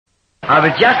I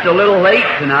was just a little late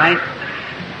tonight.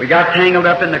 We got tangled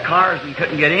up in the cars and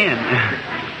couldn't get in.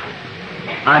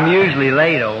 I'm usually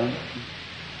late,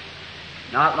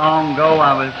 Not long ago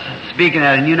I was speaking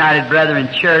at a United Brethren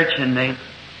church, and the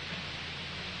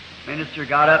minister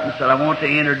got up and said, "I want to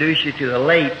introduce you to the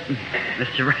late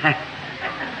Mr. Branham."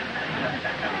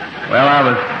 Well, I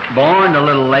was born a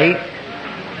little late.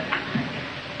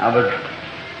 I was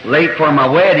late for my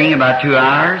wedding about 2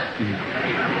 hours.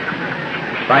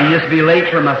 If I can just be late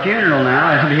for my funeral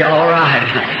now, it'll be all right.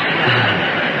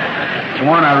 It's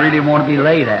one I really want to be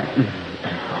late at.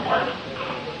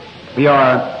 We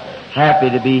are happy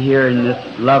to be here in this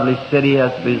lovely city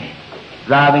as we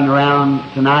driving around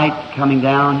tonight, coming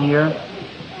down here.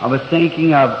 I was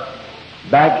thinking of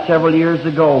back several years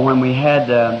ago when we had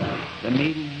the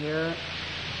meeting here,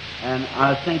 and I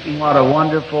was thinking what a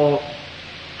wonderful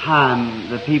time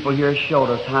the people here showed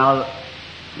us, how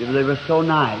they were so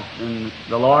nice, and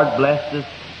the Lord blessed us,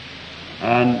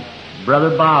 and Brother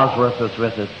Bosworth was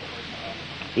with us.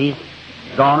 He's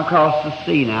gone across the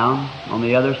sea now, on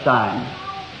the other side.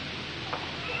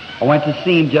 I went to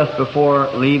see him just before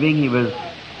leaving. He was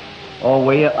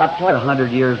way up to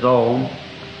 100 years old.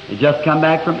 He just come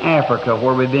back from Africa,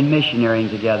 where we've been missionarying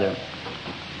together.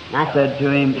 I said to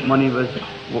him when he was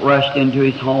rushed into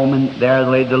his home, and there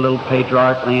laid the little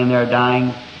patriarch laying there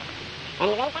dying. And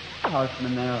he laid a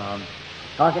horseman there,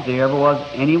 if there ever was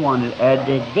anyone that had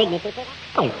the dignity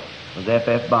to it, was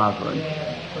F.F. Bosworth.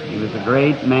 He was a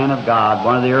great man of God,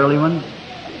 one of the early ones.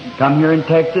 Come here in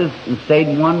Texas and stayed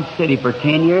in one city for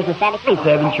 10 years and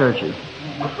 77 churches.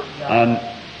 And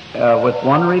with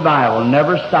one revival,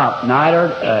 never stopped, night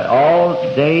or all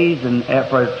days, and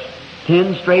for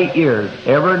 10 straight years,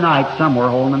 every night somewhere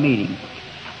holding a meeting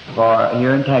for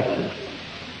here in Texas.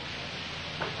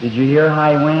 Did you hear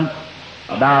how he went?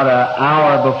 About an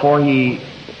hour before he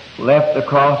left to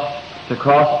cross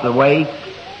the way,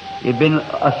 he'd been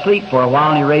asleep for a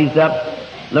while, and he raised up,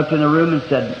 looked in the room and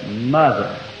said, "Mother."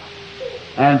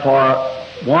 And for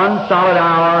one solid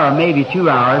hour, or maybe 2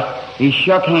 hours, he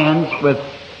shook hands with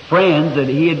friends that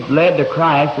he had led to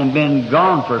Christ and been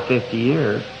gone for 50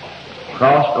 years.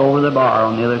 Crossed over the bar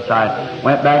on the other side.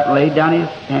 Went back, laid down his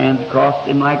hands, crossed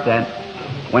him like that.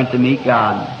 Went to meet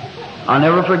God. I'll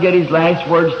never forget his last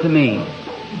words to me.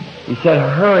 He said,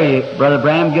 "Hurry, Brother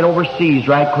Branham, get overseas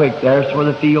right quick. There's where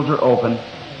the fields are open."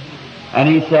 And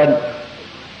he said,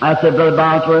 I said, "Brother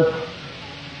Bosworth,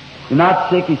 you're not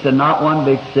sick?" He said, "Not one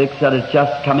big sick." Said, "It's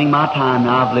just coming my time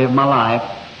now. I've lived my life."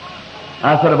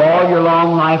 I said, "Of all your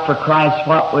long life for Christ,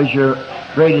 what was your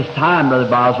greatest time, Brother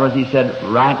Bosworth?" He said,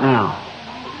 "Right now."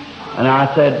 And I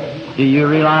said, "Do you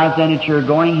realize then that you're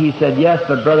going?" He said, "Yes,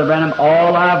 but Brother Branham,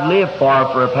 all I've lived for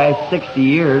the past 60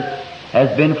 years has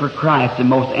been for Christ, and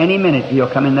most any minute He'll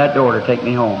come in that door to take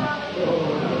me home."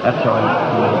 That's all.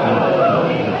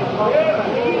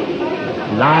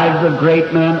 Lives of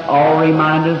great men all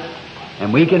remind us,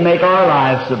 and we can make our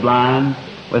lives sublime.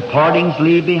 With partings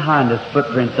leave behind us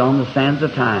footprints on the sands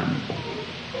of time.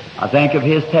 I think of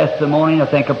his testimony. I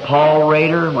think of Paul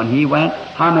Rader when he went.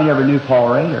 How many ever knew Paul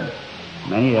Rader?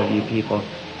 Many of you people.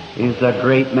 He was a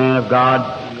great man of God.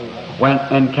 Went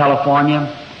in California.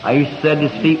 I used to sit at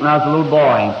his feet when I was a little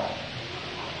boy.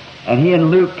 And he and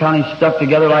Luke kind of stuck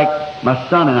together like my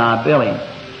son and I, Billy.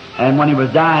 And when he was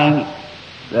dying,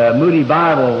 the Moody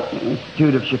Bible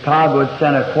Institute of Chicago had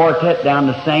sent a quartet down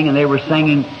to sing, and they were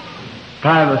singing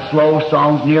kind of a slow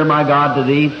songs, "Near My God to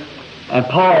Thee." And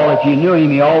Paul, if you knew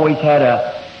him, he always had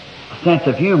a sense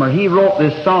of humor. He wrote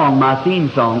this song, my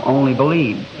theme song, "Only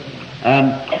Believe."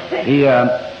 And he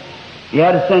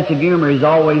had a sense of humor. He's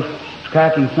always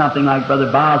cracking something like Brother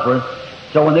Bosworth.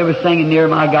 So when they were singing "Near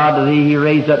My God to Thee," he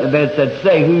raised up the bed and said,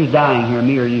 "Say, who's dying here,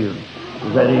 me or you?"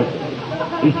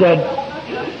 He said,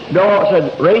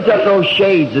 "Raise up those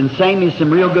shades and sing me some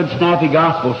real good snappy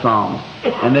gospel songs."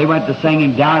 And they went to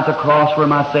singing "Down at the Cross Where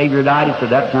My Savior Died." He said,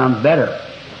 "That sounds better."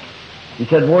 He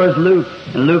said, "Where's Luke?"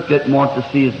 And Luke didn't want to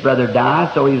see his brother die,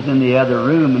 so he was in the other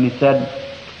room. And he said,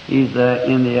 he's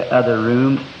in the other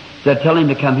room. He said, "Tell him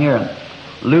to come here."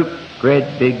 Luke,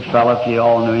 great big fellow, if you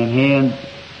all knew him. He and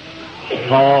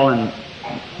Paul and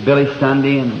Billy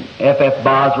Sunday and F.F.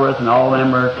 Bosworth and all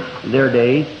them were in their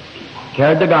days.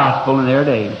 Carried the gospel in their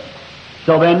days.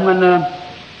 So then when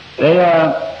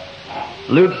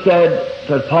Luke said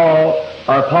to Paul,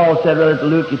 or Paul said rather to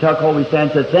Luke, he took hold of his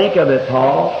hand and said, "Think of it,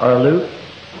 Paul, or Luke.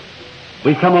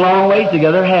 We've come a long ways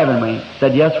together, haven't we?"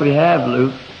 Said, "Yes, we have,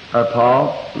 Luke," or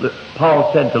Paul.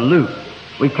 Paul said to Luke,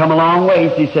 "We've come a long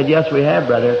ways." He said, "Yes, we have,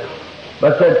 brother."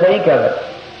 But said, "Think of it.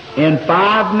 In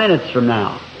 5 minutes from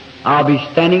now, I'll be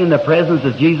standing in the presence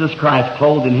of Jesus Christ,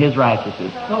 clothed in His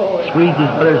righteousness. Squeeze His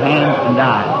brother's hands and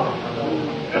die.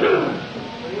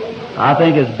 I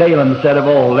think as Balaam said of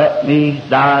old, let me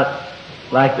die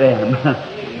like them.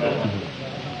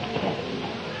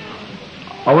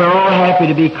 Oh, we're all happy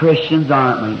to be Christians,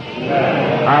 aren't we?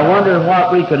 I wonder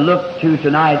what we could look to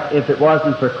tonight if it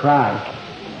wasn't for Christ.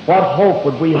 What hope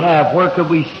would we have? Where could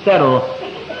we settle?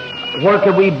 Where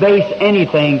could we base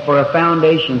anything for a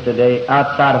foundation today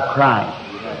outside of Christ?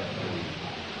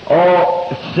 Oh,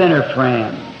 sinner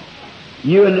friend,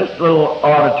 you in this little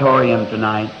auditorium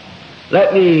tonight,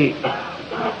 let me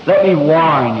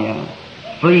warn you,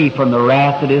 flee from the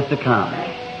wrath that is to come.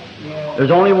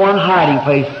 There's only one hiding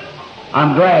place.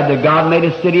 I'm glad that God made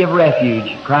a city of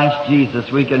refuge, Christ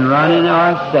Jesus. We can run in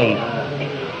our safe.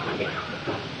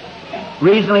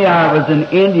 Recently I was in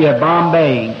India,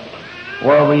 Bombay,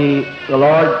 where the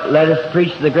Lord let us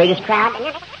preach to the greatest crowd.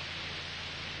 1,000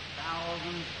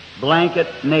 blanket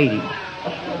natives,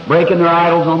 breaking their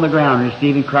idols on the ground,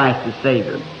 receiving Christ as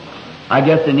Savior. I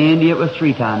guess in India it was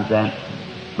 3 times that,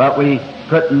 but we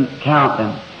couldn't count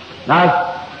them.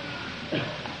 Now,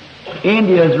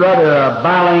 India is rather a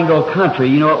bilingual country.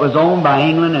 You know, it was owned by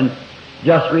England and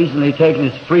just recently taken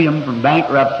its freedom from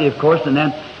bankruptcy, of course, and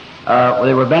then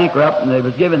they were bankrupt and they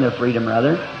was given their freedom,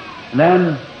 rather. And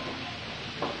then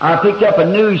I picked up a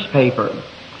newspaper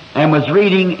and was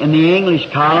reading in the English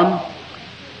column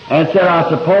and said, I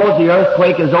suppose the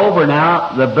earthquake is over now.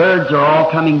 The birds are all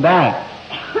coming back.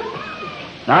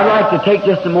 Now, I'd like to take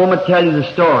just a moment to tell you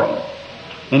the story.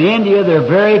 In India, they're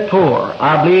very poor.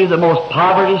 I believe the most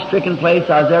poverty-stricken place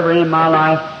I was ever in my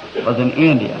life was in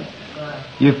India.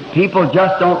 You people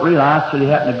just don't realize till you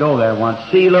happen to go there once.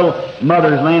 See little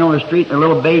mothers laying on the street and their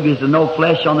little babies with no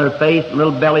flesh on their face,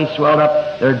 little bellies swelled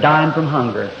up. They're dying from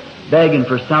hunger, begging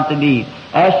for something to eat.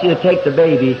 Ask you to take the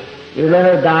baby. You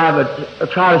let her die,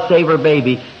 but try to save her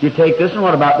baby. You take this one,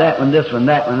 what about that one, this one,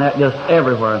 that one, that, just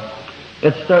everywhere.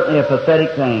 It's certainly a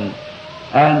pathetic thing.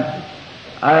 And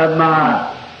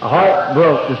my heart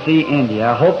broke to see India.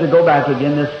 I hope to go back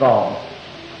again this fall.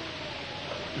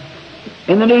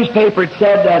 In the newspaper it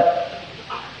said that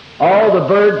all the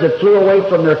birds that flew away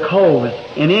from their coves.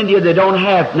 In India they don't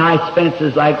have nice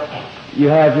fences like you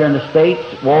have here in the States,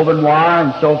 woven wire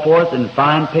and so forth, and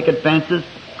fine picket fences.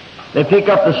 They pick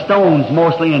up the stones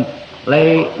mostly and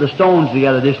lay the stones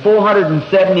together. There's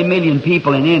 470 million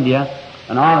people in India,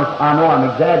 and I know I'm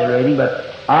exaggerating,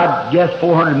 but I'd guess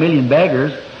 400 million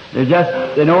beggars. They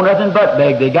know nothing but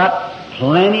beg. They got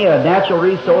plenty of natural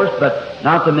resource, but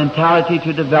not the mentality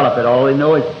to develop it. All they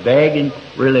know is beg and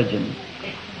religion.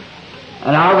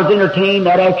 And I was entertained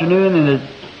that afternoon in the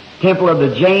temple of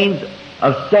the Jains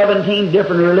of 17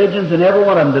 different religions, and every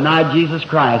one of them denied Jesus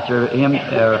Christ or Him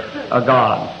or a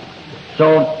God.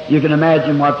 So you can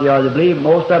imagine what they are. They believe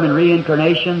most of them in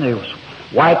reincarnation. They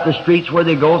wipe the streets where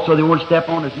they go so they won't step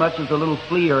on as much as a little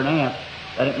flea or an ant,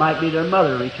 that it might be their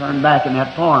mother returned back in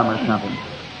that farm or something.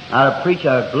 I'd preach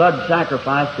a blood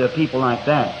sacrifice to people like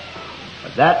that.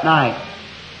 But that night,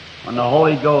 when the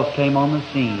Holy Ghost came on the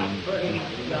scene,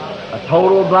 a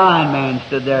total blind man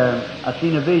stood there. I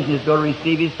seen a vision. He's going to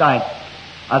receive his sight.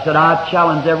 I said, I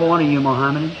challenge every one of you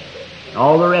Mohammedans, and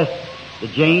all the rest, the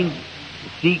Jains, the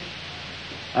Sikhs,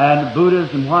 and the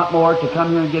Buddhas and what more, to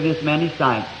come here and give this man his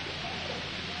sight.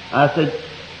 I said,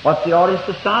 what's the audience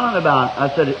so silent about?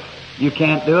 I said, you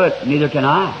can't do it, neither can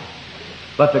I.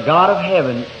 But the God of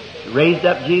heaven raised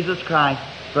up Jesus Christ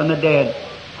from the dead,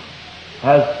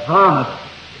 has promised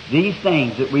these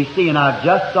things that we see, and I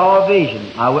just saw a vision.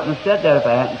 I wouldn't have said that if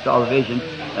I hadn't saw the vision.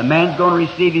 A man's going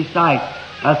to receive his sight.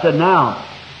 I said, now,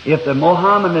 if the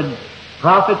Mohammedan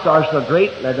prophets are so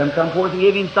great, let them come forth and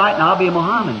give him sight, and I'll be a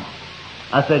Mohammedan.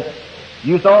 I said,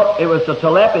 you thought it was the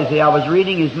telepathy. I was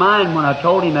reading his mind when I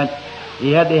told him that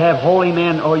he had to have holy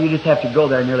men, or you just have to go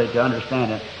there nearly to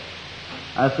understand it.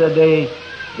 I said,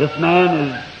 this man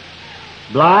is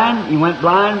blind. He went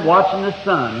blind watching the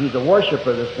sun. He's a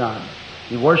worshiper of the sun.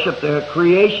 He worshipped the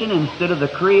creation instead of the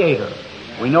Creator.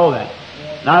 We know that.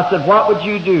 Now I said, what would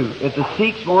you do if the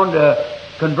Sikhs wanted to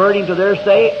convert him to their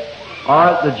faith,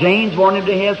 or the Jains wanted him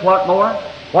to his, what more?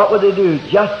 What would they do?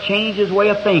 Just change his way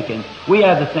of thinking. We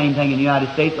have the same thing in the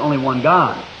United States, only one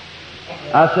God.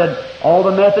 I said, all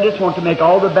the Methodists want to make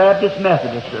all the Baptists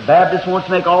Methodists. The Baptists wants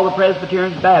to make all the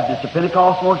Presbyterians Baptists. The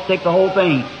Pentecost wants to take the whole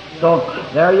thing. So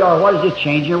there you are. What is it?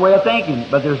 Changing your way of thinking.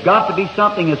 But there's got to be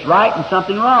something that's right and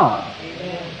something wrong.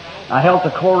 I held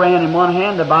the Koran in one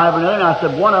hand, the Bible in the other, and I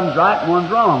said, one of them's right and one's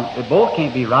wrong. They both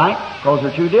can't be right because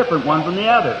they're too different one from the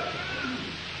other.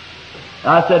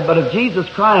 I said, but if Jesus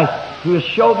Christ, who has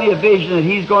showed me a vision that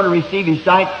He's going to receive His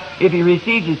sight, if He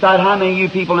receives His sight, how many of you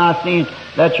people not seeing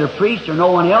that your priest or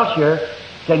no one else here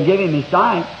can give Him His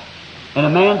sight? And a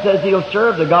man says he'll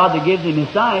serve the God that gives him His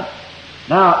sight.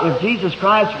 Now, if Jesus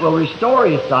Christ will restore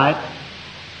his sight,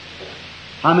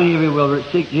 how many of you will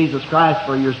seek Jesus Christ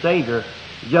for your Savior?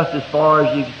 Just as far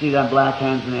as you can see them black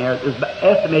hands in the air, there's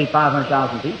estimated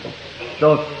 500,000 people.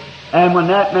 So, and when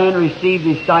that man received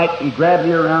his sight, he grabbed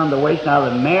me around the waist. Now,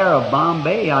 the mayor of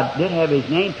Bombay, I did have his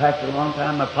name packed a long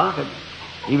time in my pocket.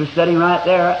 He was sitting right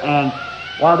there, and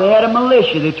while they had a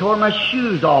militia, they tore my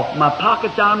shoes off, my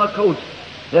pockets out of my coats.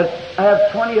 I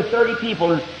have 20 or 30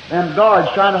 people, and them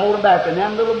guards trying to hold them back, and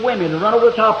them little women to run over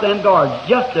the top of them guards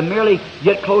just to merely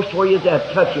get close to where you're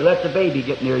at, touch you, let the baby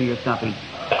get near you or something.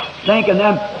 Thinking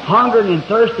them hungering and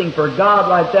thirsting for God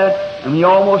like that, and you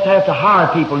almost have to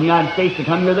hire people in the United States to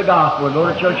come hear the gospel or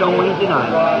go to church on Wednesday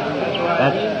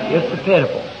night. It's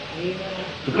pitiful.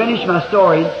 To finish my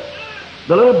story,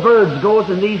 the little birds goes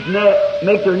in these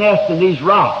make their nests in these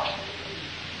rocks,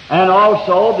 and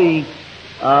also the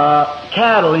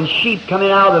cattle and sheep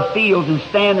coming out of the fields and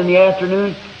stand in the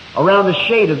afternoon around the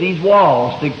shade of these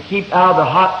walls to keep out of the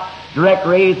hot, direct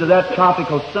rays of that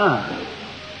tropical sun.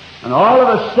 And all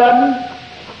of a sudden,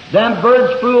 them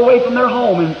birds flew away from their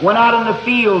home and went out in the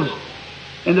fields,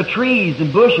 in the trees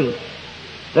and bushes.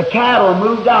 The cattle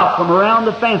moved out from around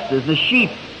the fences. The sheep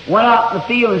went out in the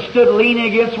field and stood leaning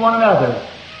against one another.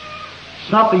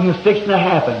 Something was fixing to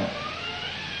happen.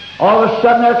 All of a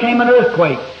sudden there came an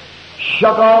earthquake.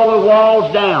 Shook all the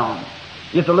walls down.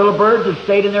 If the little birds had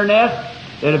stayed in their nest,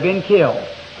 they'd have been killed.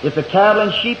 If the cattle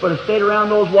and sheep would have stayed around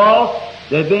those walls,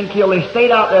 they'd have been killed. They stayed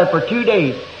out there for 2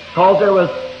 days because there was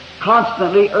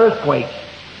constantly earthquakes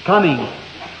coming,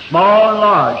 small and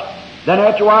large. Then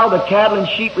after a while, the cattle and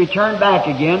sheep returned back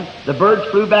again. The birds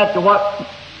flew back to what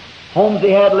homes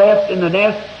they had left in the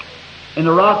nest, in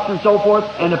the rocks and so forth,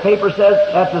 and the paper says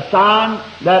that's a sign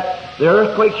that the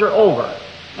earthquakes are over.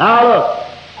 Now look,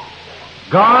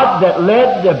 God that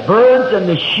led the birds and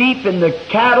the sheep and the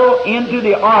cattle into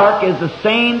the ark is the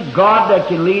same God that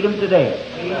can lead them today.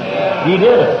 Amen. He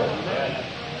did it.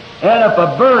 And if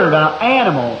a bird, an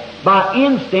animal, by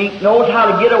instinct knows how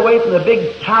to get away from the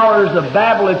big towers of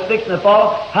Babel that's fixing to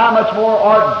fall, how much more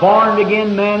art born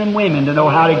again men and women to know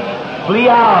how to flee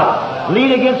out,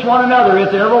 lean against one another.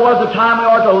 If there ever was a time we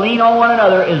ought to lean on one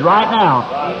another, is right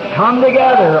now. Come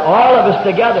together, all of us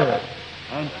together,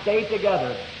 and stay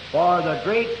together. For the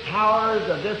great towers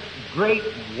of this great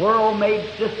world-made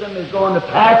system is going to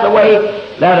pass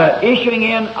away, that issuing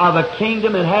in of a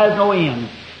kingdom that has no end.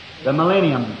 The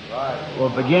millennium will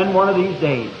begin one of these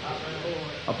days.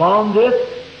 Upon this,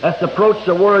 let's approach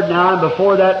the Word now, and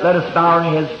before that, let us bow our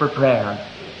heads for prayer.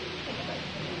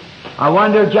 I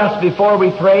wonder, just before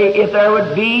we pray, if there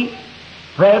would be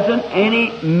present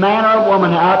any man or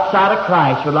woman outside of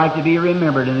Christ would like to be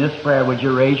remembered in this prayer. Would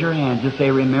you raise your hand? Just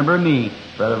say, remember me,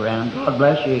 Brother Branham. God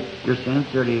bless you. Your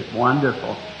sincerity is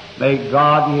wonderful. May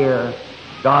God hear.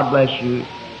 God bless you.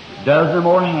 Dozen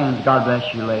more hands. God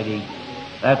bless you, lady.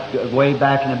 That's way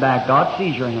back in the back. God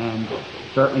sees your hands.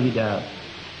 Certainly He does.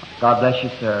 God bless you,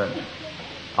 sir.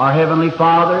 Our Heavenly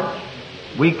Father,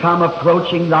 we come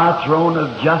approaching Thy throne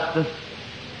of justice.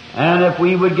 And if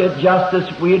we would get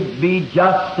justice, we'd be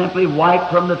just simply wiped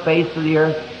from the face of the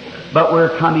earth. But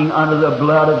we're coming under the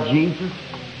blood of Jesus.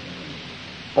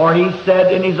 For He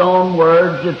said in His own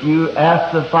words, if you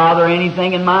ask the Father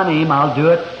anything in my name, I'll do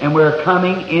it. And we're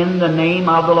coming in the name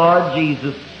of the Lord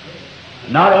Jesus.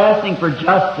 Not asking for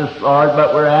justice, Lord,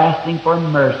 but we're asking for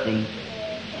mercy.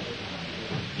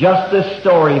 Just this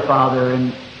story, Father,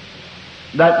 and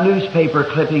that newspaper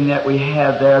clipping that we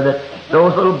have there, that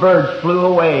those little birds flew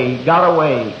away, got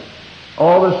away.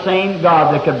 All the same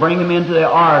God that could bring them into the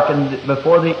ark and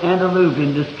before the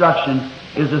antediluvian destruction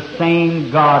is the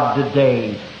same God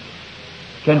today.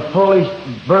 Can pull His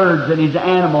birds and His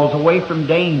animals away from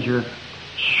danger.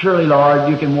 Surely, Lord,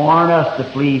 you can warn us to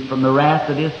flee from the wrath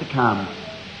that is to come.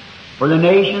 For the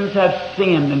nations have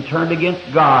sinned and turned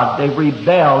against God. They've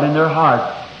rebelled in their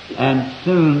hearts. And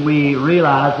soon we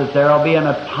realize that there will be an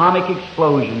atomic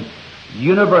explosion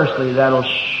universally that'll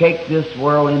shake this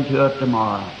world into a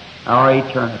tomorrow, our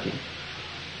eternity.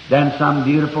 Then some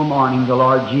beautiful morning the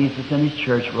Lord Jesus and His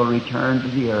church will return to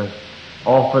the earth.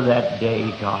 All for that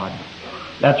day, God.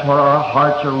 That's what our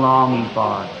hearts are longing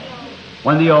for.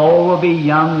 When the old will be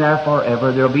young there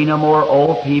forever, there'll be no more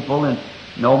old people and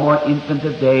no more infant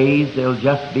of days. There'll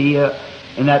just be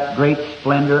in that great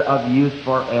splendor of youth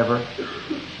forever.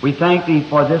 We thank Thee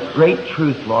for this great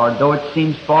truth, Lord, though it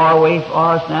seems far away for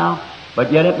us now,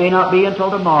 but yet it may not be until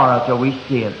tomorrow till we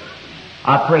see it.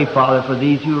 I pray, Father, for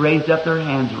these who raised up their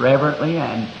hands reverently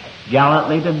and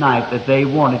gallantly tonight, that they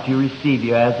wanted to receive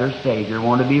You as their Savior,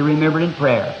 want to be remembered in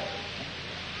prayer.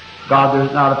 God,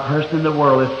 there's not a person in the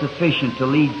world that's sufficient to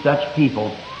lead such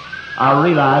people. I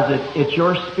realize that it's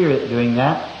Your Spirit doing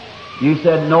that. You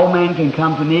said, no man can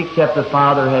come to Me except the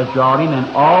Father has drawn him,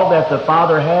 and all that the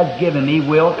Father has given Me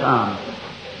will come.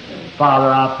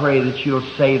 Father, I pray that You'll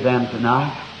save them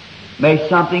tonight. May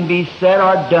something be said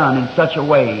or done in such a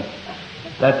way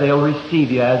that they'll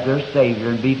receive You as their Savior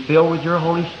and be filled with Your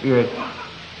Holy Spirit.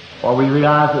 For we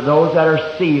realize that those that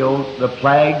are sealed, the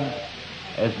plague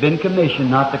has been commissioned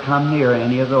not to come near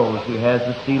any of those who has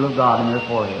the seal of God in their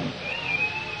forehead.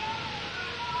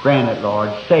 Grant it,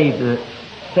 Lord. Save the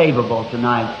savable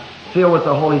tonight. Fill with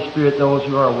the Holy Spirit those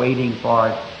who are waiting for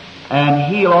it.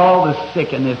 And heal all the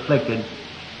sick and the afflicted.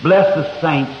 Bless the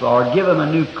saints, Lord. Give them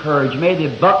a new courage. May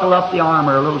they buckle up the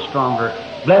armor a little stronger.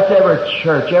 Bless every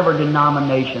church, every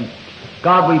denomination.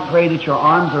 God, we pray that Your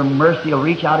arms of mercy will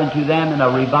reach out into them and a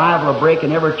revival will break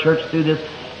in every church through this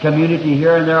community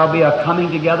here, and there will be a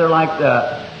coming together like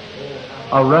a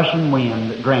rushing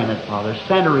wind. Grant it, Father.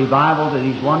 Send a revival to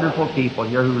these wonderful people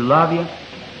here who love You.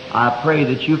 I pray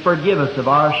that You forgive us of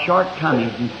our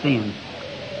shortcomings and sins.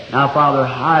 Now, Father,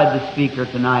 hide the speaker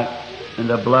tonight in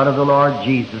the blood of the Lord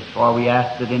Jesus, for we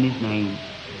ask it in His name.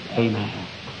 Amen.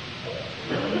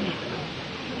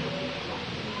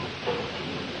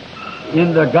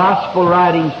 In the Gospel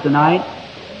writings tonight,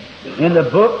 in the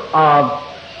book of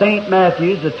St.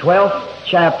 Matthew, the 12th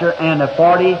chapter and the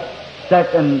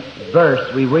 42nd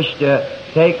verse, we wish to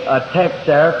take a text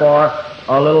there for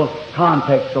a little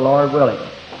context, the Lord willing.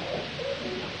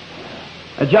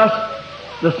 Just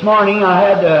this morning I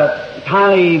had to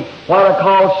kindly, what I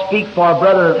call, speak for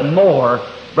Brother Moore.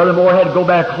 Brother Moore had to go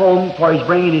back home, for he's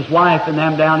bringing his wife and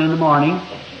them down in the morning,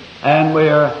 and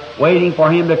we're waiting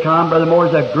for him to come. Brother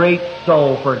Moore's a great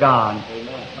soul for God.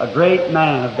 Amen. A great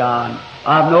man of God.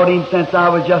 I've known him since I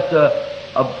was just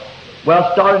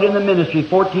started in the ministry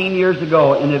 14 years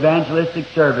ago in evangelistic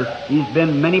service. He's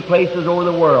been many places over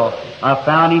the world. I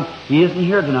found him. He isn't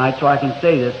here tonight, so I can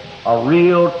say this. A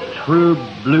real, true,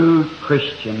 blue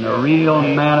Christian. A real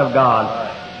man of God.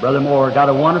 Brother Moore got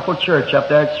a wonderful church up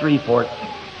there at Shreveport.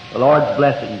 The Lord's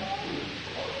blessing.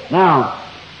 Now,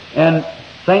 in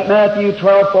St. Matthew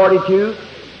 12:42,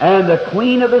 and the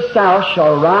queen of the south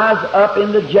shall rise up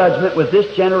in the judgment with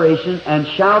this generation, and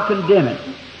shall condemn it.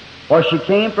 For she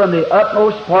came from the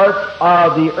utmost parts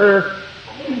of the earth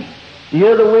to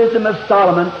hear the wisdom of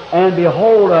Solomon, and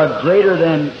behold, a greater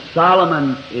than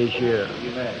Solomon is here.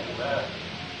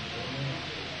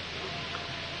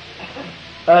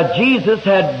 Jesus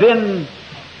had been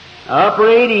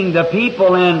operating the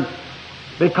people in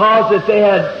because that they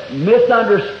had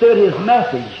misunderstood His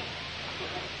message.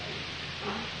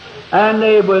 And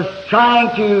they was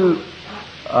trying to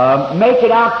make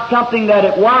it out something that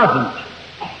it wasn't.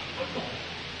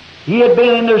 He had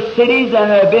been in their cities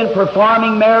and had been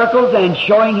performing miracles and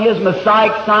showing His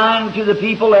Messiah sign to the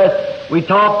people, as we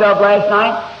talked of last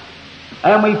night.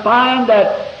 And we find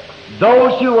that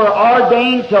those who were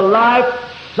ordained to life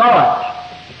saw it.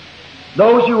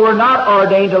 Those who were not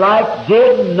ordained to life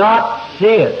did not see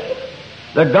it.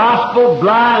 The gospel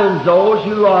blinds those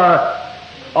who are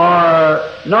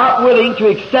not willing to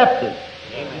accept it.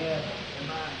 Amen.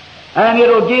 And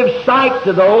it'll give sight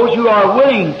to those who are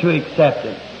willing to accept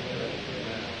it.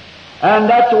 And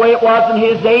that's the way it was in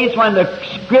His days, when the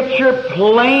Scripture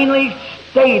plainly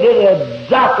stated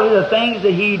exactly the things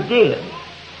that He did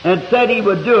and said He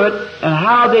would do it, and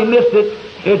how they missed it.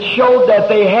 It showed that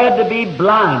they had to be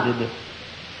blinded.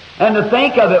 And to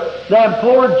think of it, them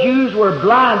poor Jews were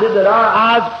blinded that our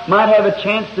eyes might have a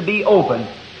chance to be opened.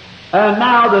 And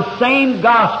now the same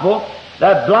gospel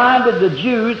that blinded the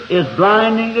Jews is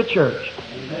blinding the church.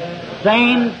 Amen.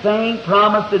 Same thing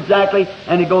promised exactly,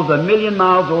 and it goes a million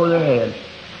miles over their heads.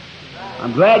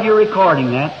 I'm glad you're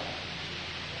recording that.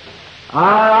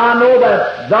 I know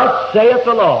that thus saith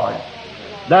the Lord,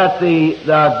 that the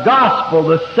gospel,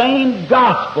 the same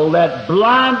gospel that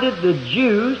blinded the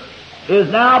Jews, is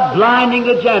now blinding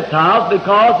the Gentiles,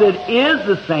 because it is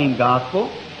the same gospel,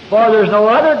 for there's no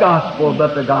other gospel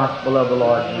but the gospel of the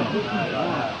Lord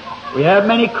Jesus. We have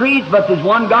many creeds, but there's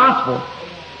one gospel.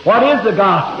 What is the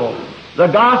gospel? The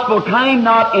gospel came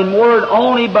not in word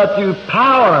only, but through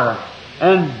power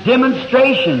and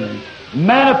demonstrations,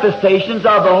 manifestations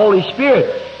of the Holy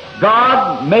Spirit.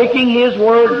 God making His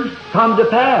word come to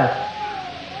pass.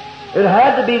 It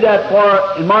had to be that,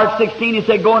 for in Mark 16 He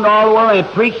said, go into all the world and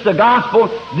preach the gospel,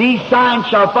 these signs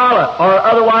shall follow. Or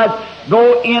otherwise,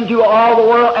 go into all the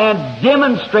world and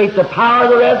demonstrate the power of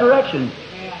the resurrection.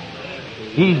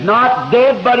 He's not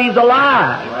dead, but He's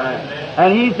alive.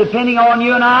 And He's depending on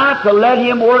you and I to let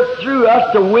Him work through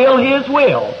us to will His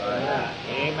will.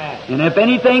 And if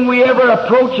anything we ever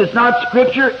approach that's not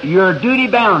Scripture, you're duty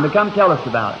bound to come tell us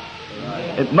about it.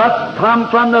 It must come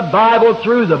from the Bible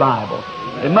through the Bible.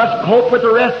 It must cope with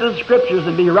the rest of the Scriptures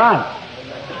and be right.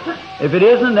 If it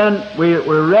isn't, then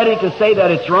we're ready to say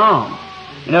that it's wrong.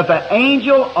 And if an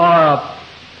angel or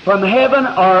from heaven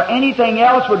or anything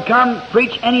else would come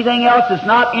preach anything else that's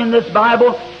not in this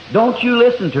Bible, don't you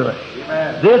listen to it.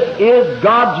 Amen. This is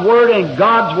God's Word and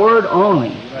God's Word only.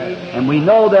 Amen. And we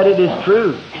know that it is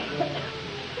true.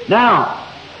 Now,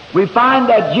 we find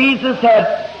that Jesus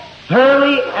had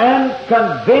thoroughly and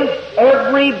convinced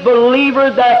every believer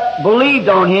that believed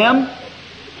on Him.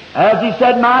 As He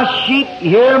said, my sheep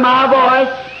hear my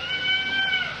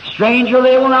voice, stranger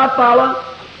they will not follow.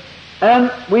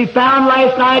 And we found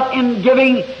last night in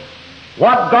giving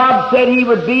what God said He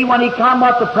would be when He come,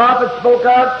 what the prophet spoke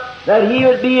of, that He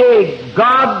would be a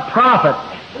God prophet.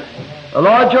 The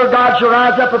Lord your God shall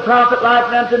rise up a prophet like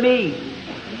unto me.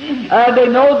 And they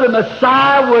know the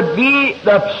Messiah would be,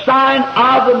 the sign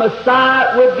of the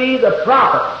Messiah would be the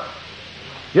prophet.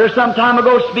 Here some time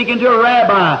ago speaking to a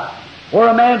rabbi, where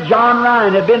a man, John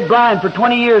Ryan, had been blind for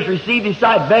 20 years, received his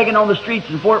sight begging on the streets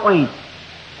in Fort Wayne.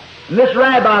 And this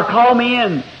rabbi called me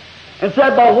in and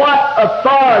said, by what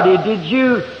authority did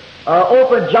you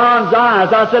open John's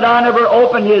eyes? I said, I never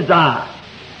opened his eyes.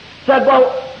 He said,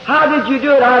 well, how did you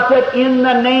do it? I said, in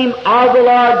the name of the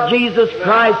Lord Jesus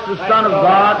Christ, the Son of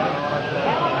God.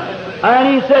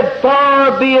 And he said,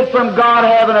 far be it from God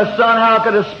having a son, how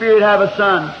could a spirit have a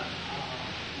son?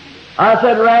 I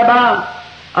said, Rabbi,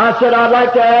 I'd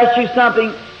like to ask you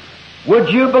something. Would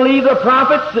you believe the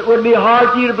prophets? It would be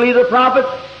hard for you to believe the prophets.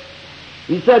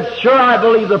 He said, sure, I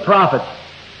believe the prophets.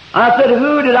 I said,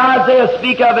 who did Isaiah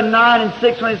speak of in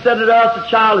 9:6 when he said, to us a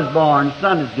child is born, a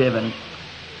son is given?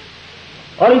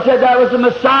 Well, he said that was the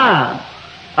Messiah.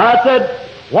 I said,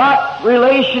 what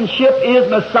relationship is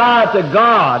Messiah to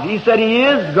God? He said, He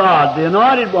is God, the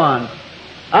Anointed One.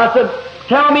 I said,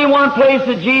 tell me one place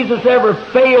that Jesus ever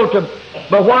failed to,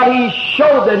 but what He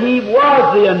showed that He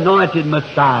was the anointed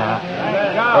Messiah,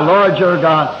 the Lord your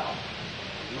God.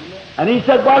 And he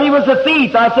said, well, he was a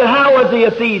thief. I said, how was he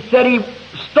a thief? He said he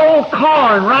stole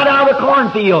corn right out of the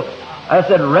cornfield. I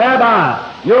said,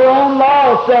 Rabbi, your own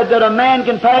law said that a man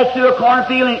can pass through a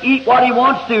cornfield and eat what he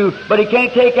wants to, but he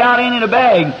can't take out any in a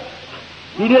bag.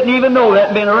 He didn't even know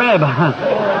that being a rabbi.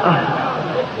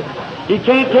 He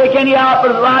can't take any out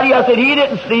but a variety. I said, he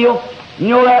didn't steal. You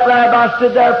know that rabbi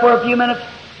stood there for a few minutes.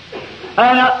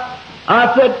 And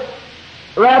I said,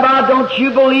 Rabbi, don't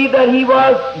you believe that he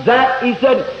was that? He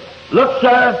said, look,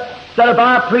 sir, said if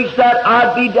I preached that,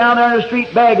 I'd be down there in the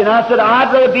street begging. I said,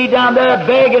 I'd rather be down there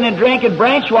begging and drinking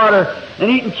branch water and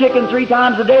eating chicken 3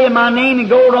 times a day in my name and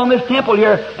gold on this temple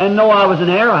here and know I was an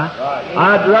error.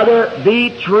 I'd rather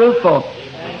be truthful.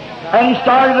 And he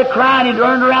started to cry and he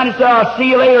turned around and said, I'll see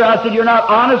you later. I said, you're not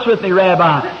honest with me,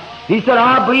 Rabbi. He said,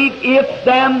 I believe if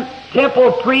them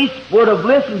temple priests would have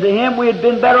listened to him, we had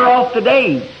been better off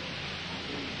today.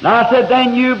 And I said,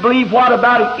 then you believe what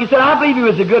about it? He said, I believe he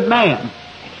was a good man.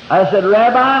 I said,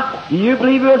 Rabbi, do you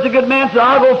believe he was a good man? He said,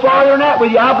 I'll go farther than that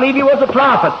with you. I believe he was a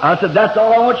prophet. I said, that's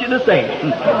all I want you to say.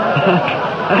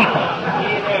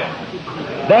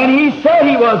 Then he said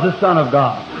he was the Son of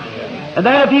God. And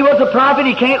then if he was a prophet,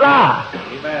 he can't lie.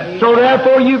 Amen. So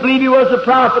therefore you believe he was a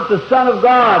prophet, the Son of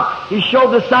God. He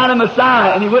showed the sign of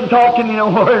Messiah, and he wouldn't talk to me no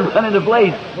more and run into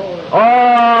place.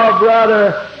 Oh,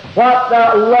 brother, what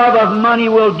the love of money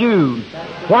will do.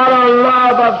 What a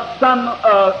love of some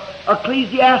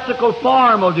ecclesiastical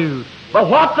form will do. But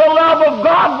what the love of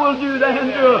God will do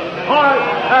then to a heart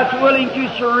that's willing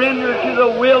to surrender to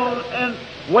the will and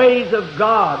ways of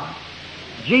God.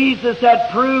 Jesus had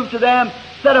proved to them,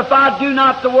 said, if I do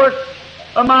not the works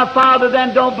of my Father,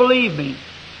 then don't believe me.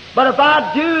 But if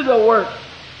I do the works,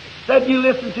 said you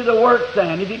listen to the works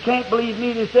then. If you can't believe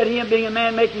me, they said, him being a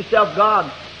man, make yourself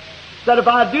God. Said, if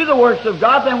I do the works of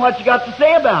God, then what you got to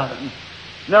say about it?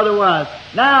 In other words,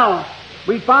 now,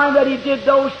 we find that he did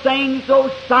those things,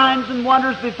 those signs and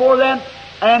wonders before them,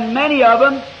 and many of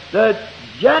them, the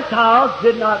Gentiles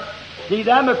did not see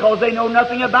them because they know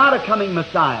nothing about a coming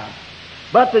Messiah.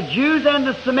 But the Jews and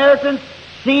the Samaritans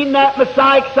seen that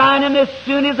Messiah sign, and as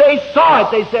soon as they saw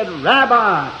it, they said,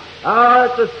 Rabbi, thou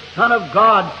art the Son of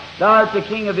God, thou art the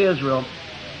King of Israel.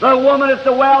 The woman at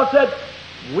the well said,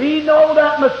 we know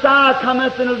that Messiah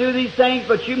cometh and will do these things,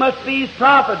 but you must be his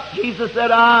prophet. Jesus said,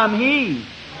 I am he.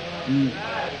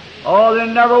 Oh, there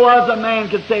never was a man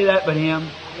could say that but him.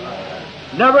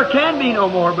 Never can be no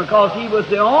more, because he was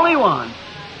the only one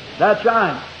That's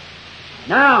right.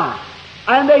 Now,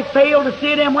 and they failed to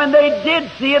see it, and when they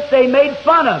did see it, they made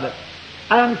fun of it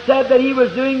and said that he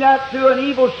was doing that through an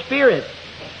evil spirit,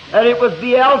 that it was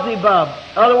Beelzebub.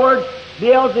 In other words,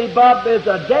 Beelzebub is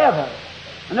a devil.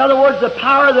 In other words, the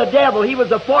power of the devil. He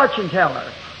was a fortune teller.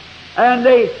 And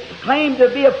they claimed to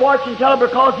be a fortune teller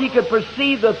because he could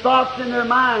perceive the thoughts in their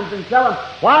minds and tell them,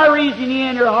 why reason ye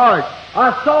in your heart?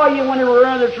 I saw you when you were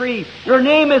under the tree. Your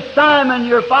name is Simon.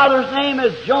 Your father's name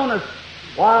is Jonas.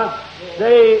 Why,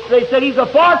 they said he's a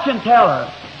fortune teller.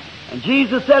 And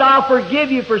Jesus said, I'll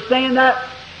forgive you for saying that,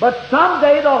 but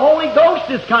someday the Holy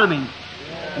Ghost is coming.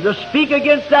 And to speak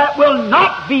against that will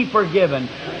not be forgiven.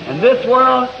 In this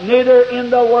world, neither in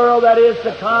the world that is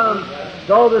to come.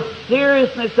 So the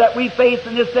seriousness that we face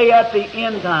in this day at the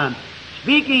end time.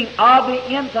 Speaking of the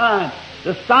end time,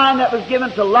 the sign that was given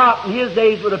to Lot in his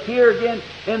days would appear again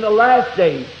in the last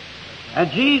days. And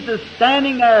Jesus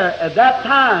standing there at that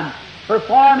time,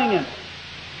 performing it.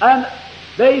 And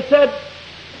they said,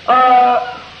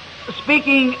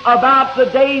 speaking about the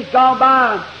days gone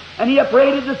by, and he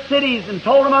upbraided the cities and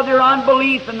told them of their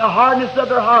unbelief and the hardness of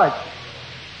their hearts.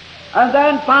 And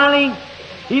then finally,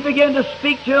 he began to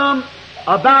speak to them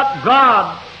about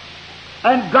God.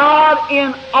 And God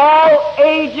in all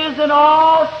ages and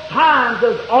all times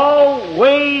has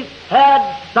always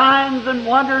had signs and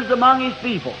wonders among His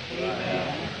people.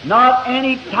 Amen. Not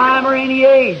any time or any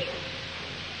age.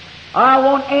 I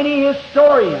want any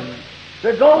historian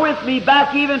to go with me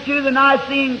back even to the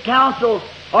Nicene Council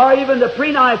or even the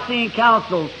pre-Nicene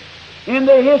Councils in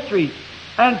the history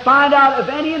and find out if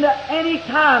any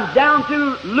time down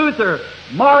to Luther,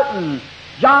 Martin,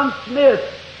 John Smith,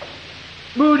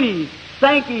 Moody,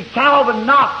 Sankey, Calvin,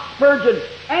 Knox, Spurgeon,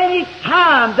 any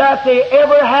time that they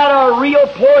ever had a real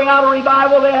pouring out of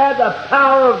revival, they had the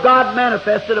power of God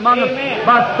manifested among them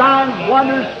by signs,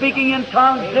 wonders, speaking in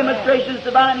tongues, demonstrations,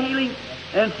 divine healing,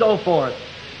 and so forth.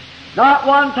 Not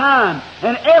one time.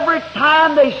 And every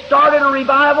time they started a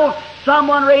revival,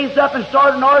 someone raised up and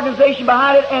started an organization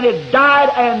behind it, and it died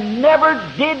and never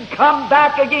did come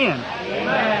back again.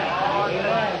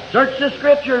 Amen. Search the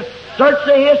Scriptures, search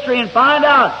the history, and find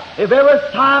out if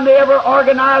every time they ever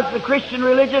organized the Christian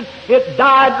religion, it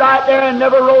died right there and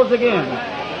never rose again.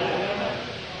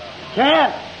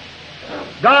 Can't.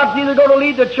 God's either going to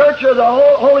lead the church or the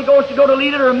Holy Ghost is going to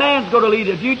lead it or man's going to lead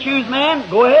it. If you choose man,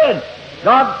 go ahead.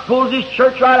 God pulls His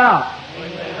church right out.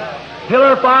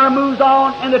 Pillar of fire moves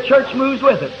on and the church moves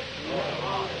with it.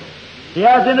 He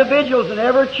has individuals in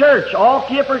every church, all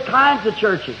different kinds of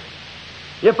churches.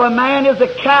 If a man is a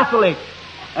Catholic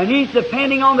and he's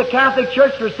depending on the Catholic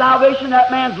Church for salvation,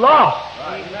 that man's lost.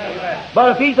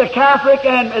 But if he's a Catholic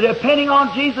and depending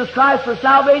on Jesus Christ for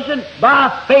salvation, by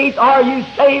faith are you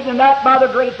saved, and that by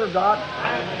the grace of God.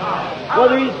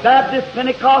 Whether he's Baptist,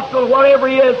 Pentecostal, whatever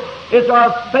he is, it's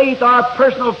our faith, our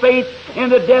personal faith in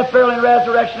the death, burial, and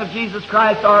resurrection of Jesus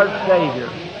Christ our Savior.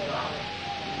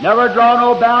 Never draw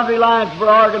no boundary lines for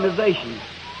organizations.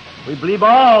 We believe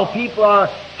all people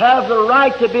have the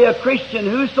right to be a Christian.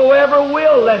 Whosoever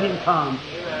will, let him come.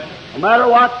 No matter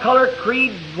what color,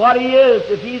 creed, what he is,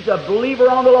 if he's a believer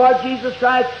on the Lord Jesus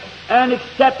Christ and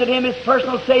accepted Him as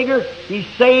personal Savior, he's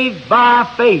saved by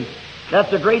faith.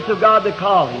 That's the grace of God that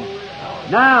called him.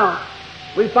 Now,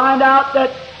 we find out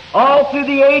that all through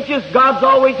the ages, God's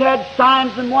always had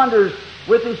signs and wonders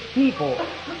with His people.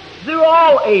 Through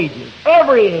all ages,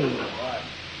 every age.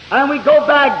 And we go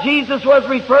back, Jesus was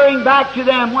referring back to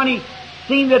them when He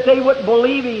seen that they wouldn't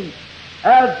believe Him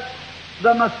as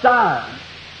the Messiah.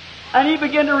 And He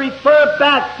began to refer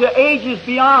back to ages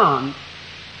beyond.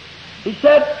 He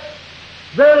said,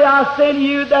 verily I say to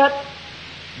you that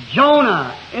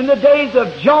Jonah, in the days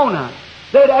of Jonah,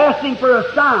 they'd asked him for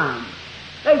a sign.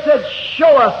 They said,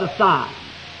 show us a sign.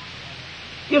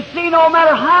 You see, no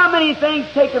matter how many things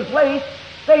taken place,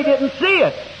 they didn't see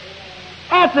it.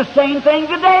 And it's the same thing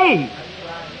today.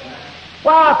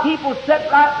 Why, people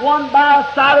sit right one by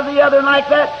the side of the other like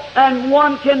that, and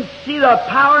one can see the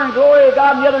power and glory of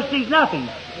God, and the other sees nothing.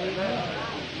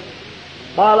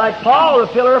 Why, like Paul, the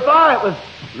pillar of fire,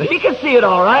 he could see it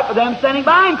all right, but them standing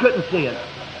by him couldn't see it.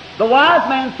 The wise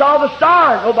man saw the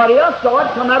star. Nobody else saw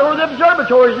it. Come out over the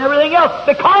observatories and everything else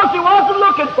because he wasn't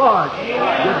looking for it.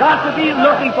 You've got to be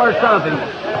looking for something.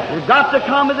 You've got to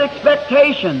come with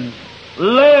expectations,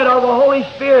 led of the Holy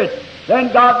Spirit.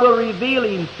 Then God will reveal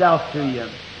Himself to you.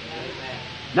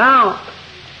 Now,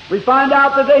 we find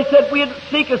out that they said we'd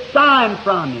seek a sign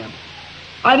from Him.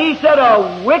 And He said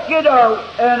a wicked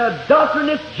and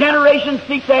adulterous generation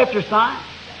seeks after signs.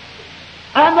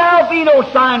 And there'll be no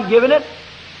sign given it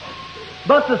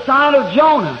but the sign of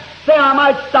Jonah. Say, I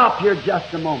might stop here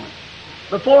just a moment.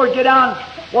 before we get on,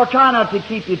 we'll try not to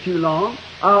keep you too long.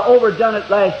 I overdone it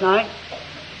last night.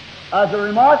 As a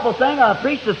remarkable thing, I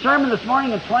preached a sermon this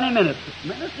morning in 20 minutes.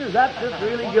 Minister, that's just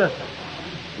really good.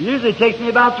 It usually takes me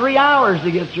about 3 hours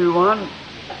to get through one.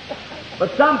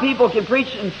 But some people can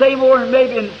preach and say more than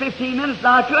maybe in 15 minutes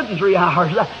than I could in 3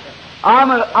 hours.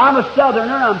 I'm a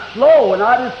southerner, I'm slow, and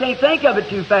I just can't think of it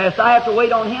too fast. I have to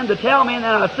wait on him to tell me, and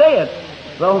then I say it.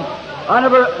 So I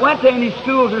never went to any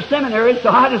schools or seminaries, so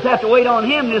I just have to wait on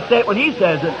him to say it when he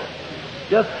says it.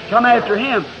 Just come after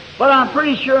him. But I'm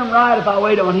pretty sure I'm right if I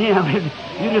wait on him.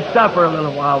 You just suffer a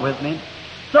little while with me.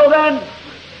 So then,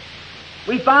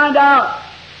 we find out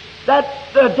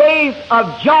that the days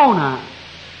of Jonah.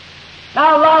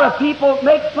 Now, a lot of people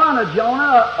make fun of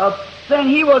Jonah, of saying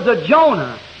he was a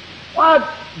Jonah.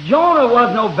 Well, Jonah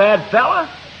was no bad fella.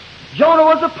 Jonah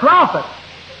was a prophet.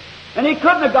 And he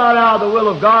couldn't have got out of the will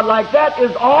of God like that.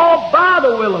 It's all by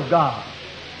the will of God.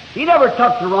 He never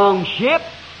took the wrong ship.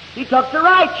 He took the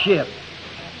right ship.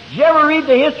 Did you ever read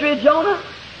the history of Jonah?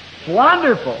 It's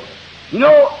wonderful. You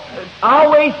know, I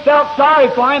always felt sorry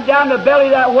for him down the belly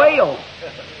of that whale.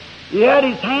 He had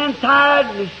his hands tied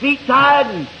and his feet tied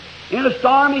and in a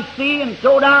stormy sea and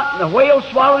thrown out, and the whale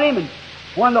swallowed him. And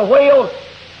when the whale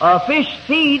fish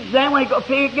feeds, then when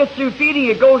it gets through feeding,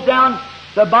 it goes down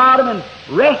the bottom and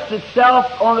rests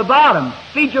itself on the bottom.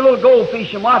 Feed your little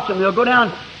goldfish and watch them. They'll go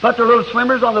down, put their little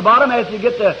swimmers on the bottom as you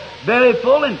get the belly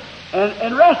full and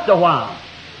rest a while.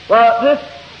 Well, this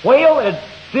whale had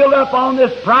filled up on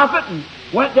this prophet and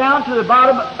went down to the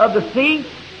bottom of the sea,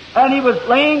 and he was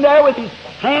laying there with his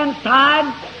hands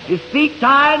tied, his feet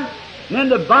tied, and then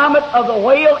the vomit of the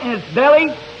whale in its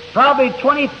belly, probably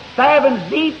 20 fathoms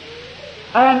deep,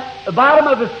 and the bottom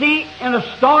of the sea and a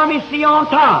stormy sea on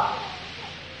top.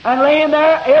 And laying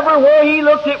there, everywhere he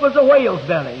looked, it was a whale's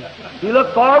belly. He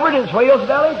looked forward, it was whale's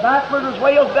belly, backward, it was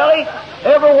whale's belly,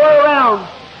 everywhere around.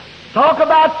 Talk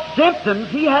about symptoms,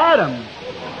 he had them.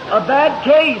 A bad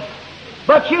case.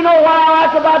 But you know what I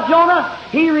like about Jonah?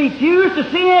 He refused to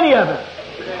see any of it.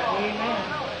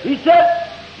 He said,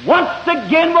 once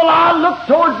again will I look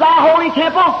towards thy holy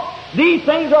temple. These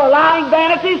things are lying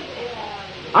vanities.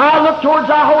 I look towards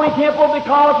thy holy temple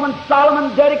because when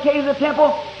Solomon dedicated the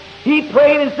temple, he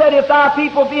prayed and said, if thy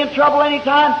people be in trouble any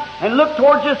time, and look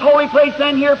towards this holy place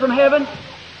then here from heaven.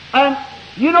 And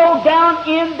you know, down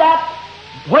in that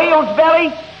whale's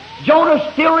belly, Jonah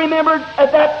still remembered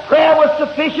that prayer was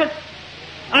sufficient.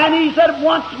 And he said,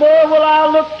 once more will I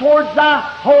look towards thy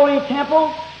holy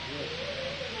temple.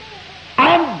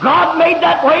 And God made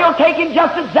that whale take him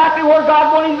just exactly where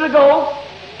God wanted him to go.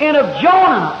 And of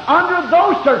Jonah, under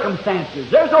those circumstances,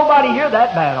 there's nobody here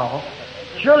that bad off.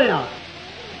 Surely not.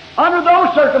 Under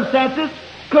those circumstances,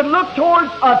 could look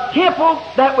towards a temple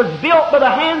that was built by the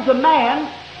hands of man,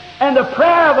 and the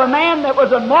prayer of a man that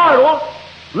was immortal,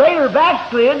 later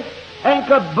backslid, and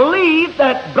could believe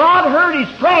that God heard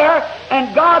his prayer,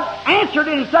 and God answered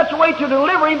it in such a way to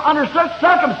deliver him under such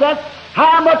circumstances.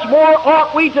 How much more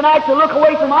ought we tonight to look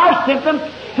away from our symptoms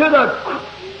to the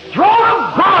throne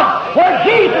of God, where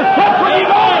Jesus sits with his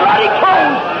own bloody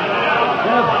clothes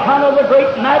in front of the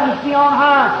great majesty on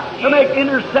high to make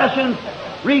intercessions.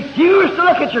 Refuse to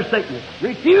look at your sickness.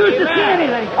 Refuse to see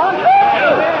anything.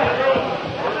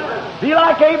 Be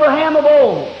like Abraham of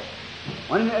old.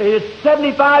 When he was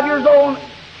 75 years old,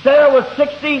 Sarah was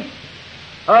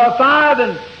 65,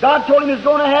 and God told him he was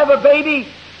going to have a baby.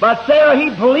 But Sarah, he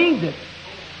believed it.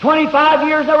 25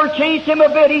 years never changed him a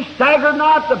bit. He staggered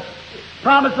not the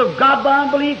promise of God by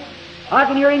unbelief. I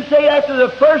can hear him say after the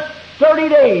first 30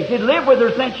 days, he'd lived with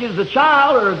her since she was a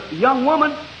child or a young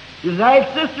woman, his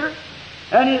half-sister,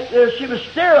 and she was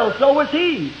sterile, so was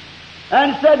he.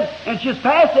 And he said, and she's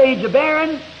past the age of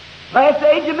bearing, past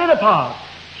the age of menopause.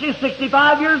 She's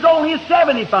 65 years old, he's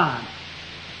 75.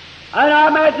 And I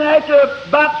imagine after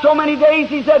about so many days,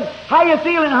 he said, how you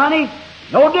feeling, honey?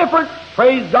 No different.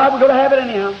 Praise God, we're going to have it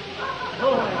anyhow.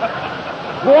 Go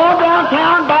on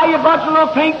downtown, buy you a bunch of little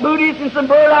pink booties and some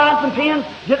bird eyes and some pins.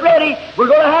 Get ready. We're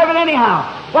going to have it anyhow.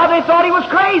 Well, they thought he was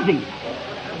crazy.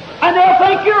 And they'll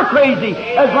think you're crazy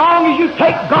as long as you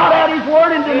take God at His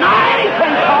word and deny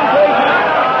anything contrary to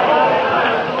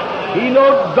it. He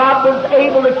knows God was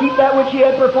able to keep that which He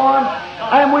had performed.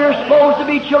 And we're supposed to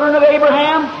be children of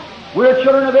Abraham. We're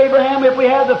children of Abraham if we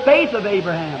have the faith of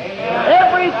Abraham.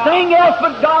 Everything else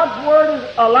but God's Word is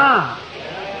a lie.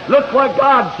 Look what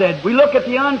God said. We look at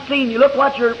the unseen. You look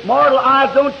what your mortal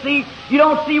eyes don't see. You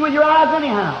don't see with your eyes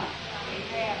anyhow.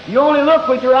 You only look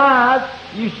with your eyes.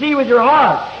 You see with your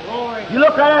heart. You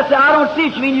look right at it and say, I don't see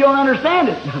it. You mean you don't understand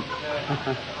it.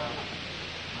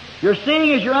 Your seeing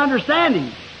is your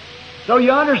understanding. So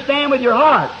you understand with your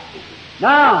heart.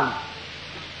 Now,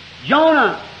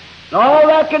 Jonah, all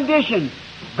that condition,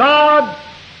 God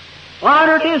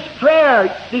honored his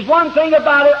prayer. There's one thing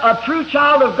about it, a true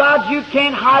child of God, you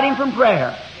can't hide him from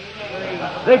prayer.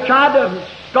 They tried to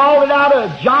scald it out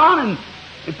of John and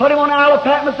they put him on Isle of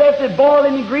Patmos after they boiled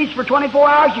him in grease for 24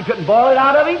 hours. You couldn't boil it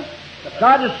out of him.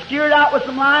 Tried to skewer it out with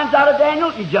some lines out of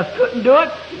Daniel. You just couldn't do it.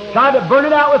 Tried to burn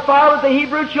it out with fire with the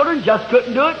Hebrew children. Just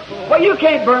couldn't do it. Well, you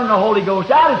can't burn the Holy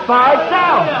Ghost out. It's fire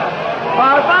itself.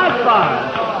 Fire fights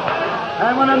fire.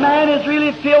 And when a man is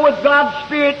really filled with God's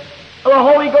Spirit, the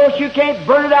Holy Ghost, you can't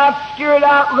burn it out, skewer it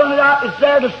out, run it out. It's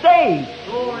there to stay.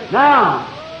 Now,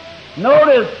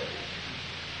 notice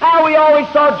how we always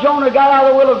thought Jonah got out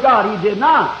of the will of God. He did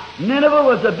not. Nineveh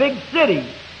was a big city,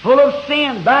 full of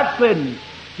sin, backslidden.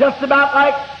 Just about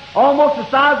like almost the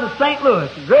size of St.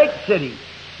 Louis, a great city.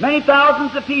 Many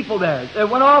thousands of people there that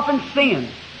went off in sin,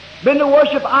 been to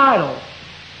worship idols.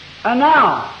 And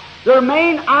now, their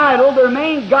main idol, their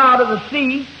main god of the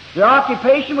sea, their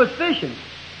occupation was fishing.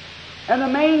 And the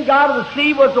main god of the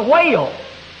sea was the whale.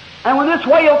 And when this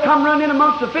whale come running in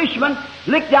amongst the fishermen,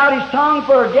 licked out his tongue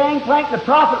for a gangplank, the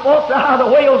prophet walked out of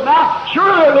the whale's mouth.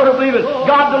 Sure they're going to believe it.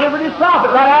 God delivered his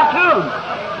prophet right out to them.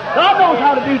 God knows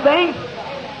how to do things.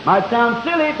 Might sound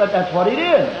silly, but that's what he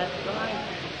did.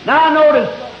 Now notice,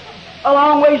 a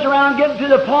long ways around getting to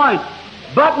the point.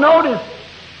 But notice,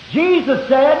 Jesus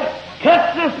said,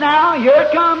 catch this now, here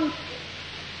it comes.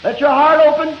 Let your heart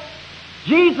open.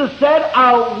 Jesus said,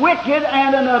 a wicked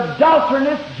and an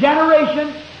adulterous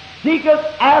generation seeketh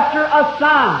after a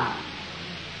sign.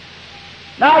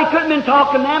 Now he couldn't have been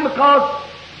talking to them because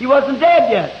he wasn't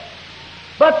dead yet.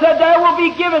 But said there will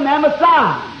be given them a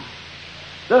sign.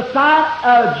 The sign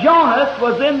of Jonas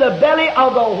was in the belly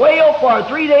of the whale for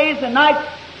 3 days and nights.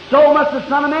 So must the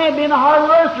Son of Man be in the heart of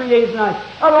the earth 3 days and nights.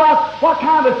 Otherwise, what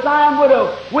kind of a sign would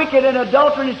a wicked and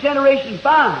adulterous generation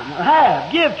find or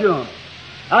have? Give to them.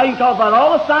 Now you can talk about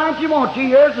all the signs you want to.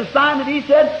 Here's the sign that he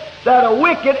said, that a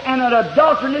wicked and an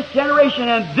adulterous generation,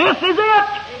 and this is it.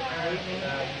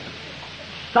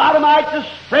 Sodomites are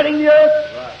spreading the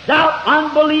earth. Doubt,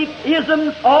 unbelief,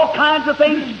 isms, all kinds of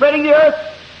things spreading the earth.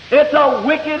 It's a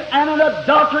wicked and an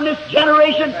adulterous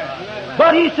generation.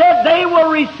 But he said they will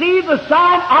receive the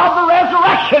sign of the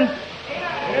resurrection.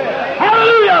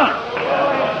 Hallelujah!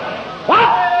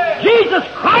 What? Jesus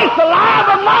Christ alive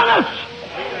among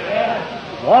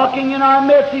us! Walking in our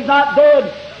midst, He's not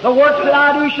dead. The works that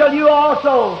I do shall you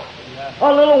also.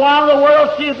 A little while the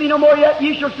world seeth me no more, yet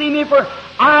ye shall see me, for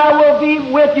I will be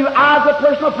with you. I is a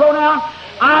personal pronoun.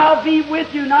 I'll be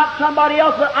with you, not somebody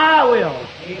else, but I will.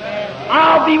 Amen.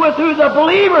 I'll be with who? The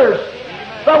believers.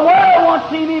 Amen. The world won't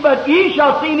see me, but ye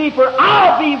shall see me, for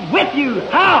I'll be with you.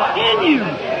 How? In you.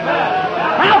 Amen.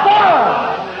 How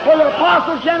far? For the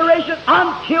apostle generation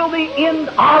until the end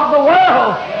of the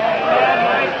world.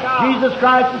 Amen. Jesus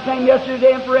Christ the same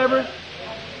yesterday and forever.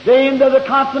 The end of the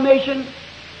consummation.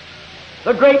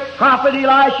 The great prophet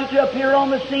Elisha to appear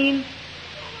on the scene.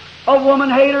 A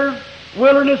woman hater,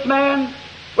 wilderness man,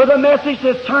 with a message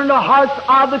that's turned the hearts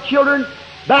of the children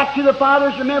back to the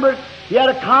fathers. Remember, he had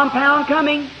a compound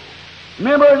coming.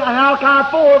 Remember in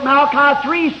Malachi 4, Malachi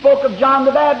 3 spoke of John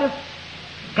the Baptist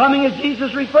coming as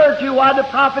Jesus referred to. Why the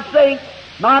prophets say,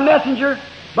 my messenger.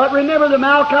 But remember the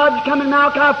Malachi coming in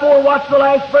Malachi 4, watch the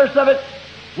last verse of it.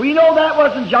 We know that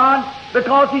wasn't John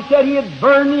because he said he had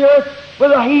burned the earth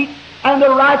with a heat and the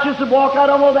righteous would walk out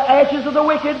on all the ashes of the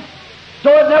wicked. So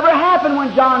it never happened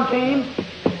when John came.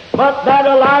 But that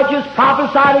Elijah's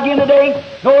prophesied again today.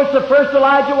 Notice the first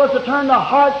Elijah was to turn the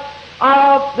hearts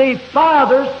of the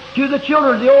fathers to the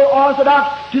children. The old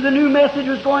Orthodox to the new message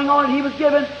was going on and he was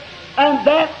given. And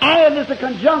that and is a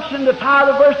conjunction to tie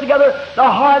the verse together, the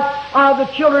hearts of the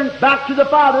children back to the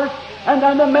fathers. And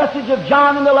then the message of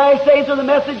John in the last days, or the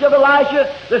message of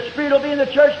Elijah, the Spirit will be in the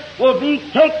church, will be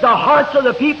take the hearts of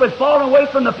the people that's fallen away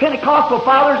from the Pentecostal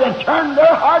fathers and turn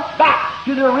their hearts back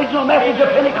to the original message of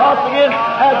Pentecost again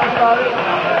as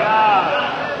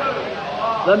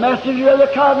the messenger of the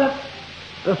covenant,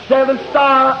 the seventh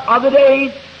star of the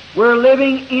days. We're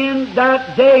living in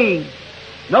that day.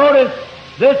 Notice,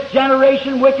 this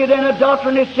generation, wicked and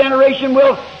adulterous generation,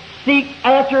 will seek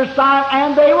after a sign,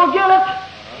 and they will get it.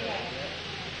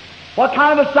 What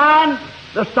kind of a sign?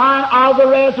 The sign of the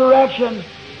resurrection.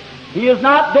 He is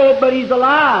not dead, but He's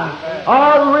alive.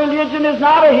 Our religion is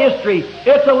not a history.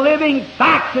 It's a living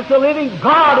fact. It's a living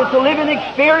God. It's a living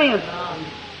experience.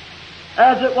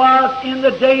 As it was in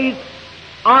the days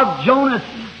of Jonas.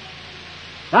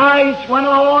 Now he went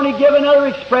along and he gave another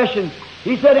expression.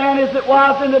 He said, and as it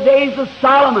was in the days of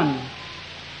Solomon.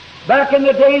 Back in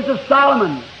the days of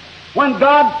Solomon, when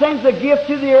God sends a gift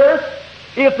to the earth,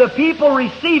 If the people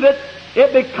receive it,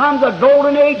 it becomes a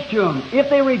golden age to them. If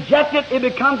they reject it, it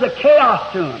becomes a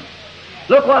chaos to them.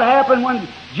 Look what happened when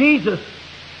Jesus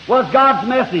was God's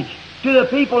message to the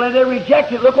people and they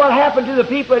rejected it. Look what happened to the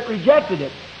people that rejected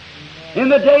it. In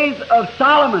the days of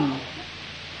Solomon,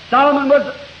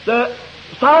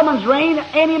 Solomon's reign,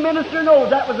 any minister knows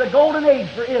that was a golden age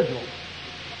for Israel.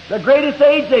 The greatest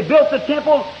age. They built the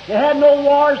temple. They had no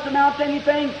wars to mount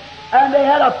anything. And they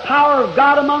had a power of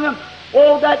God among them.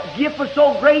 Oh, that gift was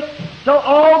so great, so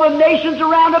all the nations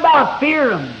around about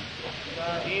fear Him.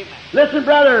 Listen,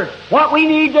 brother, what we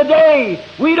need today,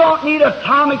 we don't need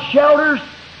atomic shelters.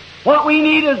 What we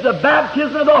need is the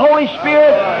baptism of the Holy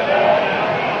Spirit.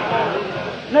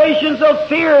 Nations will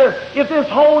fear if this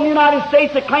whole United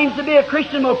States that claims to be a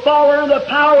Christian will fall under the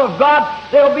power of God.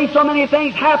 There will be so many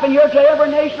things happen here to every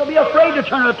nation will be afraid to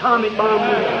turn an atomic bomb.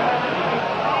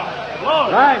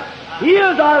 Right? He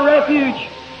is our refuge.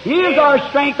 He is our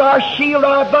strength, our shield,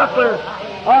 our buckler,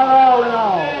 our all in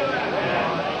all.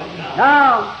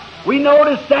 Now, we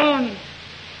notice then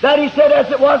that He said,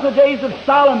 as it was in the days of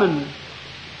Solomon,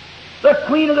 the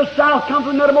queen of the south come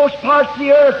from the uttermost parts of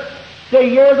the earth to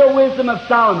hear the wisdom of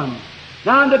Solomon.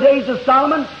 Now, in the days of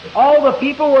Solomon, all the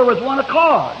people were with one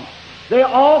accord. They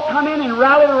all come in and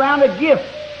rallied around a gift.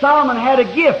 Solomon had a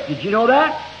gift. Did you know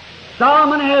that?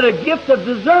 Solomon had a gift of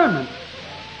discernment.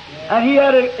 And he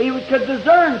could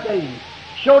discern things.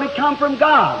 Showed it come from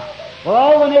God. Well,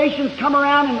 all the nations come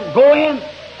around and go in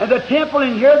and the temple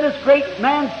and hear this great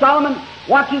man Solomon,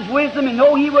 watch his wisdom and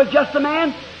know he was just a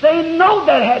man. They know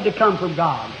that had to come from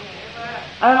God.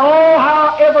 And oh,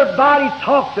 how everybody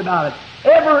talked about it.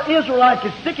 Every Israelite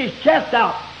could stick his chest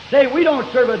out, say, we don't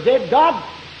serve a dead God.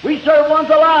 We serve one's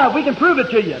alive. We can prove it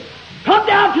to you. Come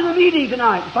down to the meeting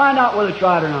tonight and find out whether it's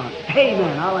right or not.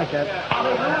 Amen. I like that.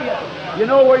 Hallelujah. You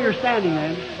know where you're standing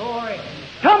then.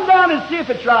 Come down and see if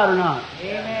it's right or not.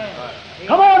 Amen.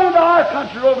 Come on into our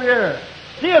country over here.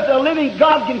 See if the living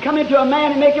God can come into a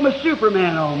man and make him a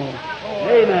superman almost.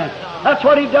 Amen. That's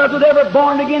what He does with every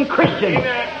born-again Christian.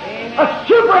 A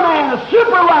superman, a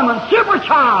superwoman, super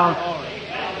child.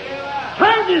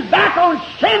 Turns his back on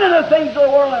sin and the things of the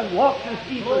world and walks in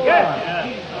peace with God.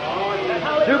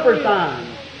 Super signs.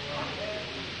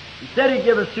 He said He'd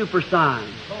give us super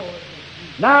signs.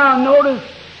 Now notice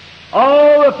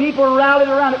all the people rallied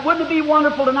around it. Wouldn't it be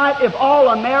wonderful tonight if all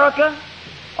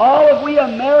of we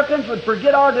Americans would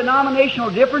forget our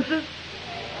denominational differences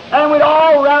and we'd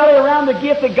all rally around the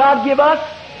gift that God give us,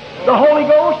 the Holy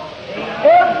Ghost?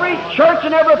 Every church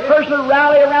and every person would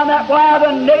rally around that. Why,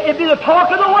 it'd be the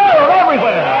talk of the world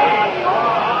everywhere.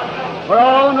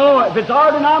 Well, no, if it's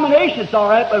our denomination, it's all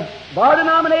right, but if our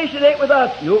denomination ain't with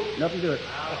us, nope, nothing to it.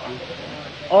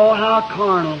 Oh, how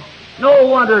carnal. No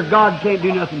wonder God can't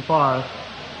do nothing for us.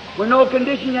 With no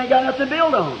condition, you ain't got nothing to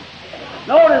build on.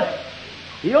 Notice,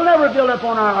 He'll never build up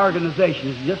on our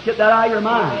organizations. Just get that out of your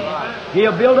mind.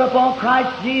 He'll build up on Christ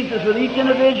Jesus with each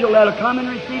individual that'll come and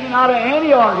receive Him out of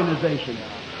any organization.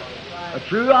 A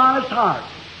true, honest heart.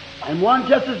 And one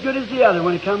just as good as the other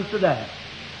when it comes to that.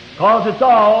 Because it's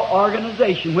all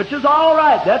organization, which is all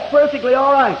right. That's perfectly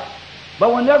all right.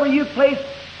 But whenever you place,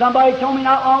 somebody told me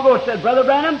not long ago, said, Brother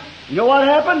Branham, you know what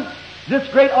happened? This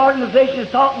great organization is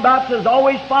talking about has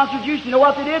always sponsored you. You know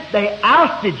what they did? They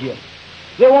ousted you.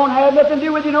 They won't have nothing to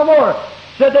do with you no more.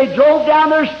 Said they drove down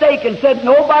their stake and said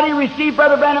nobody received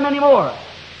Brother Branham anymore.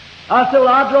 I said, well,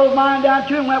 I drove mine down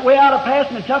too and went way out of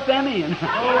passing and tucked them in.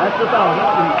 That's the thought.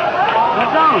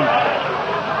 That's on.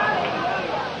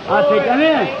 I take them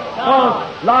in. Oh,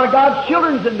 a lot of God's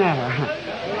children's in there.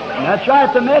 And that's right.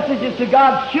 The message is to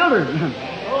God's children.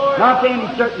 Not to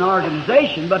any certain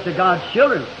organization, but to God's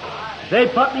children. They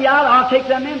put me out, I'll take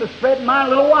them in, but spread mine a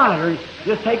little wider.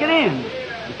 Just take it in.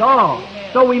 That's all.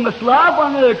 So we must love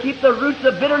one another, keep the roots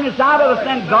of bitterness out of us,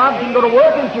 then God can go to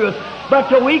work into us. But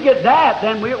till we get that,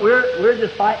 then we're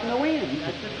just fighting the wind.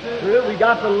 We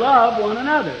got to love one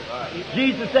another.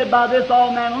 Jesus said, by this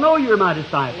all men will know you're my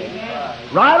disciples.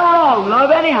 Right or wrong,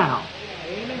 love anyhow.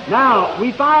 Now,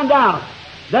 we find out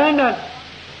then that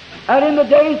in the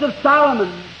days of Solomon,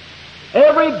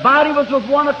 everybody was with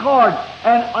one accord,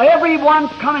 and everyone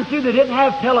coming through that didn't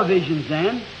have televisions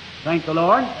then. Thank the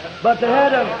Lord. But the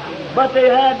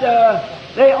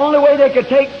only way they could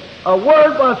take a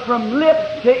word was from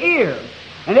lip to ear.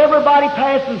 And everybody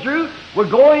passing through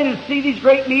would go in and see these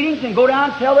great meetings and go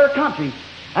down and tell their country.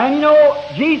 And you know,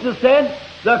 Jesus said,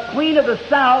 the queen of the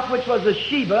south, which was the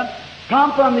Sheba,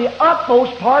 come from the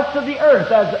utmost parts of the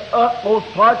earth, as the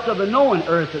utmost parts of the known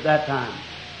earth at that time.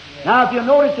 Now, if you'll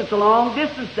notice, it's a long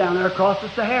distance down there across the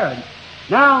Sahara.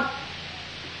 Now,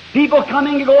 People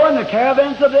coming and going, the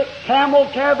caravans of the camel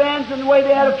caravans and the way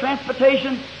they had of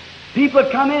transportation. People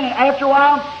had come in, and after a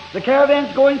while, the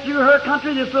caravans going through her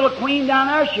country, this little queen down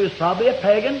there, she was probably a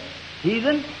pagan,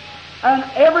 heathen, and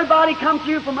everybody come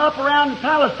through from up around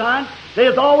Palestine. They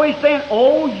was always saying,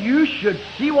 oh, you should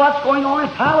see what's going on in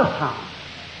Palestine.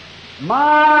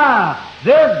 My,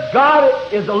 their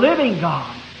God is a living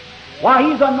God. Why,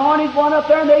 He's anointed one up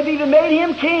there, and they've even made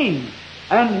Him king.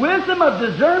 And wisdom of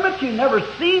discernment, you've never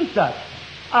seen such.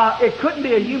 It couldn't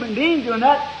be a human being doing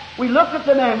that. We looked at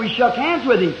the man, we shook hands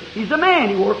with him. He's a man,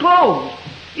 he wore clothes.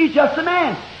 He's just a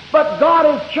man. But God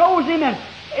has chosen him,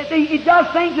 and He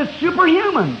does things that's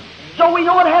superhuman. So we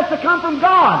know it has to come from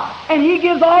God. And He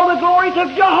gives all the glory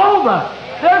to Jehovah,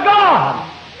 their God.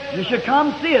 You should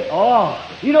come see it. Oh,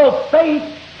 you know, faith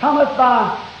cometh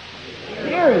by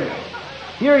hearing.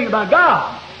 Hearing about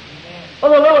God.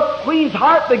 Well, the little queen's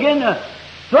heart began to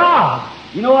throb.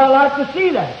 You know, I like to see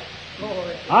that.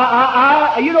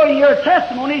 You know, you hear a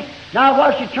testimony. Now,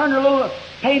 while she turned her little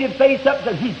painted face up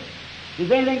and said, is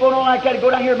anything going on like that?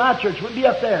 Go down here to my church. We'll be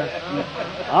up there.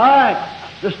 All right.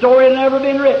 The story had never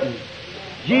been written.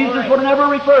 Jesus would have never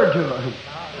referred to her.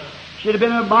 She'd have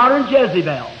been a modern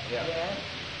Jezebel.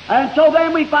 And so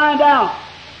then we find out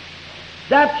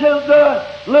that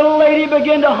the little lady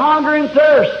began to hunger and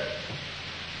thirst.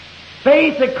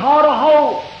 Faith had caught a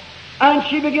hold. And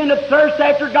she began to thirst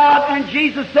after God. And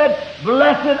Jesus said,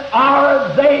 blessed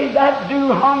are they that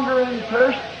do hunger and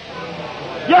thirst.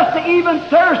 Just to even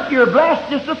thirst, you're blessed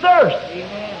just to thirst.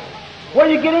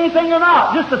 Whether you get anything or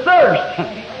not, just to thirst.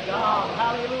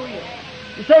 Hallelujah.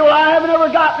 You say, well, I haven't ever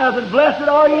got nothing. Blessed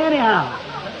are you anyhow.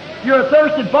 You're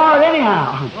thirsted for it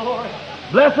anyhow.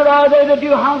 Blessed are they that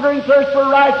do hunger and thirst for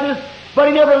righteousness. But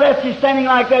He never left you standing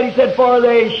like that. He said, for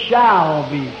they shall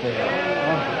be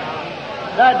filled.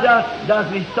 That just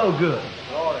does me so good.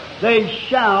 They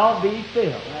shall be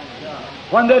filled.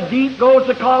 When the deep goes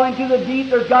to calling to the deep,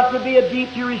 there's got to be a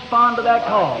deep to respond to that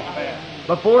call.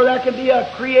 Before there can be a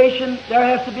creation, there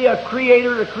has to be a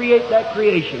creator to create that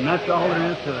creation. That's all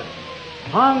there is to it.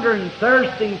 Hunger and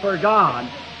thirsting for God.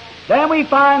 Then we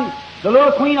find the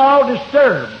little queen all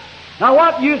disturbed. Now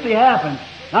what usually happens?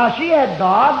 Now she had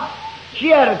God, she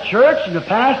had a church and a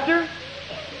pastor,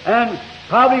 and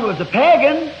probably was a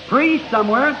pagan priest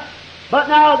somewhere. But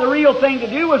now the real thing to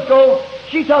do was go,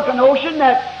 she took a notion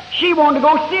that she wanted to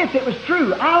go see if it was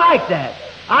true. I like that.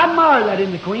 I admire that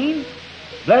in the queen.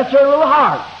 Bless her little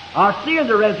heart. I'll see her in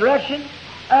the resurrection.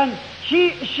 And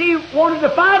she wanted to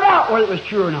find out whether it was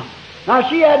true or not. Now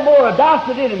she had more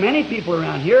audacity than many people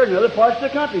around here and other parts of the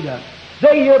country does.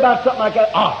 They hear about something like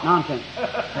that, oh, nonsense.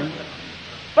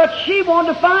 But she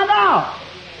wanted to find out.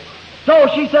 So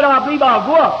she said, I believe I'll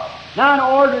go up. Now in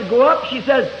order to go up, she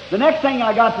says, the next thing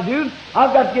I got to do,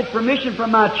 I've got to get permission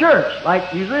from my church,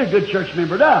 like usually a good church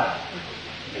member does.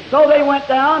 So they went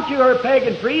down to her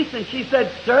pagan priest, and she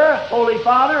said, Sir, Holy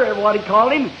Father, or what he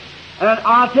called him, and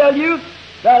I'll tell you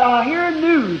that I hear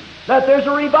news that there's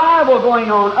a revival going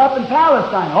on up in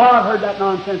Palestine. Oh, I've heard that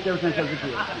nonsense ever since I was a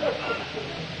kid.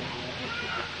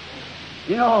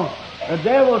 You know, the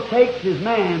devil takes his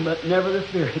man, but never the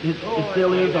spirit. It still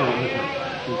lives on.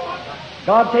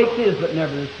 God takes his, but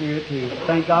never the spirit too.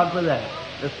 Thank God for that.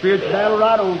 The spirit's battle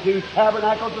right on through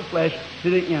tabernacles of flesh to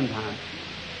the end time.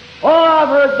 Oh, I've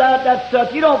heard that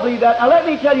stuff. You don't believe that. Now let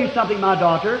me tell you something, my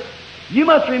daughter. You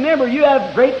must remember you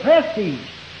have great prestige.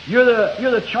 You're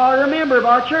the charter member of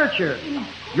our church here.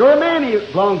 Your mammy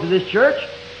belongs to this church.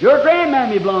 Your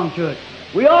grandmammy belongs to it.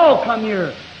 We all come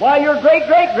here. Why, your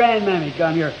great-great-grandmammy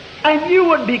come here. And you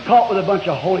wouldn't be caught with a bunch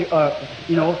of holy,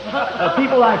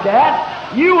 people like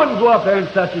that. You wouldn't go up there and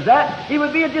such as that. It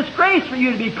would be a disgrace for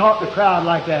you to be caught in a crowd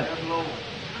like that.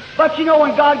 But you know,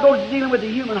 when God goes to dealing with the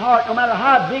human heart, no matter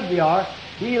how big they are,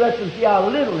 He lets them see how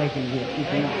little they can get. You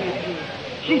see?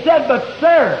 She said, but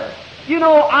sir, you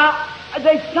know,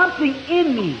 there's something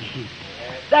in me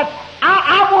that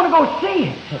I want to go see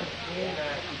it.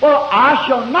 Well, I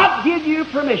shall not give you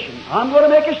permission. I'm going to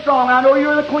make it strong. I know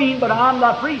you're the queen, but I'm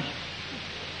the priest.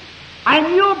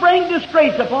 And you'll bring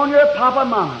disgrace upon your papa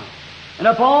and mama and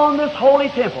upon this holy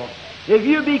temple if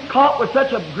you be caught with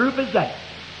such a group as that.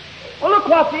 Well, look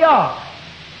what they are.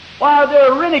 Why,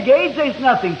 they're renegades. There's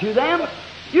nothing to them.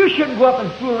 You shouldn't go up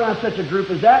and fool around such a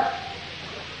group as that.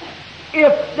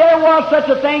 If there was such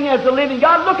a thing as the living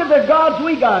God, look at the gods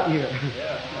we got here.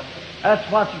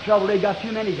 That's what's the trouble. They got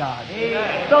too many gods.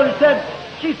 So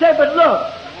she said, but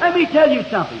look, let me tell you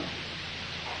something.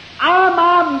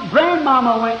 My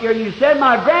grandmama went here, you said,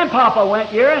 my grandpapa went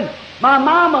here, and my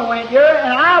mama went here,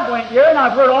 and I went here, and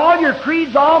I've heard all your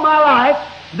creeds all my life,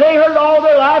 They heard all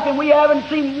their life, and we haven't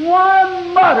seen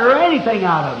one mutter or anything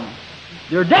out of them.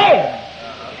 They're dead.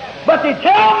 But they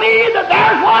tell me that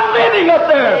there's one living up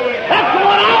there. That's the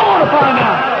one I want to find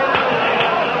out.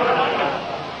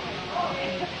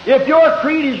 If your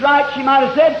creed is right, she might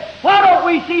have said, why don't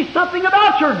we see something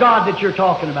about your God that you're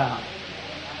talking about?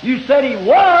 You said He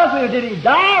was, did He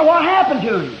die? What happened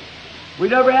to Him? We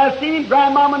never have seen Him.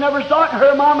 Grandmama never saw it, and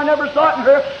her mama never saw it, and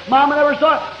her mama never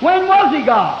saw it. When was He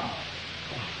God?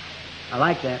 I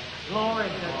like that. Glory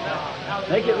to God.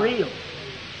 Make it real.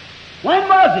 When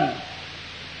was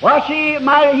He? Well, He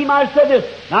might have said this,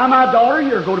 now my daughter,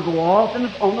 you're going to go off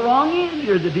on the wrong end.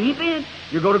 You're the deep end.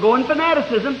 You're going to go in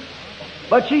fanaticism.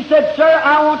 But she said, sir,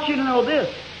 I want you to know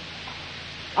this.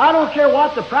 I don't care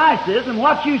what the price is, and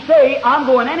what you say, I'm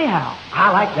going anyhow.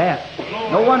 I like that.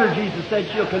 No wonder Jesus said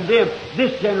she'll condemn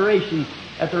this generation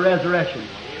at the resurrection.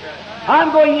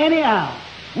 I'm going anyhow.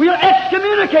 We'll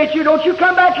excommunicate you. Don't you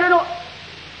come back here. No.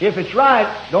 If it's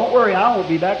right, don't worry, I won't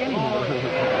be back anyhow.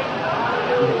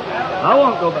 I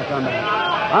won't go back on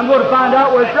that. I'm going to find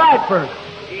out where it's right first.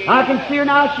 I can see her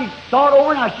now. She thought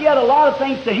over now. She had a lot of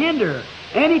things to hinder her.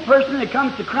 Any person that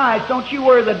comes to Christ, don't you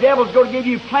worry, the devil's going to give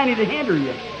you plenty to hinder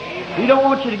you. He don't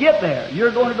want you to get there.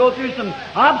 You're going to go through some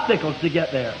obstacles to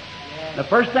get there. The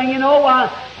first thing you know,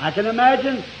 I can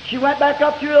imagine she went back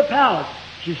up to the palace.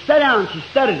 She sat down and she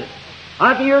studied it.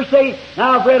 I can hear her say,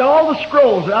 now I've read all the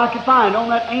scrolls that I could find on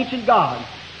that ancient God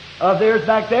of theirs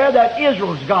back there, that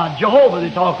Israel's God, Jehovah they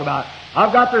talk about.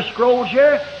 I've got their scrolls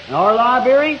here in our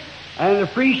library, and the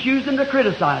priests use them to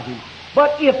criticize Him.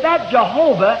 But if that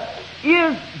Jehovah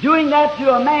is doing that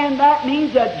to a man, that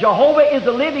means that Jehovah is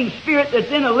a living spirit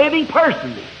that's in a living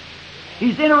person.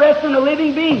 He's interested in a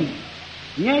living being.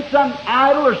 He ain't some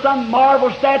idol or some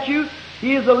marble statue.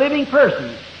 He is a living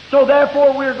person. So therefore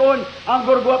I'm going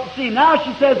to go up and see Him. Now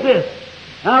she says this.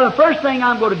 Now the first thing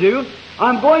I'm going to do,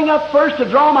 I'm going up first to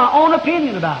draw my own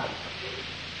opinion about it.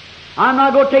 I'm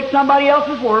not going to take somebody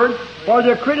else's word, or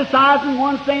they're criticizing,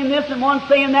 one saying this and one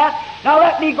saying that. Now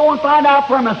let me go and find out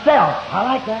for myself. I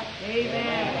like that.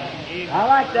 Amen. I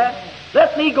like that.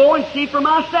 Let me go and see for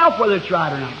myself whether it's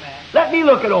right or not. Let me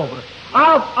look it over.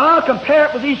 I'll compare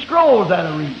it with these scrolls that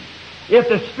I read. If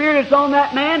the Spirit that's on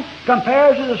that man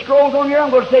compares to the scrolls on here, I'm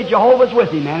going to say Jehovah's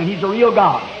with him, man, and He's a real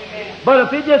God. But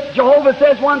if it just Jehovah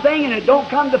says one thing and it don't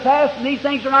come to pass and these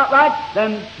things are not right,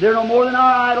 then they're no more than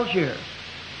our idols here.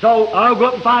 So I'll go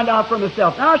up and find out for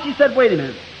myself. Now she said, wait a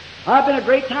minute. I've been a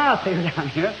great tithe payer down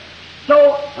here.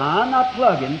 So I'm not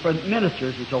plugging for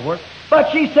ministers and so forth.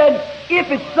 But she said, if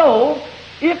it's so,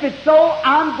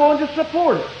 I'm going to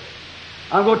support it.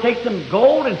 I'm going to take some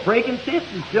gold and frankincense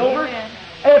and silver. Amen.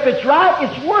 If it's right,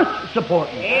 it's worth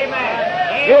supporting.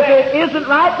 Amen. If it isn't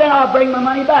right, then I'll bring my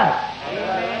money back.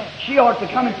 Amen. She ought to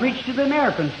come and preach to the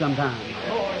Americans sometime.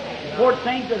 Support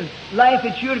things that laugh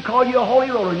at you and call you a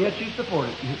holy roller, and yet you support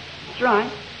it. That's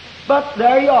right. But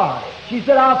there you are. She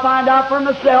said, I'll find out for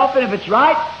myself, and if it's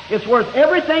right, it's worth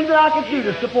everything that I can do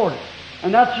to support it.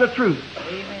 And that's the truth.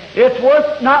 Amen. It's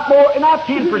worth not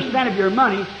 10% of your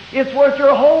money. It's worth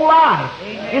your whole life.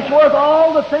 Amen. It's worth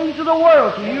all the things of the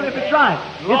world to you if it's right.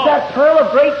 It's that pearl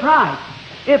of great price.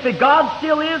 If God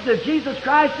still is, if Jesus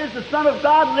Christ is the Son of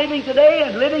God living today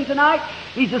and living tonight,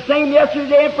 He's the same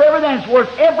yesterday and forever, then it's worth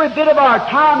every bit of our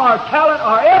time, our talent,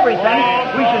 our everything.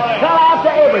 We should sell out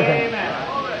to everything.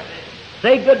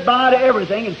 Say goodbye to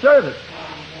everything and serve it.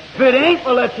 If it ain't,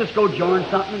 well, let's just go join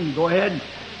something and go ahead and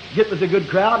get with a good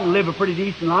crowd and live a pretty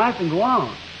decent life and go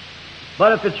on.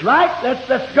 But if it's right,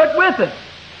 let's get with it.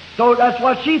 So that's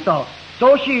what she thought.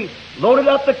 So she loaded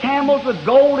up the camels with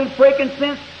gold and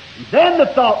frankincense. Then the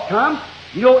thought comes,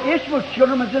 you know, Ishmael's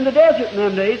children was in the desert in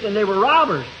them days, and they were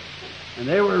robbers. And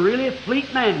they were really a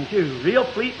fleet man, too. Real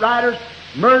fleet riders,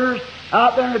 murderers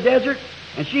out there in the desert.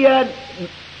 And she had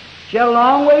a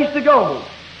long ways to go.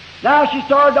 Now she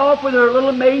started off with her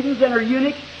little maidens and her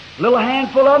eunuchs, a little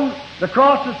handful of them, to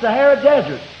cross the Sahara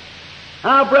Desert.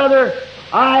 Now, brother,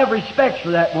 I have respect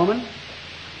for that woman.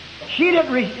 She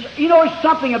didn't, you know, there's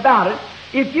something about it.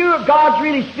 If God's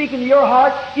really speaking to your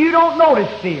heart, you don't notice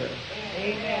fear.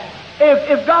 Amen.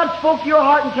 If God spoke to your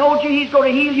heart and told you He's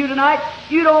going to heal you tonight,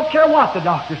 you don't care what the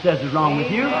doctor says is wrong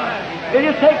with you.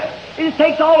 It just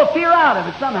takes all the fear out of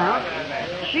it somehow.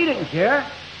 She didn't care.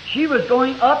 She was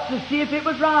going up to see if it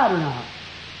was right or not.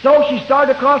 So she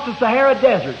started across the Sahara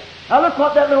Desert. Now look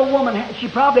what that little woman had. She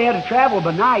probably had to travel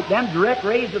by night, them direct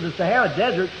rays of the Sahara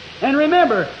Desert. And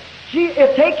remember, you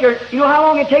know how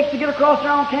long it takes to get across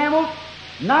there on camels?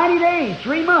 90 days,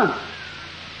 3 months.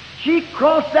 She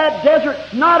crossed that desert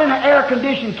not in an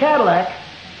air-conditioned Cadillac,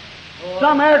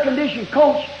 some air-conditioned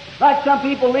coach, Like some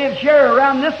people lived here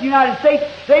around this United States,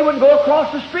 they wouldn't go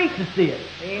across the street to see it.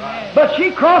 Amen. But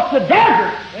she crossed the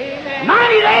desert, Amen.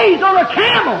 90 days on a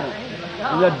camel.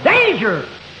 And the danger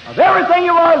of everything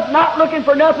it was, not looking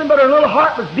for nothing, but her little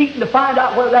heart was beating to find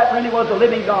out whether that really was a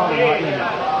living God or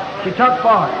not. She took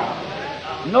part.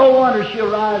 No wonder she'll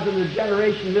rise in this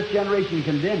generation, and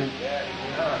condemn it.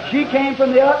 She came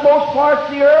from the utmost parts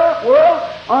of the world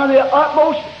under the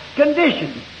utmost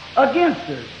conditions against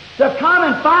her to come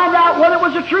and find out whether it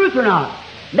was the truth or not.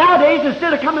 Nowadays,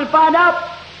 instead of coming and find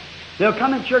out, they'll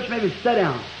come in church, maybe sit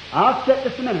down. I'll sit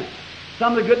just a minute.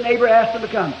 Some of the good neighbor asked them to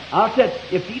come. I said,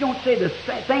 if you don't say the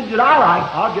things that I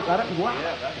like, I'll get right up and go out.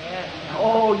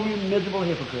 Oh, you miserable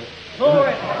hypocrite.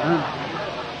 Glory.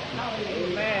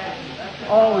 Amen.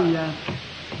 Oh, yes.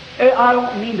 I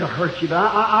don't mean to hurt you,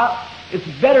 but it's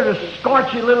better to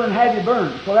scorch you a little and have you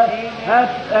burned. So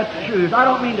that's the truth. I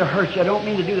don't mean to hurt you. I don't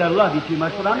mean to do that. I love you too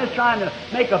much, but I'm just trying to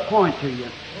make a point to you.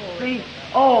 See?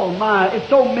 Oh, my. It's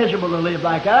so miserable to live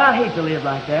like that. I hate to live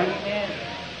like that.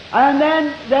 And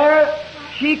then there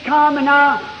she come and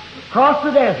now crossed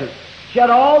the desert. She had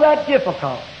all that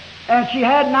difficult. And she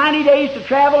had 90 days to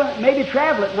travel, maybe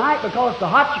travel at night because it's so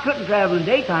hot she couldn't travel in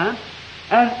daytime.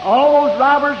 And all those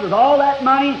robbers with all that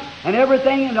money and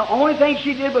everything, and the only thing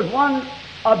she did was one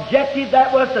objective,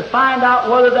 that was to find out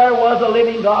whether there was a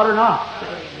living God or not.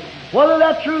 Whether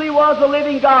that truly was a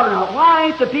living God or not. Why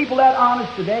ain't the people that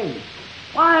honest today?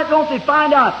 Why don't they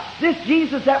find out this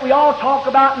Jesus that we all talk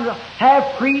about and have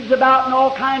creeds about and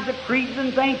all kinds of creeds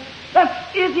and things?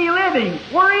 Is he living?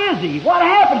 Where is he? What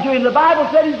happened to him? The Bible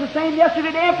said he's the same yesterday,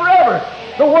 today, and forever.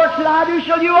 The works that I do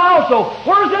shall you also.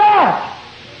 Where's it at?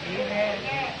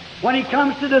 When he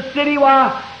comes to the city,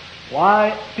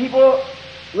 why people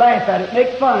laugh at it,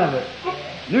 make fun of it.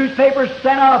 Newspapers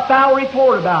send out a foul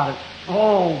report about it.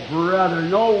 Oh, brother,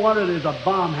 no wonder there's a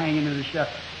bomb hanging in the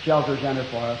shelter center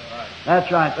for us. Right.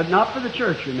 That's right, but not for the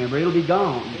church, remember. It'll be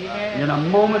gone. Amen. In a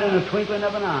moment, in a twinkling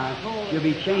of an eye, she'll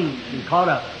be changed and caught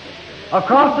up.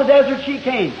 Across the desert she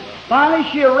came. Finally,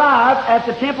 she arrived at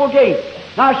the temple gate.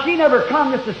 Now, she never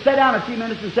come just to sit down a few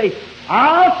minutes and say,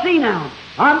 I'll see now.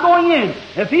 I'm going in.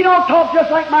 If he don't talk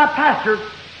just like my pastor,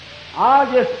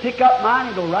 I'll just pick up mine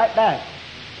and go right back.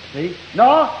 See?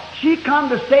 No, she come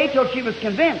to stay till she was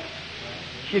convinced.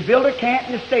 She built her camp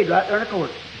and just stayed right there in the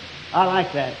court. I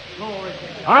like that.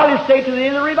 I'll just stay to the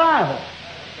end of the revival.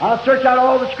 I'll search out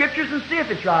all the scriptures and see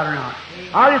if it's right or not.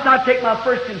 I'll just not take my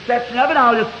first conception of it.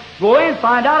 I'll just go in and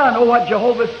find out. I know what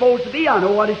Jehovah's supposed to be. I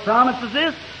know what his promises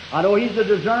is. I know he's the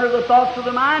discerner of the thoughts of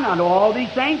the mind. I know all these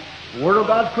things. The Word of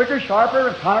God's quicker, sharper,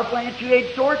 and powerful, and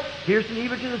two-edged sword, piercing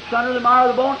even to the center of the marrow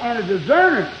of the bone, and a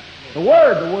discerner. The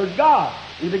Word's God.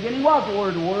 In the beginning was the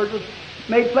Word was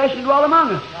made flesh and dwelt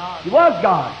among us. He was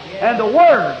God. And the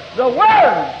Word,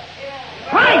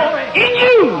 Christ in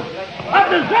you, a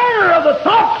discerner of the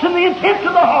thoughts and the intents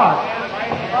of the heart.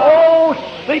 Oh,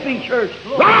 sleeping church,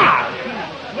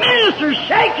 rise! Ministers,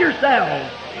 shake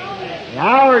yourselves! The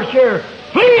hour is here.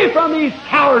 Flee from these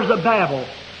towers of Babel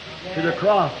to the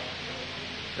cross.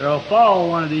 There'll fall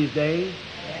one of these days.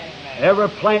 Every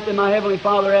plant that my Heavenly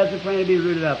Father has in plan to be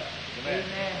rooted up.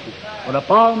 But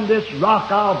upon this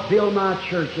rock I'll build my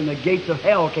church, and the gates of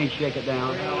hell can't shake it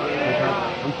down.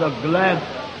 I'm so glad.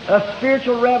 A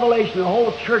spiritual revelation. The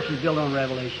whole church is built on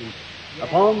revelation.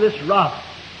 Upon this rock.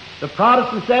 The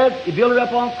Protestant says he built it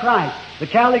up on Christ. The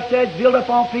Catholic says build up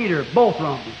on Peter. Both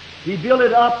wrong. He built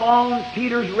it up on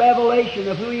Peter's revelation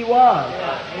of who he was.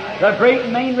 The great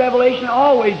main revelation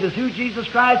always is who Jesus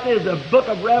Christ is. The book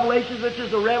of Revelations, which is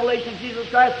the revelation of Jesus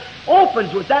Christ,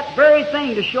 opens with that very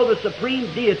thing to show the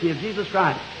supreme deity of Jesus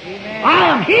Christ. Amen. I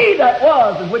am he that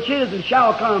was, and which is, and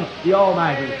shall come, the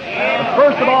Almighty. The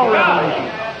first of all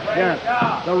revelations.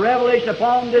 Yeah. The revelation,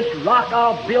 upon this rock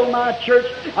I'll build my church.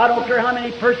 I don't care how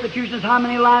many persecutions, how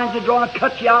many lines they're going to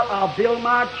cut you out. I'll build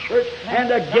my church, and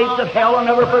the gates of hell will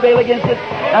never prevail against it.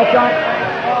 That's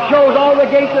right. Shows all the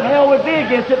gates of hell would be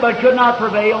against it, but could not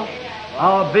prevail.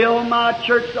 I'll build my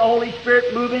church, the Holy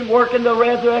Spirit moving, working the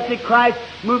resurrected Christ,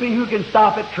 moving. Who can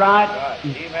stop it? Try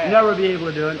it. Never be able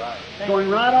to do it. Going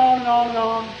right on and on and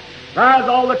on. Rise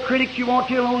all the critics you want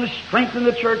to, and only strengthen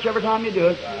the church every time you do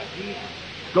it.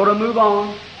 Go to move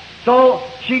on. So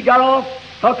she got off,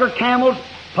 took her camels,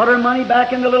 put her money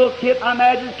back in the little kit, I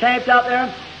imagine, camped out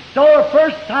there. So her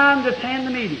first time to attend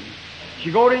the meeting. She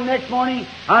go in the next morning.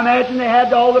 I imagine they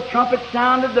had all the trumpets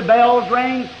sounded, the bells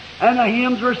rang, and the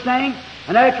hymns were sang.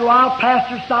 And after a while,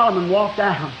 Pastor Solomon walked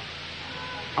down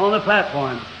on the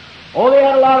platform. Oh, they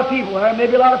had a lot of people there,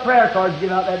 maybe a lot of prayer cards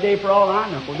given out that day for all I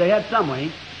know. They had some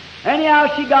way.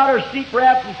 Anyhow, she got her seat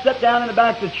wrapped and sat down in the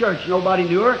back of the church. Nobody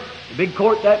knew her. The big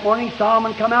court that morning,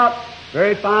 Solomon come out,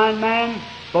 very fine man,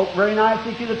 spoke very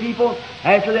nicely to the people.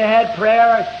 After they had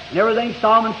prayer and everything,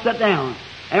 Solomon sat down.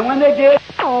 And when they did,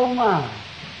 oh my,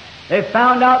 they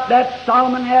found out that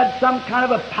Solomon had some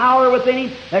kind of a power within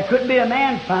him that couldn't be a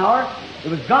man's power. It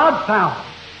was God's power.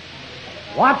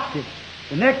 Watched it.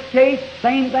 The next case,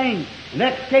 same thing. The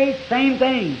next case, same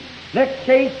thing. Next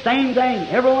case, same thing.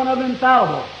 Every one of them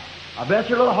infallible. I bet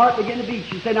her little heart began to beat.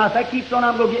 She said, now if that keeps on,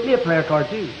 I'm going to get me a prayer card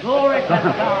too. Glory to God.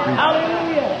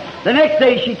 Hallelujah. The next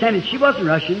day she attended. She wasn't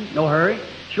rushing, no hurry.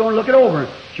 She wanted to look it over.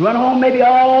 She went home maybe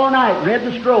all night, read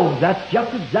the scrolls. That's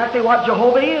just exactly what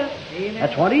Jehovah is. Amen.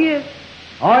 That's what He is.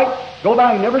 All right, go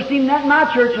back. I've never seen that in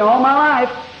my church in all my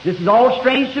life. This is all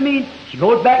strange to me. She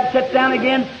goes back and sits down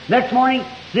again. Next morning,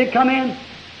 see it come in.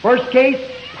 First case,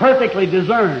 perfectly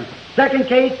discerned. Second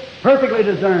case, perfectly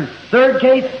discerned. Third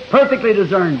case, perfectly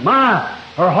discerned. My,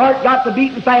 her heart got to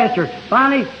beating faster.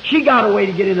 Finally, she got a way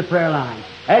to get in the prayer line.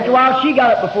 After a while, she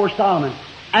got up before Solomon.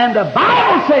 And the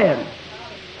Bible said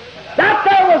that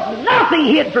there was nothing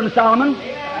hid from Solomon.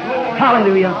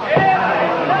 Hallelujah.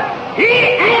 He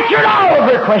answered all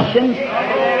of her questions.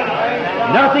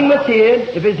 Nothing was hid.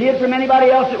 If it's hid from anybody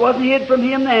else, it wasn't hid from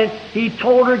him then. He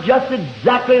told her just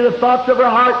exactly the thoughts of her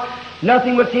heart.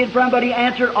 Nothing was hid from him, but he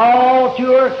answered all to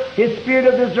her. His spirit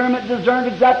of discernment discerned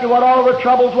exactly what all of her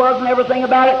troubles was and everything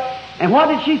about it. And what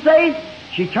did she say?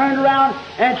 She turned around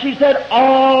and she said,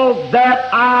 all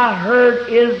that I heard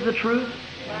is the truth.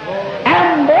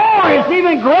 And more, it's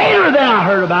even greater than I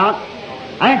heard about.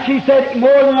 And she said,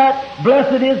 more than that,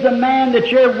 blessed is the man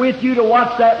that you're with you to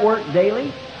watch that work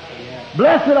daily.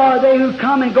 Blessed are they who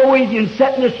come and go with you and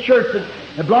sit in this church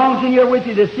that belongs in here with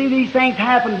you to see these things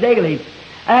happen daily.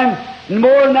 And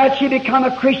more than that, she become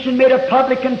a Christian, made a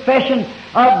public confession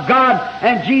of God.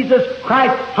 And Jesus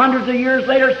Christ, hundreds of years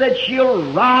later, said she'll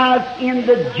rise in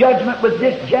the judgment with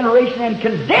this generation and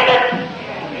condemn it.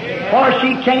 For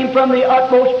she came from the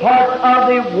utmost parts of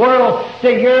the world to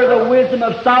hear the wisdom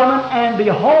of Solomon, and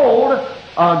behold,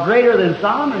 greater than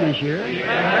Solomon is here.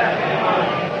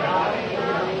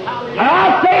 And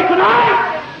I say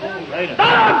tonight,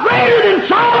 greater than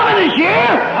Solomon is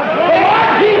here. The Lord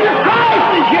Jesus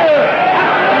Christ is here.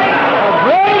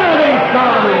 Greater than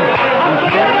Solomon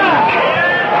is here.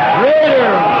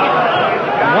 Greater.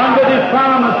 One that His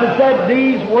promise that said,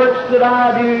 these works that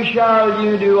I do shall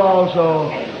you do also.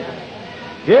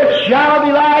 It shall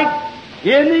be light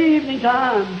in the evening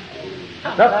time.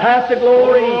 The path to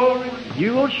glory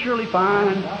you will surely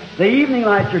find. The evening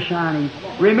lights are shining.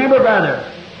 Remember,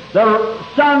 brother, the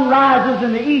sun rises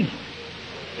in the east,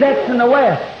 sets in the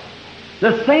west.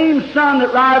 The same sun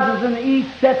that rises in the east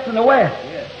sets in the west.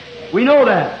 We know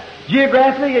that.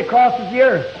 Geographically, it crosses the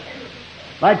earth.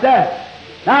 Like that.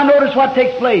 Now notice what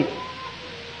takes place.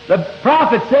 The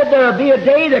prophet said there would be a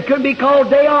day that couldn't be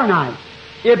called day or night.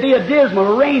 It'd be a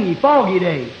dismal, rainy, foggy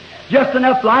day. Just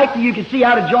enough light that you could see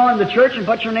how to join the church and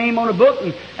put your name on a book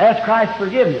and ask Christ's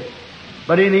forgiveness.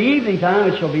 But in the evening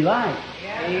time, it shall be light.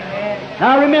 Amen.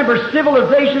 Now remember,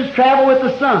 civilizations travel with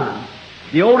the sun.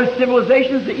 The oldest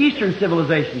civilization is the Eastern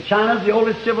civilization. China's the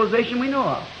oldest civilization we know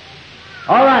of.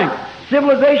 All right.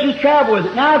 Civilizations travel with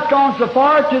it. Now it's gone so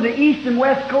far to the east and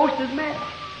west coast is met.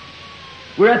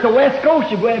 We're at the west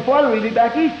coast. You go any farther, we'll be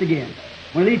back east again.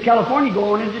 When you leave California, you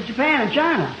go on into Japan and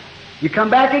China. You come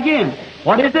back again.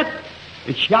 What is it?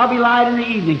 It shall be light in the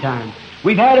evening time.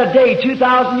 We've had a day,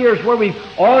 2,000 years, where we've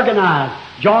organized,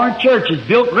 joined churches,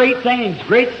 built great things,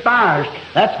 great spires.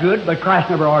 That's good, but Christ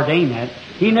never ordained that.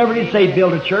 He never did say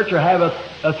build a church or have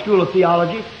a school of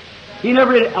theology. He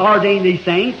never did ordain these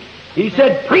things. He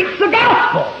said preach the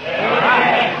gospel.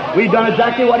 We've done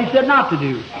exactly what He said not to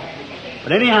do.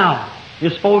 But anyhow,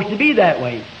 it's supposed to be that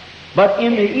way. But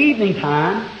in the evening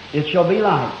time, it shall be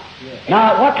light.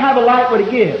 Now, what kind of a light would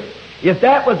it give? If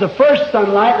that was the first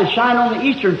sunlight that shined on the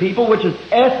eastern people, which is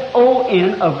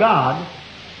S-O-N of God,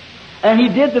 and He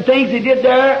did the things He did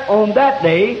there on that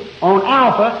day, on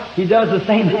Alpha, He does the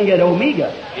same thing at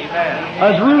Omega. Amen.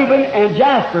 As Reuben and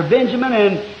Jasper, Benjamin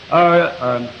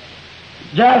and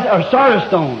Sardis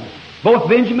stone, both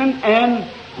Benjamin and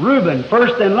Reuben,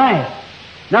 first and last.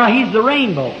 Now He's the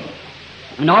rainbow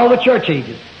in all the church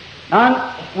ages. And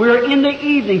we're in the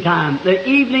evening time. The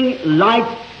evening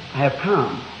lights have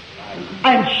come.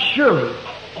 And surely,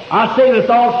 I say with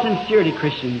all sincerity,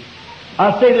 Christians,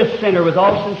 I say this sinner with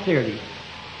all sincerity.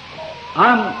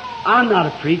 I'm not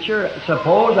a preacher,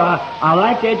 suppose. I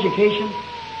like education,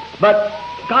 but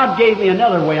God gave me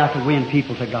another way I could win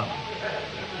people to God.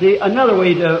 See, another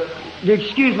way to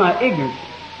excuse my ignorance,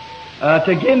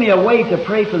 to give me a way to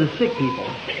pray for the sick people.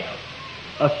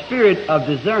 a spirit of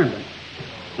discernment.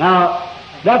 Now,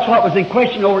 that's what was in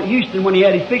question over at Houston when he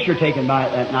had his picture taken by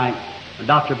it that night.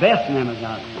 Dr. Best and them was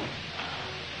out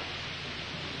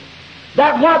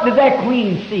there. What did that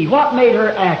queen see? What made her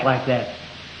act like that?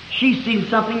 She seen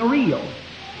something real.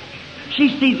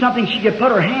 She seen something she could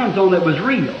put her hands on that was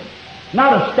real.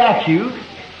 Not a statue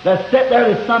that's set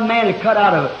there that some man had cut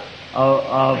out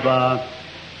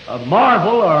of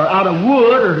marble or out of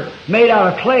wood or made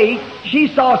out of clay. She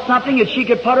saw something that she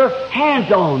could put her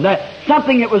hands on, that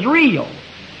something that was real.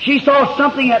 She saw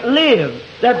something that lived,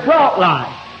 that brought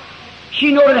life.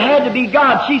 She knew it had to be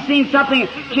God. She'd seen something,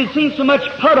 she'd seen so much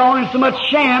put on and so much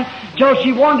sham till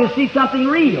she wanted to see something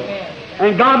real.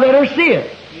 And God let her see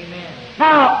it.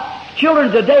 Now,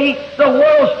 children, today, the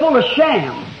world's full of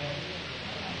sham.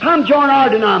 Come join our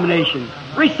denomination.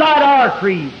 Recite our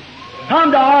creed.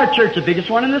 Come to our church, the biggest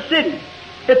one in the city.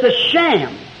 It's a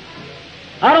sham.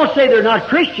 I don't say they're not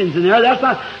Christians in there, that's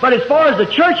not, but as far as the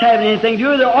church having anything to do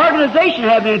with it, the organization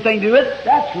having anything to do with it,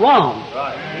 that's wrong.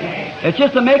 Right. It's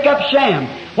just a make-up sham.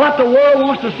 What the world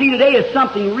wants to see today is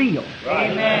something real.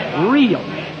 Right. Real.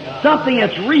 Something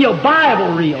that's real,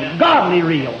 Bible real, godly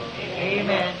real.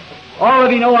 Amen. All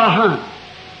of you know I hunt.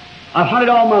 I've hunted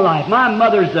all my life. My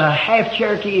mother's a half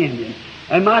Cherokee Indian,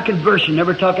 and my conversion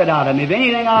never took it out of me. If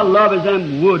anything I love is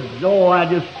them woods, oh, I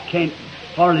just can't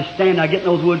hardly stand. I get in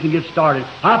those woods and get started.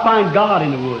 I find God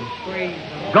in the woods.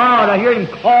 God, I hear Him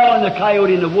calling the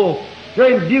coyote and the wolf.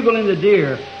 Hear Him bugling the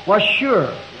deer. Why,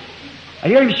 sure. I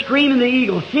hear Him screaming the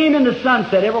eagle. See Him in the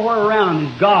sunset everywhere around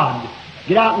is God.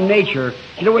 Get out in nature.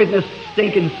 Get away from this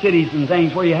stinking cities and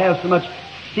things where you have so much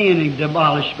sin and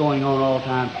demolish going on all the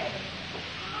time.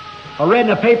 I read in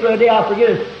the paper the other day, I forget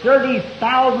it,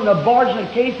 30,000 abortion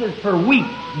cases per week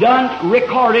done,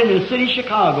 recorded in the city of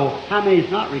Chicago. How many is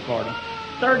not recorded?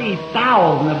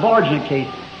 30,000 abortion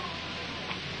cases.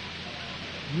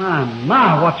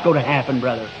 My, what's going to happen,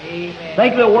 brother? Amen.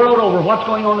 Think of the world over, what's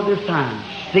going on at this time.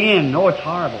 Sin, oh, it's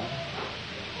horrible.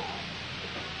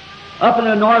 Up in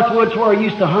the North Woods where I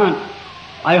used to hunt,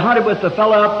 I hunted with a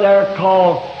fellow up there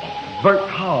called Bert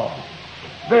Call.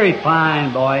 Very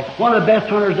fine boy. One of the best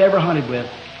hunters I ever hunted with.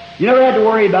 You never had to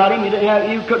worry about him.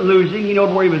 You couldn't lose him. You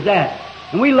knowed where he was at.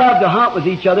 And we loved to hunt with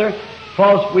each other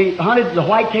because we hunted the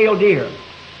white-tailed deer.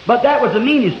 But that was the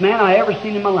meanest man I ever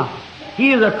seen in my life.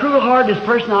 He is the cruel-heartedest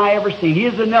person I ever seen. He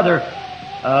is another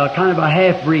kind of a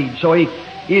half-breed. So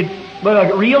he's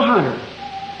a real hunter.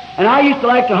 And I used to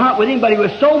like to hunt with him, but he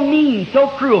was so mean, so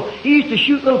cruel. He used to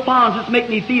shoot little fawns just to make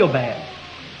me feel bad.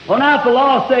 Well, now if the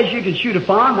law says you can shoot a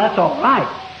fawn, that's all right.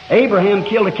 Abraham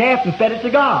killed a calf and fed it to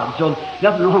God. So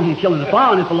nothing wrong in killing a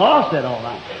fawn if the law said all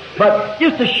right. But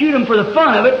just to shoot him for the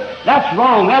fun of it, that's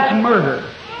wrong. That's murder.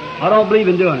 I don't believe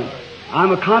in doing it.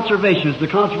 I'm a conservationist, the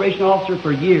conservation officer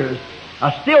for years.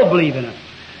 I still believe in it.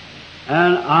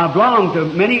 And I belong to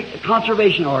many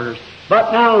conservation orders.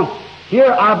 But now,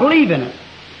 here I believe in it.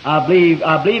 I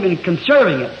believe in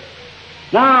conserving it.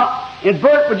 Now, if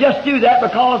Bert would just do that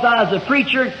because I was a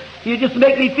preacher, he'd just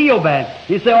make me feel bad.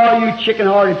 He'd say, oh, you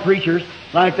chicken-hearted preachers,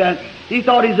 like that. He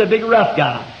thought he was a big rough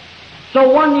guy. So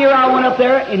one year I went up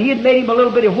there, and he had made him a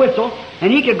little bitty whistle,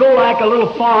 and he could go like a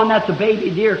little fawn, that's a baby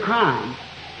deer crying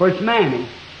for its mammy.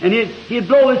 And he'd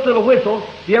blow this little whistle.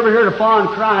 If you ever heard a fawn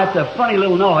cry, it's a funny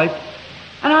little noise.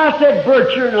 And I said,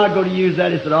 Bert, you're not going to use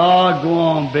that. He said, oh, go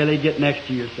on, Billy, get next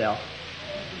to yourself.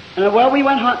 And well, we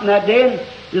went hunting that day, and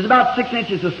there's about 6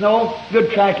 inches of snow,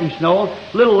 good tracking snow,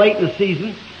 a little late in the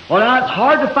season. Well, now, it's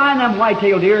hard to find them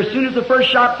white-tailed deer. As soon as the first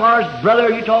shot fires, brother,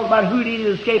 you talk about Houdini,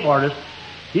 the escape artist,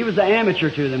 he was the amateur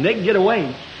to them. They can get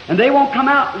away. And they won't come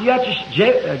out. You have to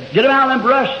get them out of them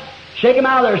brush, shake them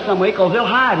out of there some way, because they'll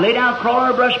hide, lay down, crawl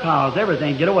in the brush piles,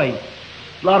 everything, get away.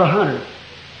 A lot of hunters.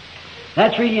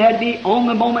 That's the reason you had to be on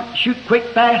the moment, shoot quick,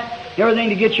 fast, everything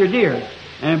to get your deer.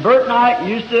 And Bert and I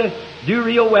used to do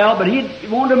real well, but he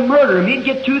wanted to murder him. He'd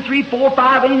get 2, 3, 4,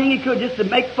 5, anything he could just to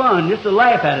make fun, just to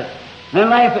laugh at it, and then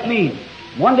laugh at me.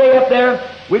 One day up there,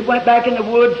 we went back in the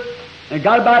woods, and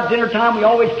got about dinner time. We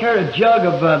always carried a jug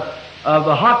of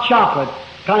hot chocolate.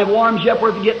 Kind of warms you up where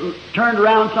if you get turned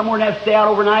around somewhere and have to stay out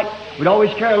overnight. We'd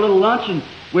always carry a little lunch, and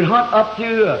we'd hunt up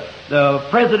to the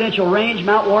Presidential Range,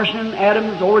 Mount Washington,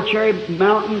 Adams, over Cherry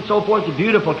Mountain, and so forth. It's a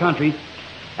beautiful country.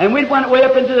 And we'd went way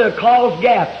up into the Call's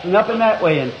Gaps and up in that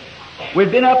way. And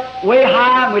we'd been up way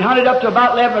high, and we'd hunted up to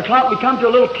about 11 o'clock. We'd come to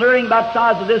a little clearing about the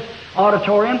size of this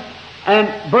auditorium,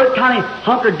 and Bert kind of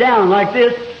hunkered down like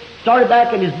this, started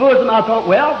back in his bosom. I thought,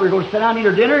 well, we're going to sit down and eat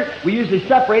our dinner. We usually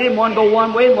separate him, one go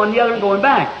one way and one the other and going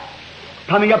back.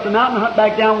 Coming up the mountain, hunt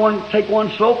back down, one take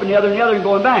one slope and the other and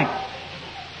going back.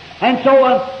 And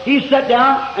so he sat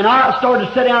down, and I started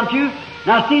to sit down too.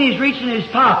 And I seen he's reaching in his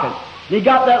pocket. And he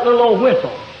got that little old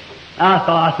whistle.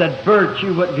 I said, Bert,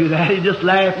 you wouldn't do that. He just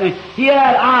laughed. And he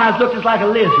had eyes looked just like a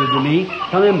lizard to me.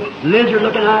 Some of them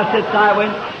lizard-looking eyes sit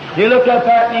sideways. He looked up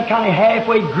at me, kind of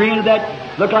halfway grinned at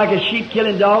that, looked like a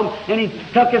sheep-killing dog. And he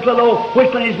took his little old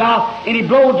whistle in his mouth, and he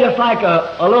blowed just like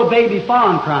a little baby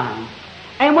fawn crying.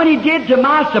 And when he did, to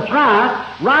my surprise,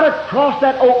 right across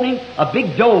that opening, a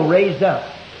big doe raised up.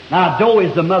 Now, a doe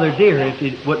is the mother deer, if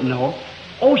you wouldn't know.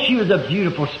 Oh, she was a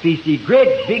beautiful species.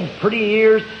 Great, big, pretty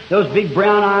ears. Those big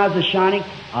brown eyes are shining.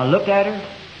 I looked at her,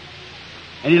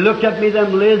 and he looked up at me,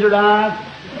 them lizard eyes.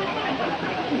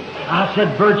 I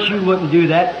said, Bert, you wouldn't do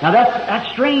that. Now,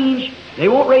 that's strange. They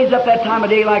won't raise up that time of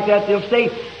day like that. They'll stay.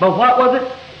 But what was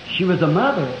it? She was a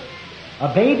mother.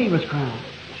 A baby was crying.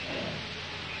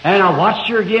 And I watched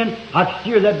her again. I could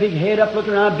steer that big head up,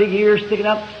 looking around, big ears sticking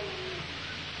up.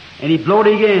 And he blowed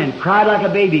again, cried like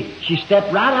a baby. She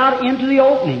stepped right out into the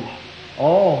opening.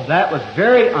 Oh, that was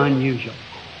very unusual.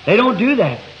 They don't do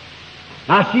that.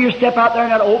 And I see her step out there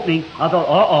in that opening. I thought,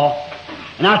 uh-oh.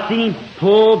 And I seen him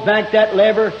pull back that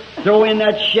lever, throw in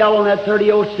that shell on that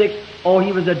 30-06. Oh,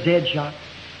 he was a dead shot.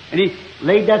 And he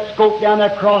laid that scope down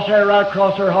that crosshair right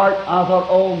across her heart. I thought,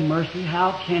 oh, mercy,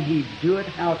 how can he do it?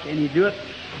 How can he do it?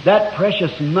 That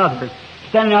precious mother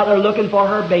standing out there looking for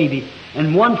her baby.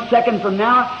 And 1 second from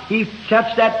now, he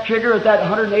touched that trigger with that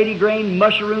 180-grain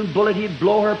mushroom bullet. He'd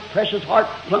blow her precious heart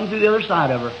plumb through the other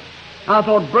side of her. I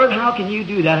thought, Bert, how can you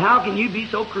do that? How can you be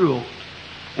so cruel?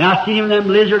 And I seen him with them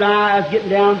lizard eyes getting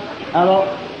down. I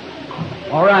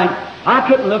thought, all right. I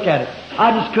couldn't look at it.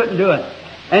 I just couldn't do it.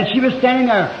 And she was standing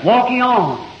there, walking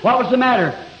on. What was the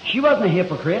matter? She wasn't a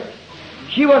hypocrite.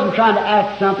 She wasn't trying to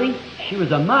act something. She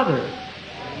was a mother.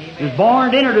 It was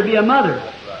born in her to be a mother.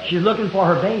 She's looking for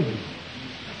her baby.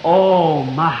 Oh,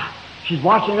 my. She's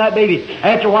watching that baby.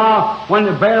 After a while, when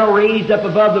the barrel raised up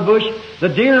above the bush, the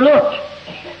deer looked.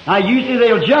 Now, usually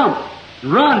they'll jump,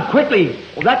 run quickly.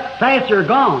 Well, that fast they're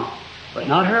gone. But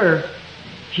not her.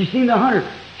 She's seen the hunter.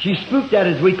 She spooked at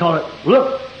it, as we call it.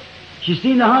 Look. She's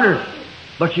seen the hunter.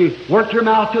 But she worked her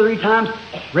mouth 2 or 3 times,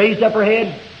 raised up her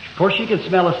head. Of course, she could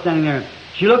smell us standing there.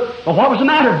 She looked. Well, what was the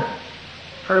matter?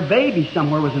 Her baby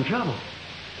somewhere was in trouble.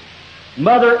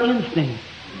 Mother instinct.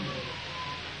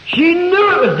 She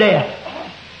knew it was death.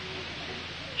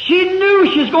 She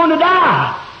knew she was going to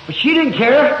die. But she didn't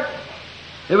care.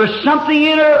 There was something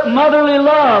in her motherly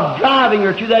love driving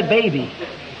her to that baby.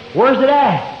 Where's it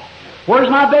at? Where's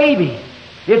my baby?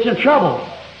 It's in trouble.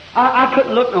 I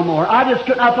couldn't look no more. I just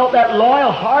couldn't. I thought that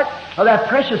loyal heart of that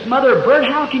precious mother, Bert,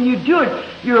 how can you do it?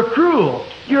 You're cruel.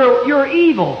 You're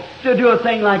evil to do a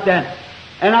thing like that.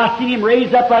 And I seen him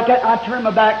raised up like that. I turned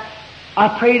my back.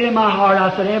 I prayed in my heart.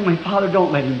 I said, Heavenly Father,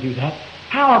 don't let him do that.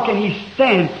 How can he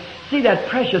stand, see that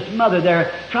precious mother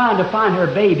there trying to find her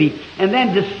baby and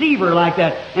then deceive her like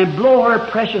that and blow her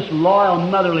precious, loyal,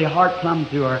 motherly heart plumb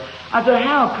through her? I said,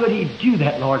 how could he do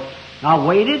that, Lord? And I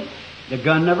waited. The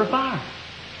gun never fired.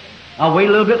 I waited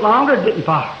a little bit longer. It didn't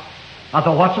fire. I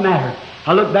thought, what's the matter?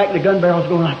 I looked back. The gun barrel's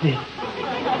going like this.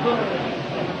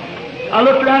 I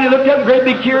looked around. He looked up. Great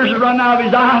big tears were running out of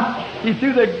his eyes. He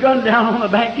threw the gun down on the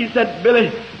bank. He said,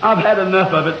 Billy, I've had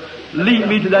enough of it. Lead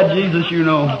me to that Jesus you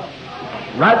know.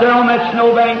 Right there on that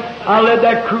snowbank, I led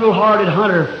that cruel-hearted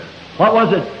hunter. What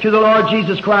was it? To the Lord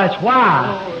Jesus Christ.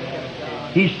 Why?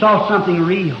 He saw something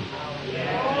real.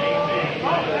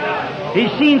 He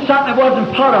seen something that wasn't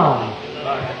put on.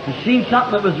 He seen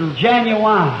something that was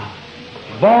genuine.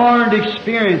 Born to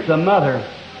experience a mother.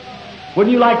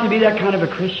 Wouldn't you like to be that kind of a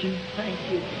Christian? Thank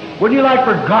you. Wouldn't you like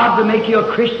for God to make you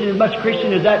a Christian, as much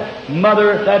Christian as that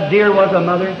mother, that deer was a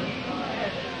mother?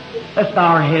 Let's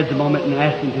bow our heads a moment and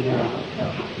ask Him to do it.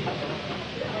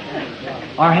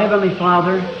 Our Heavenly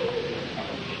Father,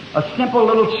 a simple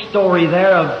little story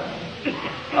there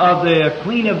of the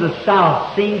Queen of the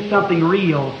South seeing something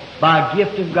real by a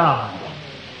gift of God.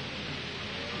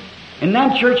 In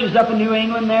them churches up in New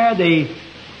England there, they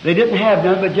didn't have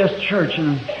none but just church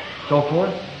and so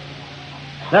forth.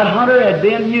 That hunter had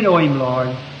been, you know him,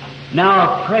 Lord,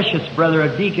 now a precious brother,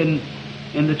 a deacon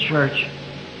in the church.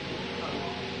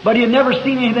 But he had never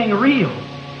seen anything real.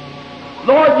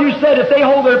 Lord, you said if they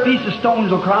hold their piece of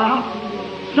stones will cry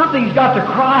out. Something's got to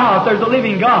cry out. There's a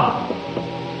living God.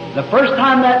 The first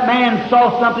time that man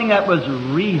saw something that was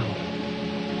real,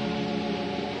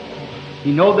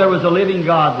 he knew there was a living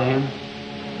God then.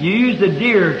 You used a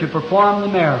deer to perform the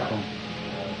miracle.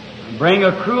 And bring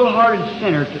a cruel-hearted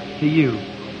sinner to you.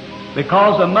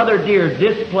 Because a mother deer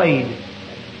displayed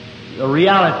the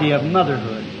reality of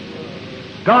motherhood.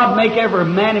 God, make every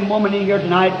man and woman in here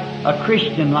tonight a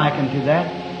Christian like unto that.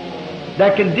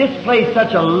 That can display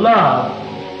such a love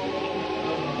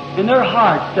in their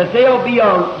hearts that they'll be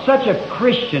such a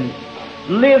Christian,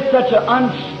 live such an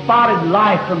unspotted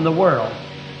life from the world,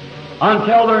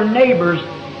 until their neighbors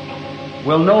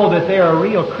will know that they are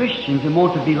real Christians and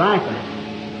want to be like them.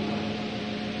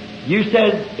 You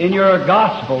said in your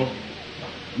Gospels,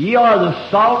 ye are the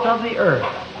salt of the earth,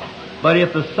 but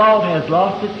if the salt has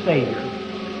lost its Savior,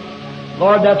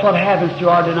 Lord, that's what happens to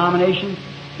our denominations.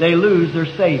 They lose their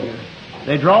Savior.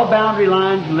 They draw boundary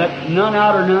lines and let none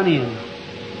out or none in.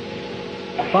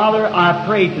 Father, I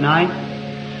pray tonight,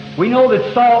 we know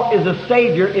that salt is a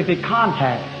Savior if it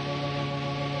contacts.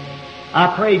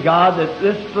 I pray, God, that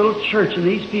this little church and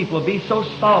these people will be so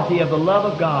salty of the love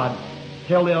of God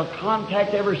till they'll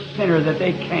contact every sinner that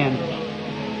they can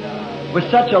with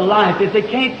such a life. If they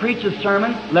can't preach a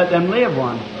sermon, let them live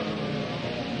one.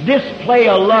 Display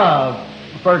a love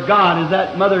for God as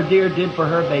that mother dear did for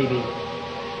her baby.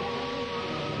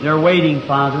 They're waiting,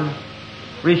 Father.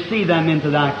 Receive them into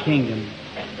Thy kingdom.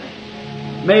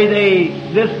 May they,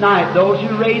 this night, those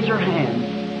who raise their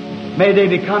hands, may they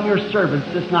become Your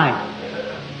servants this night.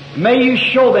 May You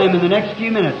show them in the next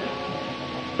few minutes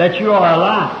that You are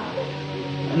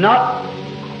alive, not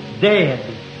dead.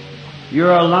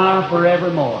 You're alive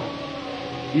forevermore.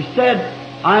 You said,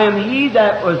 I am He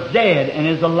that was dead and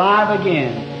is alive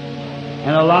again,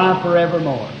 and alive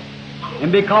forevermore.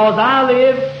 And because I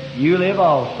live, you live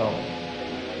also.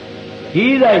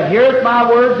 He that heareth my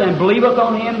words and believeth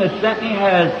on Him that sent me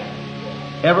has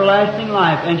everlasting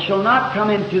life, and shall not come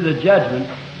into the judgment,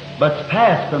 but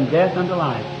pass from death unto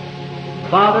life.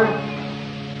 Father,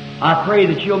 I pray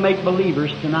that You'll make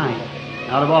believers tonight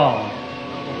out of all.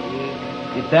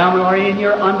 If thou are in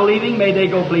your unbelieving, may they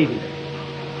go believing.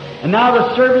 And now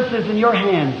the service is in Your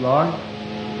hands, Lord.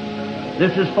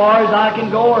 This is as far as I can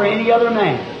go or any other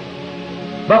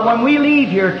man. But when we leave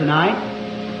here tonight,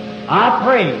 I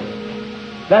pray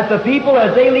that the people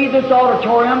as they leave this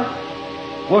auditorium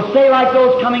will say like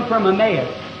those coming from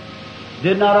Emmaus,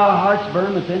 did not our hearts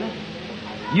burn within us?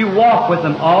 You walked with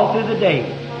them all through the day.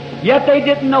 Yet they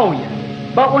didn't know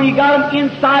You. But when You got them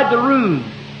inside the room,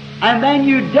 and then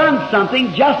You done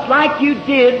something just like You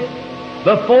did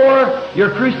before Your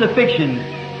crucifixion,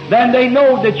 then they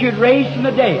know that You'd raised from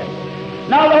the dead.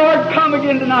 Now, Lord, come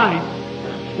again tonight.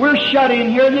 We're shut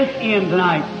in here in this inn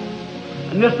tonight,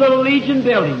 in this little Legion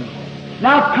building.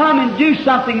 Now come and do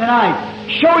something tonight.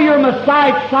 Show Your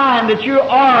Messiah sign that You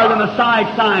are the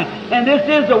Messiah sign. And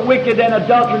this is a wicked and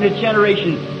adulterate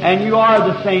generation, and You are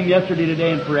the same yesterday,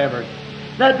 today, and forever.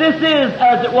 That this is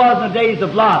as it was in the days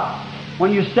of Lot,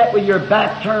 when you sat with your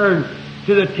back turned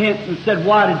to the tent and said,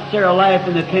 why did Sarah laugh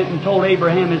in the tent, and told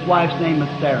Abraham his wife's name was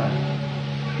Sarah.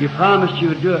 You promised You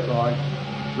would do it, Lord.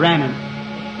 Grant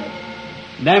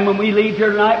it. Then when we leave here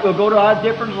tonight, we'll go to our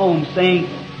different homes saying,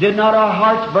 did not our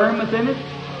hearts burn within us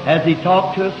as He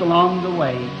talked to us along the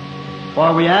way?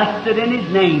 For we asked it in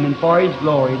His name and for His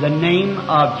glory, the name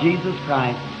of Jesus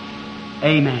Christ.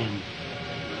 Amen.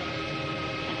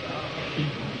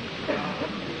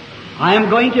 I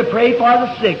am going to pray for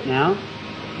the sick now.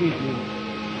 Excuse me,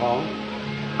 Paul.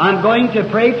 I'm going to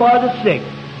pray for the sick.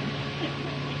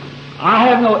 I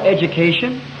have no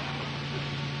education.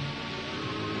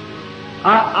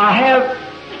 I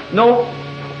have no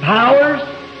powers.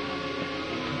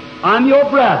 I'm your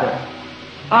brother.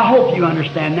 I hope you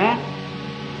understand that.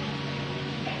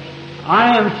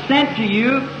 I am sent to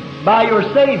you by your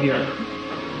Savior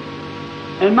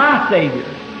and my Savior,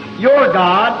 your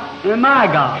God and my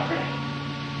God.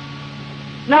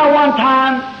 Now one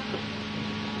time,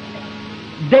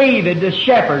 David the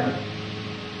shepherd,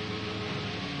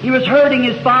 he was herding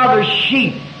his father's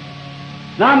sheep.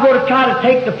 Now I'm going to try to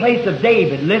take the place of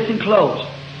David. Listen close.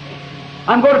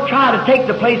 I'm going to try to take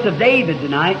the place of David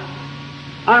tonight.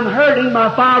 I'm herding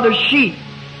my father's sheep.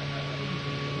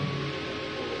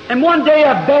 And one day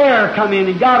a bear come in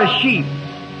and got a sheep.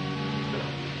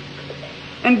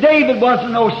 And David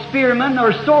wasn't no spearman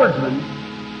or swordsman.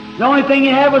 The only thing he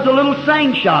had was a little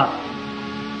slingshot.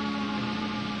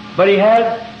 But he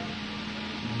had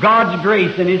God's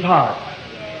grace in his heart.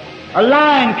 A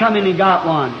lion come in and got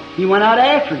one. He went out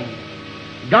after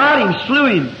him. Got him, slew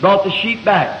him, brought the sheep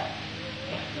back.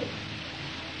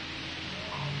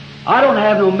 I don't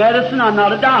have no medicine. I'm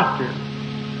not a doctor.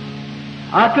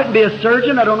 I couldn't be a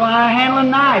surgeon. I don't know how to handle a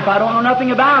knife. I don't know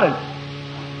nothing about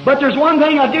it. But there's one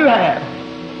thing I do have.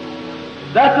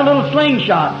 That's a little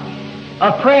slingshot,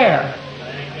 a prayer.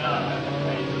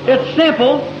 It's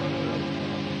simple.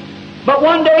 But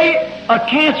one day, a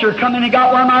cancer come in and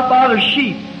got one of my father's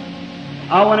sheep.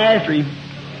 I went after him.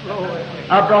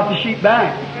 I brought the sheep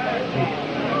back.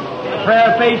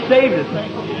 Prayer of faith saved it.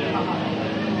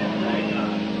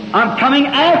 I'm coming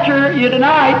after you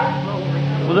tonight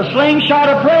with a slingshot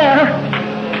of prayer.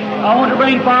 I want to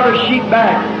bring Father's sheep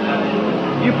back.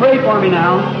 You pray for me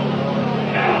now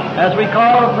as we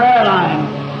call a prayer line.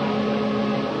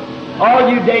 All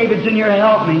you Davids in here,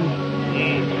 help me.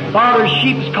 Father's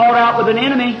sheep's caught out with an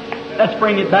enemy. Let's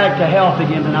bring it back to health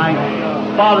again tonight.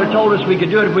 Father told us we could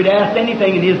do it. If we'd asked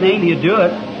anything in His name, He'd do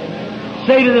it.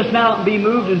 Say to this mountain, be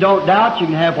moved, and don't doubt. You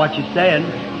can have what you said.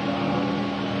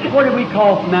 What did we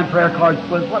call from them prayer cards?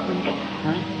 What?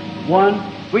 One.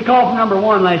 We called from number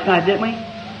 1 last night, didn't we?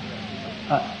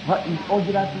 What? Oh,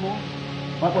 you got some more?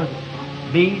 What was it?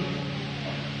 B's.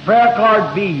 Prayer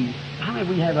card B's. How many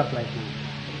did we have up last night?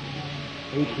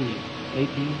 18.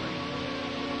 18.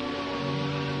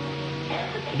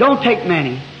 Don't take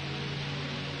many.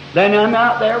 Then I'm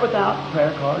out there without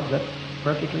prayer cards. That's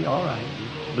perfectly all right.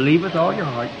 Believe with all your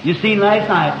heart. You seen last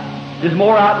night, there's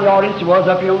more out in the audience than was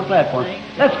up here on the platform.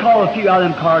 Let's call a few out of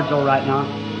them cards though right now.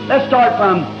 Let's start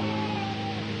from,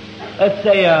 let's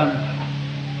say, how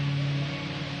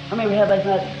many we had last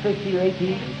night? 15 or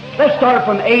 18? Let's start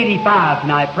from 85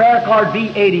 tonight. Prayer card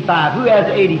B 85. Who has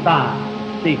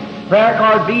 85? See, prayer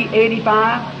card B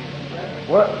 85.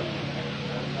 What?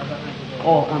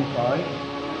 Oh, I'm sorry.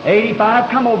 85.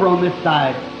 Come over on this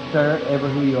side, sir, ever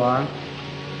who you are.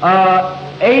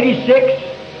 86.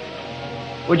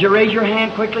 Would you raise your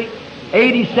hand quickly?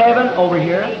 87 over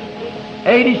here.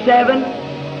 87.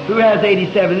 Who has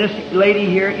 87? This lady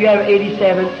here. You have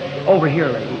 87 over here,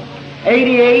 lady.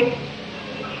 88.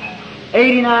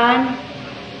 89.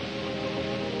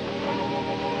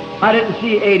 I didn't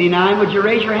see 89. Would you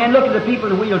raise your hand? Look at the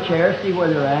people in the wheelchair. See where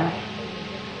they're at.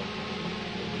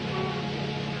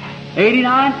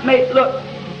 89. Look.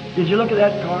 Did you look at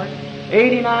that card?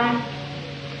 89.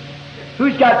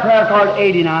 Who's got prayer card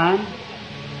 89?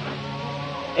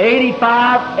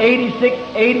 85, 86,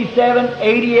 87,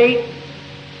 88,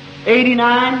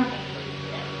 89.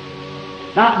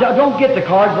 Now, don't get the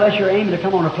cards unless you're aiming to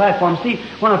come on a platform. See,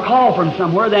 when I call from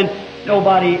somewhere, then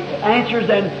nobody answers,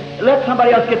 then let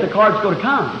somebody else get the cards go to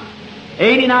come.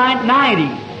 89, 90.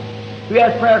 Who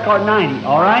has prayer card 90?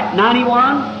 All right,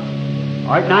 91.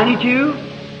 All right, 92.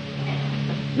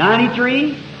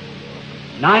 93.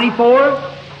 94.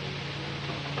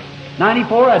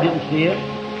 94, I didn't see it.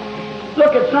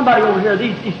 Look at somebody over here.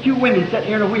 These two women sitting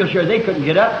here in a wheelchair. They couldn't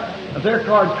get up. If their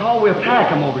card's called, we'll pack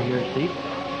them over here, see.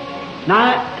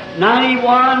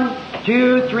 91,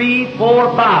 2, 3,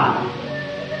 4, 5.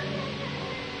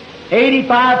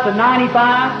 85 to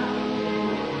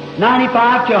 95.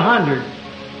 95 to 100.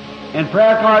 And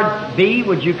prayer card B,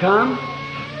 would you come?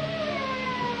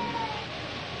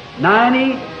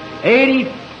 90, 80,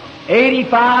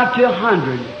 85 to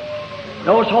 100.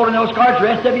 Those holding those cards, the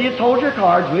rest of you just hold your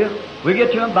cards. We'll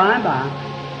get to them by and by.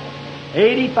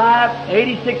 85,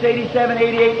 86, 87,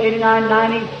 88, 89,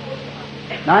 90,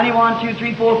 91, 2,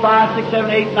 3, 4, 5, 6,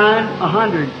 7, 8, 9,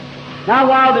 100. Now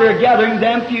while they're gathering,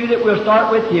 them few that we'll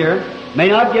start with here, may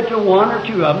not get to 1 or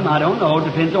 2 of them, I don't know,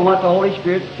 depends on what the Holy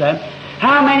Spirit said.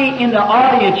 How many in the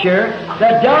audience here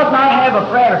that does not have a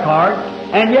prayer card,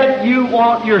 and yet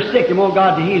you're sick and want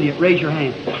God to heal you? Raise your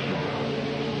hand.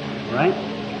 Right?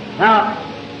 Now,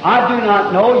 I do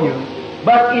not know you,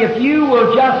 but if you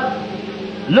will just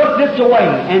look this way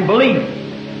and believe.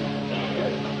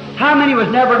 How many was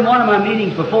never in one of my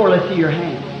meetings before? Let's see your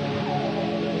hand.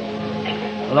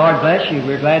 The Lord bless you.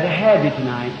 We're glad to have you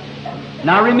tonight.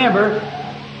 Now remember,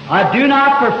 I do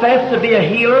not profess to be a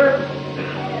healer.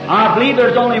 I believe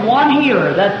there's only one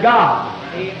healer, that's God.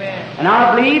 Amen. And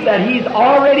I believe that He's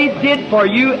already did for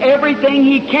you everything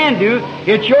He can do.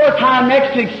 It's your time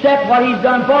next to accept what He's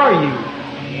done for you.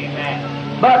 Amen.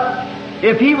 But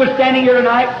if He was standing here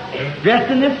tonight, dressed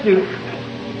in this suit,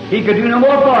 He could do no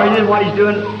more for you than what He's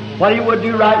doing, what He would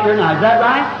do right here now. Is that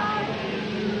right?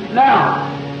 Now,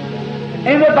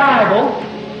 in the Bible,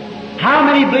 how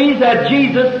many believes that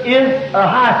Jesus is a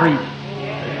high priest?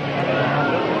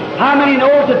 How many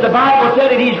knows that the Bible said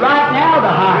that He's right now the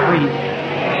high priest?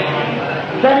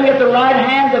 Sitting at the right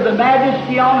hand of the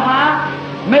Majesty on high,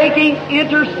 making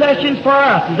intercessions for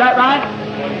us. Is that right?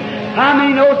 How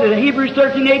many knows that Hebrews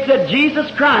 13:8 said Jesus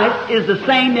Christ is the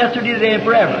same yesterday, today, and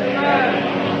forever?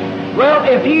 Well,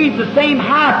 if He's the same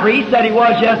high priest that He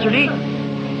was yesterday,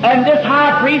 and this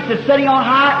high priest is sitting on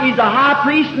high, He's a high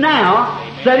priest now,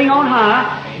 sitting on high,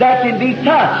 that can be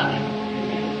touched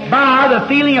by the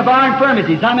feeling of our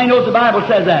infirmities. How many knows the Bible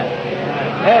says that?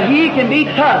 That He can be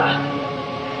touched.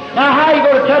 Now, how are you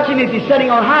going to touch Him if He's sitting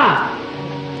on high?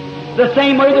 The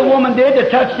same way the woman did that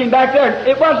touched Him back there.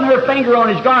 It wasn't her finger on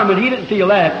His garment. He didn't feel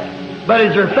that. But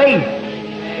it's her faith.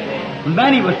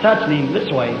 Many was touching Him this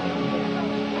way.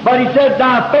 But he said,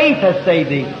 thy faith has saved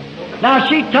thee. Now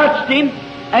she touched him,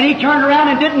 and he turned around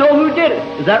and didn't know who did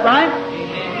it. Is that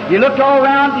right? He looked all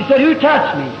around, he said, who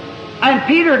touched me? And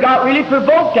Peter got really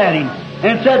provoked at him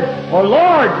and said, well,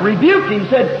 Lord, rebuked him,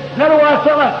 said, in other words,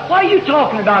 what are you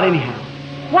talking about anyhow?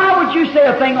 Why would you say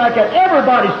a thing like that?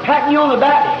 Everybody's patting you on the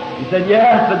back. He said,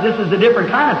 yes, but this is a different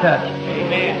kind of touch.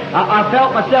 Amen. I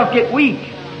felt myself get weak.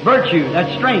 Virtue,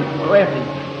 that strength, left him.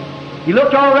 He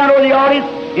looked all around over the audience,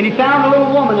 and he found a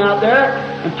little woman out there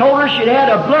and told her she'd had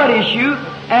a blood issue,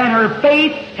 and her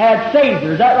faith had saved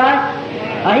her. Is that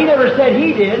right? Now, he never said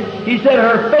he did. He said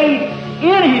her faith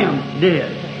in him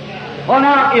did. Well,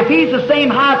 now, if he's the same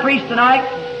high priest tonight,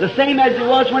 the same as he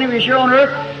was when he was here on earth,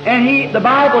 and the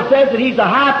Bible says that he's the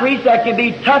high priest that can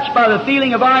be touched by the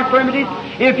feeling of our infirmities,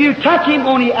 if you touch him,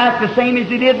 won't he act the same as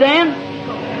he did then?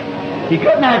 He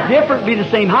couldn't act different, be the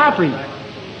same high priest.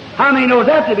 How many knows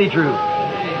that to be true?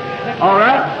 All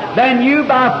right? Then you,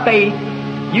 by faith,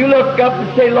 you look up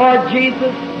and say, Lord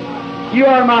Jesus, you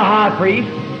are my high priest.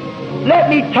 Let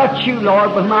me touch you,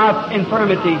 Lord, with my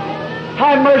infirmity.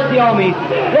 Have mercy on me.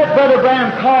 Let Brother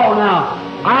Branham call now.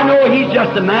 I know he's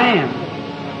just a man.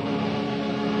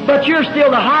 But you're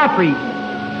still the high priest.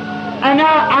 And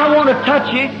now I want to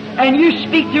touch you, and you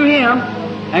speak to him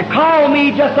and call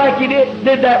me just like you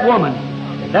did that woman.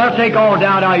 That'll take all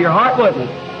doubt out of your heart, wouldn't it?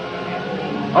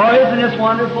 Oh, isn't this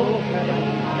wonderful?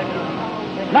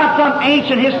 Not some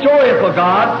ancient historical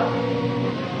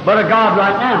God, but a God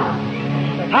right now.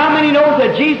 How many knows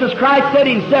that Jesus Christ said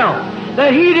himself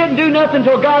that he didn't do nothing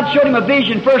until God showed him a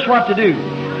vision first what to do?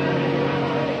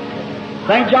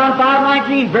 St. John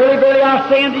 5:19, verily, verily, I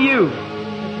say unto you.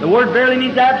 The word verily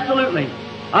means absolutely.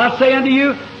 I say unto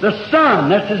you, the Son,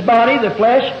 that's his body, the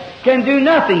flesh, can do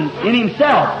nothing in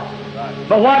himself.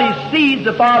 But what he sees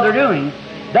the Father doing,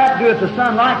 that doeth the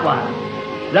Son likewise.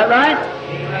 Is that right?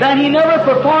 Then he never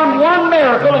performed one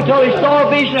miracle until he saw a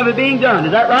vision of it being done.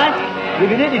 Is that right? If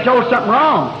he did, he told something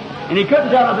wrong. And he couldn't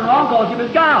tell nothing wrong because he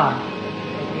was God.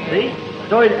 See?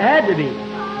 So it had to be.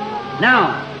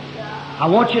 Now, I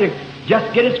want you to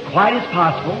just get as quiet as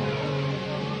possible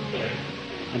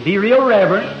and be real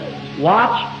reverent.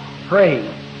 Watch, pray.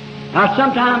 Now,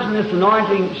 sometimes when this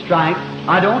anointing strikes,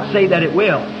 I don't say that it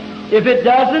will. If it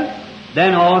doesn't,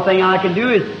 then the only thing I can do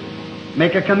is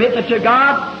make a commitment to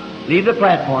God, leave the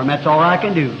platform. That's all I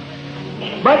can do.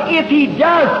 But if he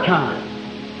does come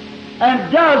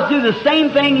and does do the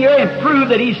same thing here and prove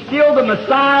that he's still the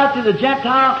Messiah to the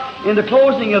Gentile in the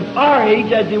closing of our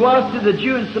age as he was to the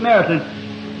Jew and Samaritan,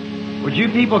 would you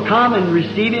people come and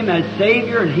receive him as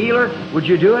Savior and Healer? Would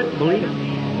you do it? Believe it?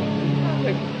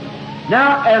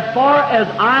 Now, as far as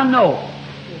I know,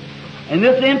 in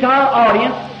this entire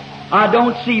audience, I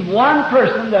don't see one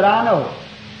person that I know.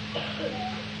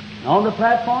 On the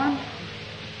platform,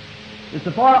 it's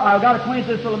the far, I've got acquainted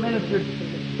this little minister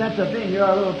since I've been here,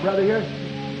 our little brother here.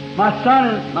 My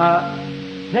son and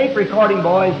my tape recording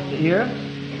boys here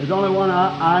is the only one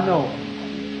I know.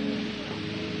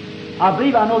 I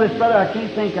believe I know this brother, I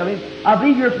can't think of him. I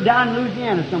believe you're down in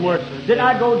Louisiana somewhere. Did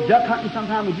I go duck hunting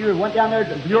sometime with you or went down there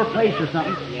to your place or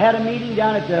something? Had a meeting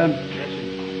down at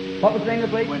what was the name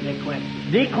of the place?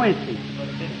 De Quincy.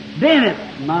 Bennett.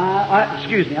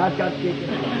 Excuse me, I've got to get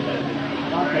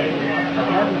I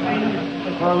haven't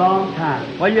seen you for a long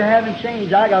time. Well, you haven't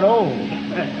changed. I got old.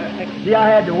 See, I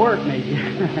had to work maybe.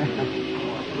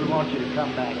 We want you to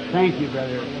come back. Thank you,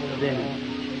 Brother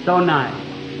Bennett. So nice.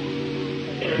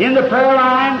 In the prayer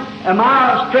line, am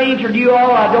I a stranger to you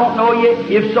all? I don't know you.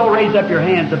 If so, raise up your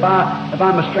hands if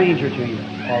I'm a stranger to you.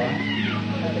 All right.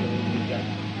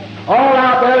 All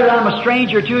out there that I'm a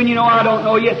stranger to and you know I don't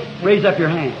know you, raise up your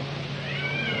hand.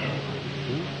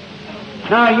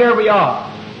 Now here we are.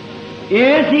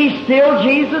 Is he still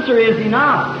Jesus or is he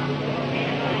not?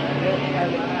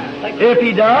 If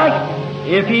he does,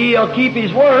 if he'll keep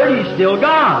his word, he's still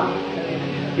God.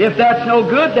 If that's no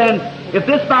good, then if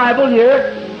this Bible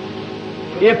here,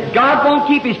 if God won't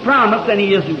keep his promise, then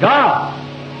he isn't God.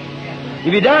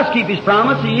 If he does keep his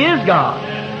promise, he is God.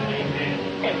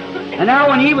 And now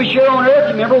when he was here on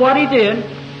earth, remember what he did?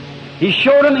 He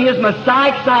showed him his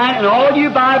Messiah sign, and all you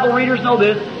Bible readers know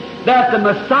this, that the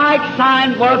Messiah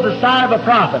sign was the sign of a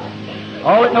prophet.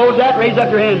 All that knows that, raise up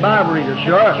your hand, Bible readers.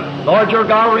 Sure. Lord your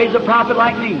God will raise a prophet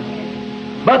like me.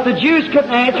 But the Jews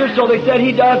couldn't answer, so they said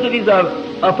he does it. He's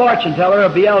a fortune teller, a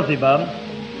Beelzebub,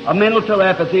 a mental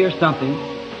telepathy or something.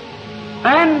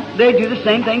 And they do the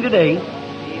same thing today.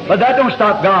 But that don't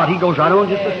stop God. He goes right on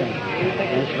just the same.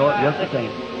 Just the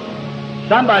same.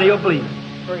 Somebody will believe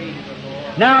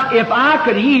it. Now, if I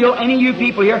could heal any of you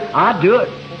people here, I'd do it.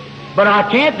 But I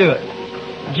can't do it.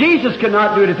 Jesus could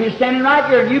not do it. If he's standing right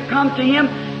here and you come to him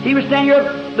He was standing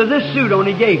here with this suit on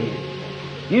he gave me.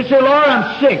 You say, Lord,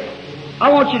 I'm sick.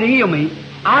 I want you to heal me.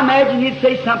 I imagine he'd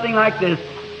say something like this.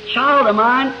 Child of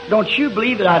mine, don't you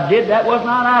believe that I did that? Was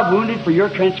not I wounded for your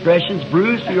transgressions,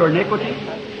 bruised for your iniquities?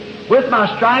 With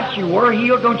my stripes you were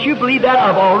healed. Don't you believe that?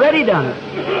 I've already done it.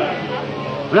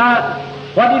 Now,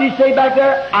 what did he say back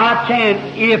there? I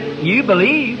can if you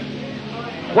believe.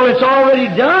 Well, it's already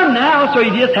done now, so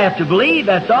you just have to believe,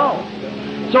 that's all.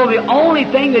 So the only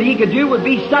thing that he could do would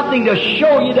be something to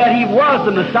show you that he was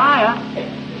the Messiah.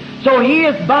 So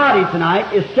his body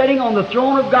tonight is sitting on the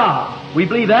throne of God. We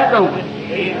believe that, don't we?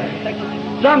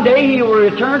 Someday he will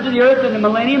return to the earth in the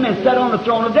millennium and sit on the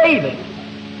throne of David.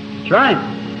 That's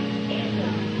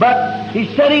right. But he's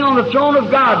sitting on the throne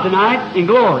of God tonight in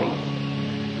glory,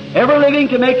 ever living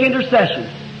to make intercession.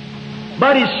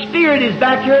 But his spirit is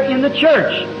back here in the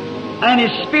church. And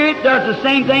his spirit does the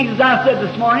same things as I said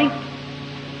this morning.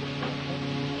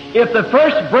 If the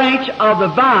first branch of the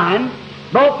vine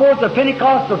brought forth the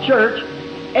Pentecostal church,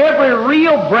 every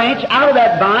real branch out of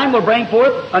that vine will bring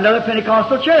forth another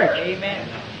Pentecostal church. Amen.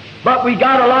 But we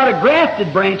got a lot of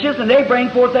grafted branches, and they bring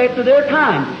forth after their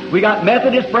kind. We got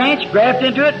Methodist branch, graft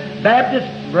into it,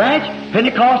 Baptist branch,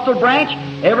 Pentecostal branch,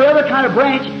 every other kind of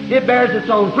branch, it bears its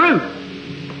own fruit.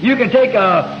 You can take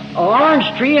an orange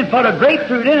tree and put a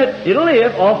grapefruit in it, it'll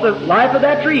live off the life of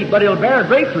that tree, but it'll bear a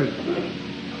grapefruit.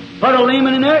 Put a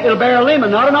lemon in there, it'll bear a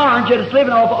lemon, not an orange, yet it's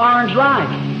living off orange life.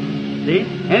 See?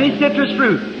 Any citrus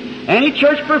fruit. Any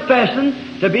church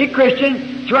professing to be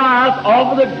Christian thrives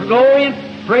off of the glory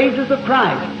and praises of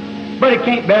Christ. But it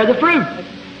can't bear the fruit.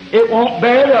 It won't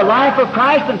bear the life of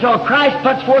Christ until Christ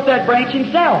puts forth that branch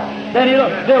himself.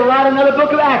 Then they'll write another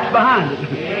book of Acts behind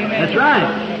it. That's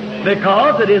right.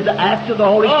 Because it is the acts of the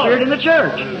Holy Spirit in the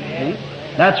church. See?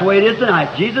 That's the way it is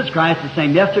tonight. Jesus Christ is the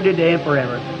same yesterday, today, and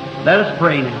forever. Let us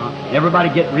pray now. Everybody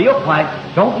get real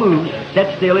quiet. Don't move.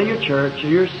 Sit still in your church or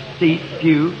your seat,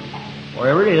 pew,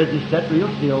 wherever it is. Just sit real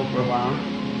still for a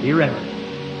while. Be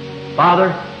reverent.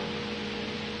 Father,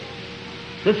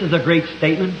 this is a great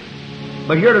statement.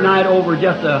 But here tonight, over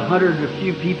just 100 or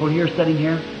few people here sitting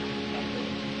here,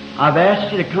 I've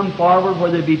asked you to come forward,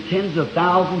 whether it be tens of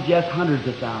thousands, yes, hundreds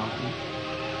of thousands.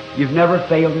 You've never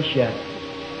failed us yet.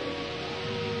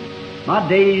 My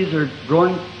days are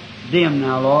growing dim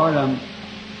now, Lord.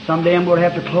 Someday I'm going to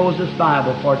have to close this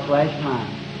Bible for its last time.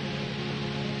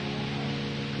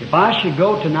 If I should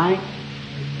go tonight,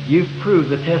 you've proved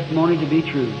the testimony to be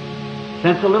true.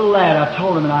 Since a little lad, I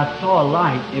told him that I saw a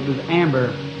light. It was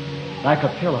amber, like a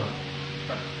pillow.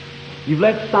 You've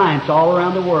let science all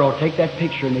around the world take that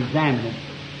picture and examine it.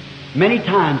 Many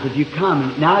times as you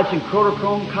come, now it's in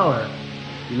Kodachrome color.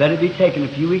 You let it be taken a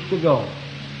few weeks ago.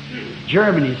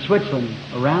 Germany, Switzerland,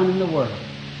 around in the world.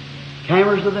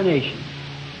 Cameras of the nations.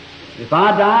 If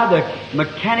I die, the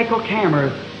mechanical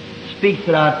camera speaks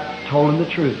that I told him the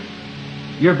truth.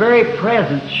 Your very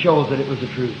presence shows that it was the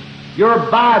truth. Your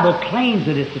Bible claims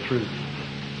that it's the truth.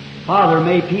 Father,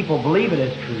 may people believe it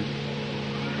as truth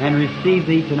and receive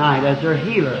Thee tonight as their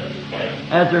healer,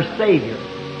 as their Savior,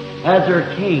 as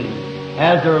their King,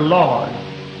 as their Lord.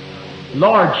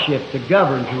 Lordship to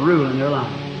govern, to rule in their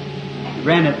lives.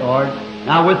 Grant it, Lord.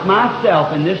 Now with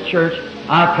myself in this church,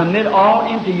 I commit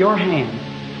all into Your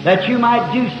hands, that You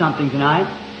might do something tonight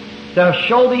to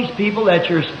show these people that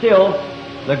You're still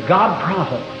the God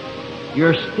prophet.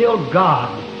 You're still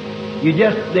God. You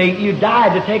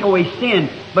died to take away sin,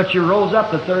 but You rose up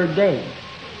the third day.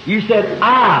 You said,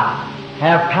 I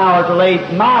have power to lay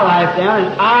my life down,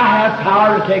 and I have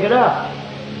power to take it up.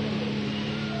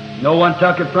 No one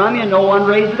took it from you, no one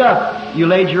raised it up. You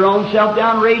laid your own self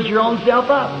down, raised your own self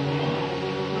up.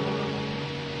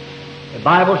 The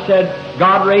Bible said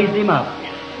God raised Him up.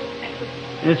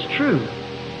 And it's true.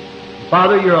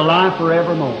 Father, You're alive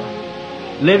forevermore.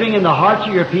 Living in the hearts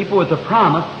of Your people with the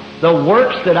promise, the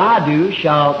works that I do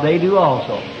shall they do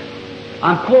also.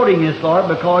 I'm quoting this, Lord,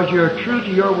 because You're true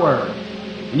to Your word.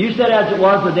 And You said, as it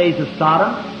was in the days of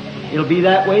Sodom, it'll be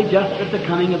that way just at the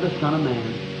coming of the Son of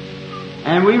Man.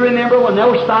 And we remember when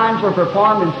those signs were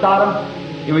performed in Sodom,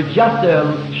 it was just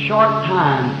a short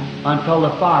time until the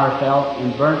fire fell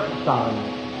and burnt Sodom.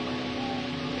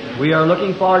 We are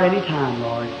looking forward any time,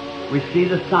 Lord. We see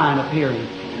the sign appearing.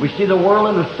 We see the world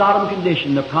in the Sodom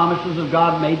condition, the promises of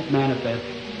God made manifest.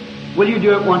 Will You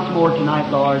do it once more tonight,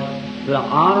 Lord, for the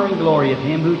honor and glory of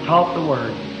Him who taught the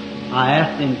Word? I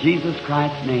ask in Jesus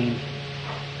Christ's name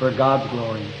for God's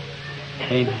glory.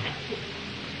 Amen.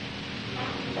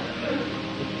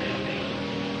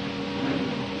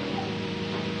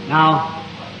 Now,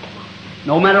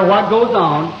 no matter what goes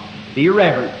on, be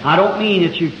reverent. I don't mean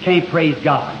that you can't praise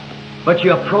God, but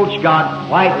you approach God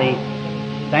quietly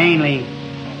sanely,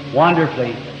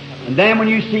 wonderfully. And then when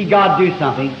you see God do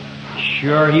something,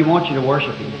 sure, He wants you to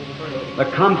worship Him.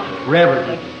 But come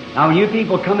reverently. Now when you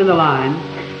people come in the line,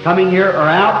 coming here or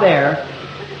out there,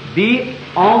 be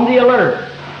on the alert.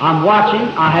 I'm watching.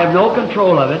 I have no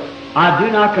control of it. I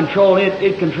do not control it.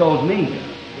 It controls me.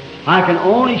 I can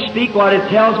only speak what it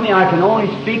tells me. I can only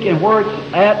speak in where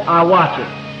it's at. I watch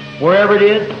it. Wherever it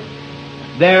is,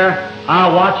 there,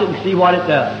 I'll watch it and see what it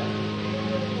does.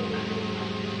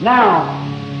 Now,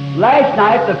 last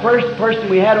night, the first person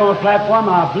we had on the platform,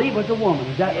 I believe, was a woman.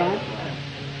 Is that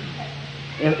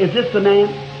right? Is this the man?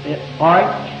 All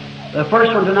right. The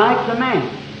first one tonight's a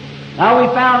man. Now, we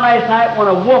found last night when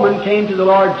a woman came to the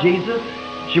Lord Jesus,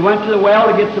 she went to the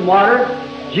well to get some water.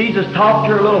 Jesus talked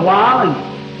to her a little while,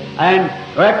 and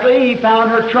directly He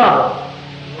found her trouble.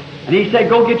 And He said,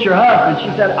 go get your husband.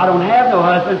 She said, I don't have no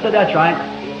husband. He said, that's right.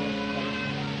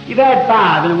 You've had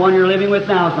 5, and the one you're living with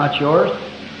now is not yours.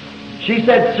 She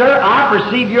said, sir, I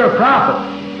perceive you're a prophet.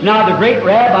 Now, the great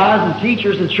rabbis and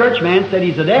teachers and churchmen said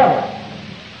he's a devil.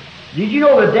 Did you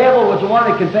know the devil was the one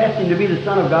that confessed him to be the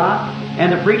Son of God?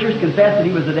 And the preachers confessed that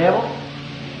he was the devil?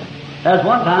 That's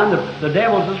one time the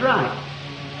devils was right.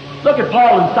 Look at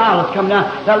Paul and Silas coming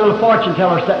down, that little fortune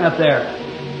teller sitting up there.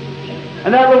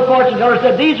 And that little fortune teller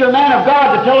said, these are men of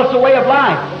God to tell us the way of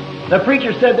life. The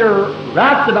preacher said they're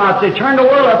roustabouts. They turned the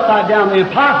world upside down, the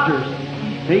imposters.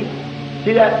 See,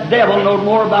 that devil knowed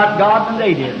more about God than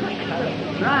they did.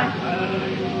 That's right.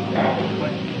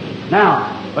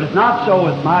 Now, but it's not so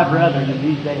with my brethren in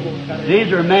these days.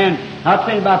 These are men, not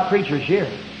saying about preachers here.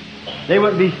 They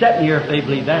wouldn't be sitting here if they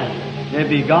believed that. They'd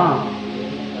be gone.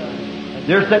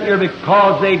 They're sitting here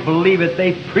because they believe it.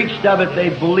 They preached of it. They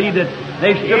believed it.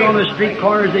 They stood on the street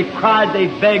corners. They cried. They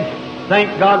begged.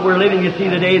 Thank God we're living to see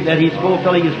the day that He's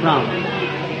fulfilling His promise.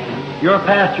 Your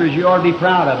pastors, you ought to be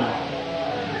proud of them.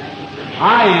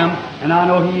 I am, and I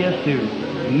know he is too.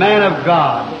 Man of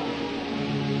God.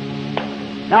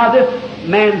 Now this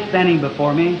man standing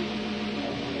before me,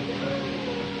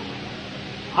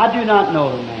 I do not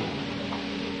know the man.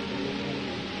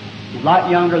 He's a lot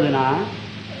younger than I.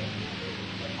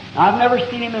 I've never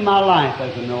seen him in my life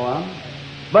as I know of.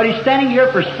 But he's standing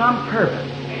here for some purpose.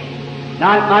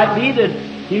 Now it might be that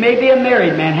he may be a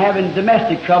married man having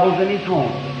domestic troubles in his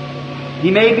home.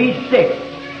 He may be sick.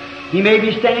 He may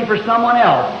be standing for someone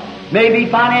else. Maybe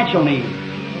financial needs.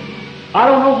 I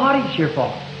don't know what he's here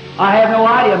for. I have no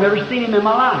idea. I've never seen him in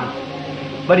my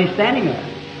life. But he's standing there.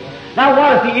 Now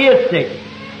what if he is sick?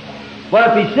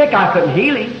 What if he's sick? I couldn't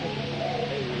heal him.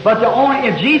 But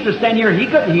if Jesus stand here, He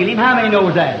couldn't heal him. How many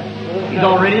knows that? He's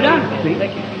already done it, see?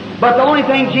 But the only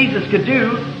thing Jesus could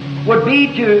do would be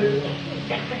to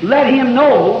let him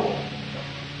know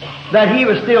that He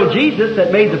was still Jesus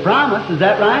that made the promise. Is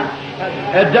that right?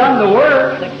 Had done the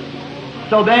work.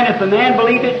 So then if the man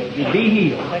believed it, he'd be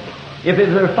healed. If it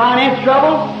was a finance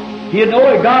trouble, he'd know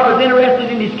that God was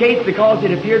interested in his case because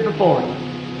it appeared before him.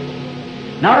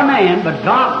 Not a man, but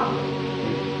God.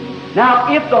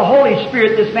 Now, if the Holy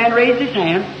Spirit, this man raised his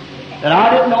hand, that I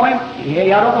didn't know him,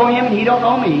 I don't know him, and he don't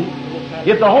know me,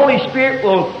 if the Holy Spirit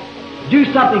will do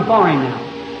something for him now.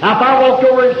 Now, if I walked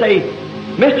over and say,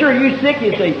 Mister, are you sick?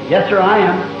 He'd say, yes, sir, I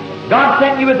am. God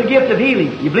sent you with the gift of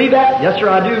healing. You believe that? Yes, sir,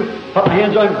 I do. Put my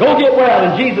hands on him. Go get well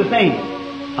in Jesus' name.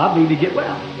 I believe you get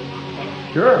well.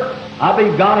 Sure. I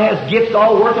believe God has gifts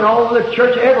all working all over the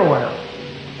church everywhere.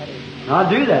 I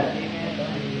do that.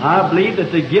 I believe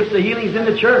that the gift of healing is in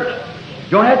the church.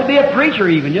 You don't have to be a preacher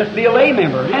even, just be a lay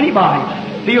member. Anybody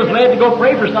feels led to go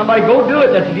pray for somebody, go do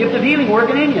it. That's the gift of healing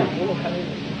working in you.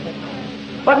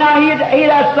 But now he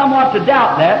has somewhat to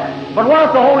doubt that. But what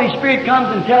if the Holy Spirit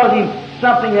comes and tells him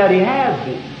something that he has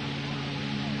been?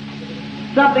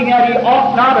 Something that he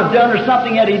ought not have done, or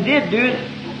something that he did do,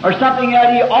 or something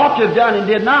that he ought to have done and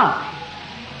did not.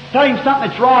 Tell him something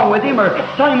that's wrong with him, or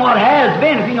tell him what has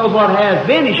been. If he knows what has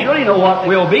been, he surely knows what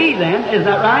will be then. Isn't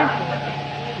that right?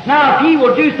 Now, if he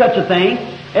will do such a thing,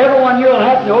 everyone here will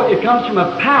have to know it comes from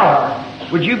a power.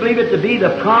 Would you believe it to be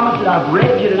the promise that I've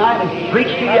read to you tonight and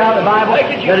preached to you out of the Bible,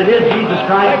 that it is Jesus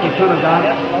Christ, the Son of God?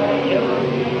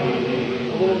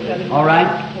 All right.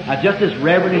 Now, just as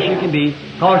reverent as you can be,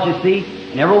 because you see,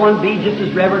 and everyone be just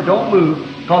as reverent. Don't move,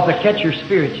 because I catch your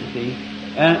spirit, you see.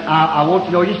 And I want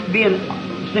to know, just be in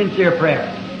sincere prayer.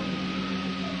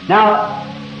 Now,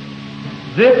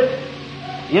 this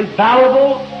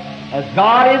infallible, as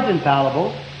God is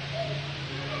infallible,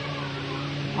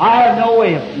 I have no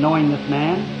way of knowing this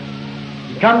man.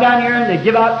 You come down here and they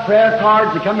give out prayer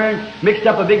cards. They come here and mix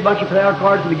up a big bunch of prayer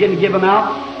cards and begin to give them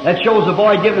out. That shows the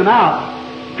boy giving them out.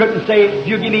 Couldn't say, if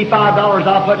you give me $5,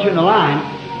 I'll put you in the line.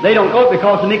 They don't know it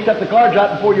because they mix up the cards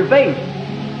right before your face.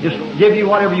 just give you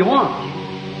whatever you want.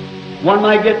 One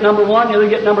might get number 1, the other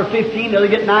get number 15, the other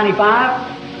get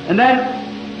 95. And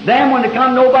then when they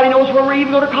come, nobody knows where we're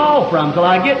even going to call from till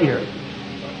I get here.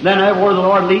 Then where the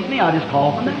Lord leads me, I just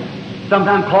call from there.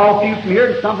 Sometimes call a few from here,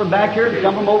 and some from back here, and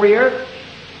some from over here.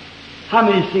 How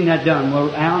many have seen that done? We're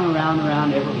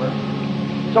around, everywhere.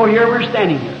 So here we're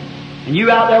standing here. And you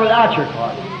out there without your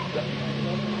card.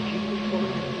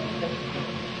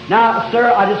 Now,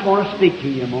 sir, I just want to speak to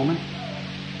you a moment.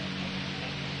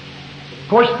 Of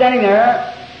course, standing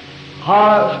there,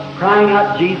 crying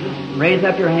out Jesus, raising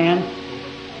up your hands,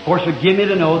 of course, would give me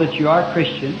to know that you are a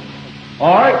Christian.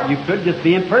 Or you could just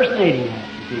be impersonating him.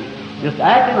 Just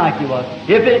acting like he was.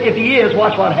 If he is,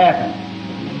 watch what happens.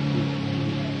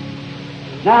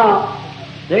 Now,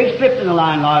 they've slipped in the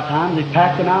line a lot of times. They've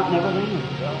packed them out and everything.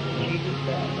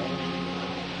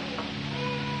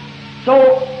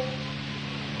 So,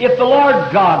 if the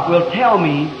Lord God will tell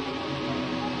me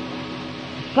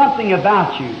something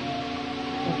about you,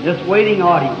 this waiting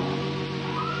audience,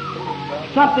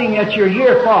 something that you're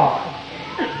here for,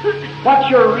 what's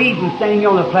your reason standing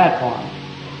on the platform?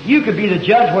 You could be the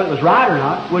judge whether it was right or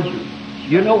not, would you?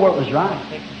 You know where it was right.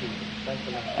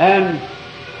 And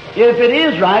if it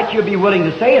is right, you'll be willing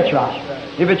to say it's right.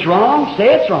 If it's wrong,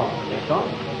 say it's wrong. That's all.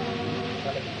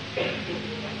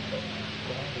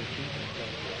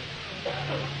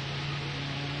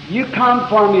 You come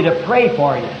for me to pray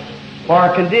for you, for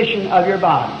a condition of your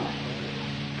body.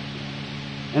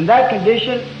 And that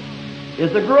condition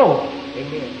is the growth.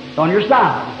 It's on your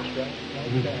side.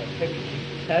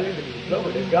 Hallelujah.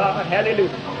 Glory to God.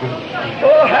 Hallelujah.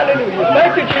 Oh, hallelujah.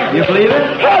 Thank you, Jesus. You believe it?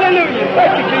 Hallelujah.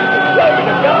 Thank you, Jesus. Glory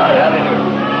to God.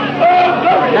 Hallelujah. Oh,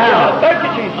 glory to God. Thank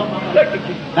you, Jesus. Thank you,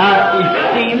 Jesus. Now, he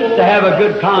seems to have a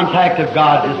good contact of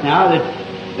God just now.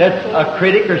 That's a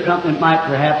critic or something that might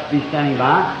perhaps be standing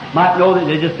by. Might know that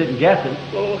they just didn't guess it.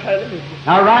 Oh, hallelujah.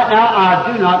 Now, right now, I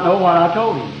do not know what I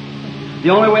told him. The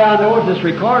only way I know is this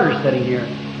recorder sitting here.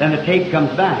 Then the tape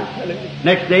comes back. Hallelujah.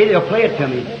 Next day, they'll play it to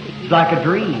me. It's like a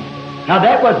dream. Now,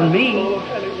 that wasn't me. Oh,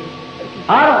 hallelujah.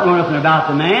 I don't know nothing about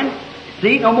the man.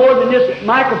 See, no more than this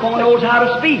microphone knows how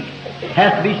to speak. It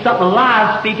has to be something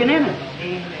alive speaking in it.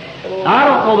 I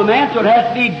don't know the man, so it has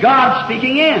to be God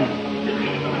speaking in.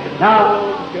 Now,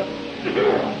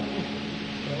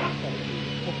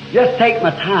 just take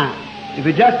my time. If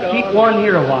you just keep one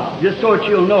here a while, just so that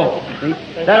you'll know. See?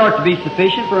 That ought to be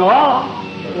sufficient for all.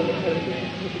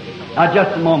 Now,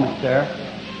 just a moment, sir.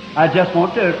 I just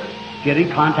want to get in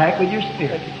contact with your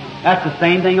spirit. That's the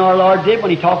same thing our Lord did when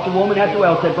He talked to the woman at the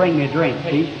well, said, bring me a drink.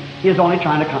 See? He was only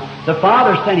trying to come. The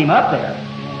Father sent Him up there.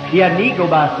 He had need go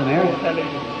by Samaria.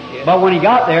 But when He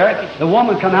got there, the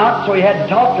woman come out, so He had to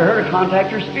talk to her to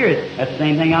contact her spirit. That's the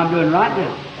same thing I'm doing right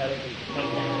now.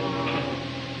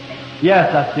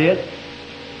 Yes, I see it.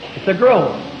 It's a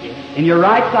growth in your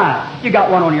right side. You got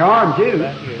one on your arm, too.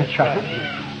 That's right.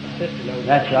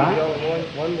 That's right.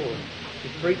 One more.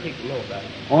 There's 3 people know about it.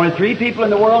 Only 3 people in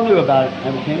the world knew about it.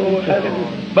 Oh,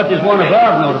 hallelujah. But there's one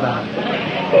above knowed about it.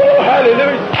 Oh,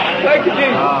 hallelujah. Thank you,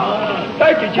 Jesus.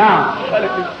 Thank you, Jesus. Now,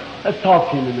 Hallelujah. let's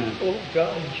talk to him a minute. Oh,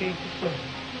 God, in Jesus' name.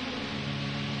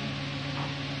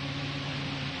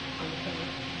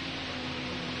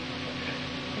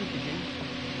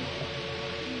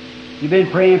 You've been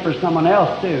praying for someone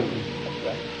else, too. That's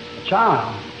right. A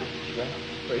child. That's right.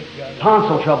 Praise God.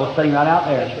 Tonsil trouble sitting right out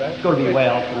there. That's right. It's going to be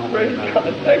well. So don't worry Praise about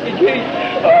it. God. Thank you, Jesus.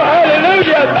 Oh,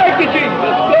 hallelujah. Thank you, Jesus.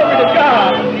 Glory to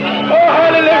God. Oh,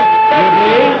 hallelujah.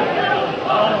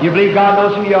 You believe God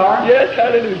knows who you are? Yes,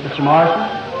 hallelujah. Mr. Morrison?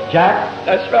 Jack?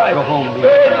 That's right. Go home, dear.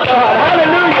 Praise God.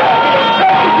 Hallelujah.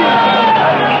 Thank you, Jesus.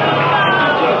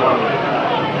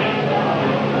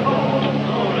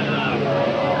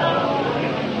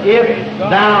 If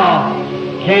thou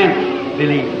canst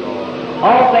believe.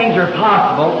 All things are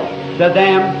possible to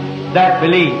them that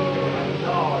believe.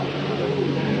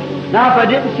 Now, if I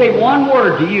didn't say one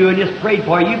word to you and just prayed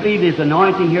for you, you believe there's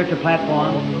anointing here at the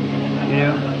platform? You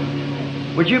know?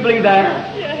 Would you believe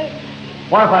that? Yes,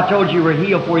 What if I told you were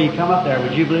healed before you come up there?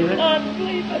 Would you believe it? I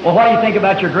believe it. Well, what do you think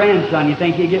about your grandson? You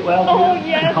think he'd get well? Oh, too?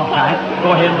 yes. All right.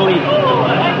 Go ahead and believe it.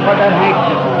 Put that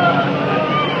handkerchief on.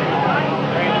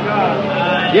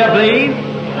 You believe?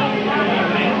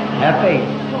 Have faith.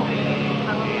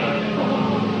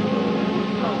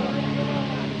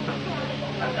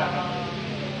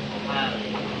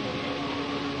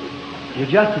 You're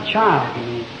just a child to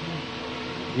me.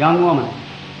 Young woman.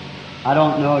 I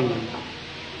don't know you.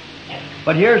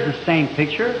 But here's the same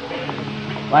picture,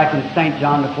 like in St.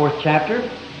 John, the 4th chapter.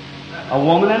 A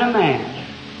woman and a man.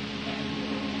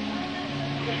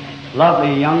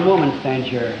 Lovely young woman stands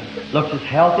here. Looks as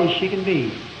healthy as she can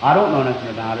be. I don't know nothing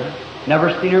about her. Never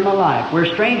seen her in my life. We're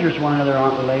strangers to one another,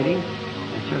 aren't we, lady?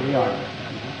 Yes, sir, we are.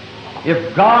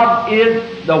 If God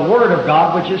is the Word of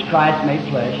God, which is Christ made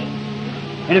flesh,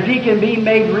 and if He can be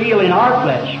made real in our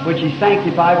flesh, which He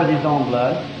sanctified with His own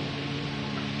blood,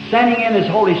 sending in His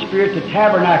Holy Spirit to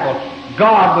tabernacle,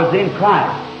 God was in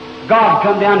Christ. God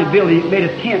come down and built, He made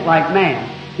a tent like man.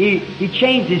 He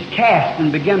changed His caste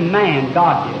and became man,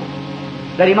 God did.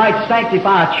 That He might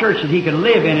sanctify a church that He could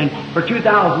live in and for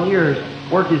 2,000 years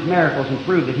work His miracles and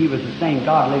prove that He was the same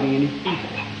God living in His people.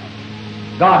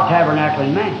 God tabernacle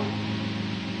in man.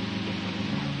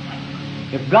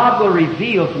 If God will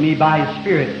reveal to me by His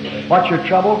Spirit what's your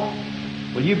trouble,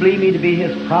 will you believe me to be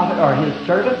His prophet or His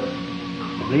servant?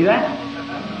 Believe that?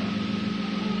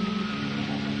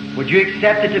 Would you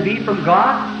accept it to be from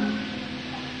God?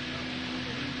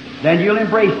 Then you'll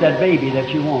embrace that baby that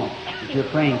you want, that you're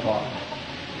praying for.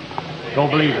 Go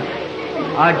believe it.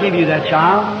 I give you that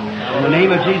child in the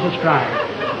name of Jesus Christ.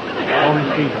 Go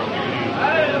receive it.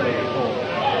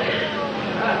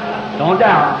 Don't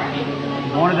doubt.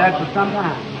 You wanted that for some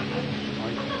time.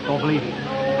 Go believe it.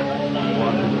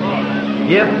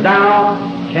 If thou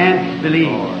canst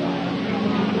believe.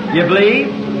 You believe?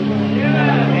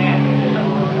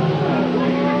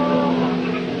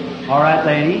 All right,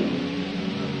 lady.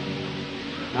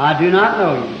 Now, I do not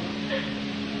know you.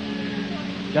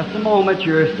 Just a moment,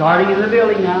 you're starting in the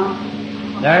building now.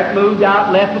 There it moved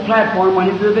out, left the platform, went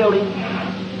into the building.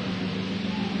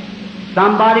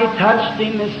 Somebody touched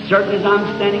him as certain as I'm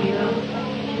standing here.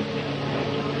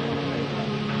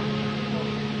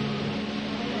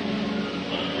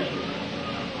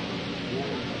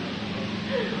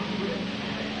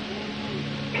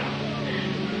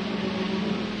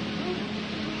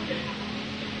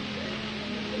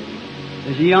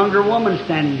 There's a younger woman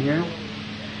standing here.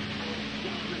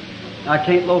 I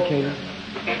can't locate her.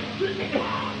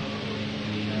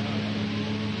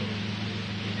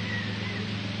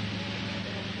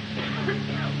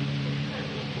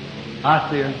 I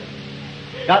see her.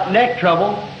 Got neck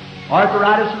trouble,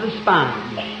 arthritis of the spine.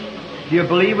 Do you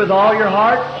believe with all your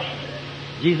heart?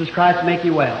 Jesus Christ will make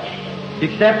you well. You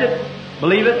accept it?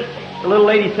 Believe it? The little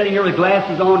lady sitting here with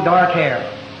glasses on, dark hair.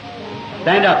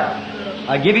 Stand up.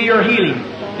 I give you your healing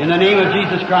in the name of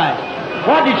Jesus Christ.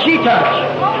 What did she touch?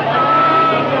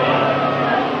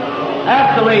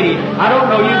 Ask the lady. I don't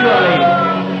know you do it, lady.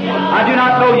 I do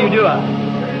not know you do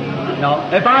it. No.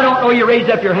 If I don't know you, raise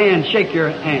up your hand, shake your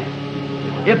hand.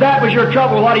 If that was your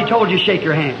trouble, what He told you, shake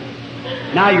your hand.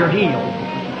 Now you're healed.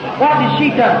 What did she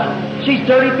touch? She's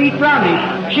 30 feet from me.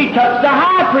 She touched the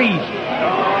high priest.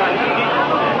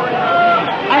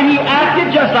 And he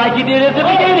acted just like he did at the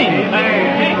beginning.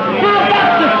 Now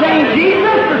that's the same Jesus,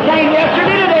 the same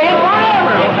yesterday, today, and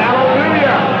forever.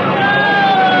 Hallelujah.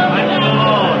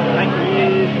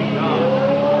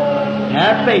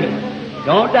 Have faith.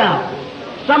 Don't doubt.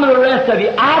 Some of the rest of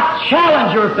you, I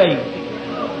challenge your faith.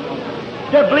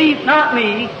 To believe not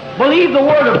me, believe the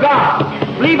Word of God.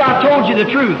 Believe I told you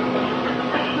the truth.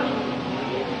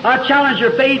 I challenge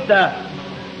your faith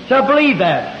to believe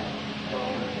that.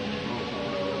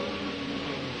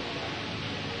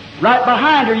 Right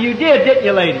behind her, you did, didn't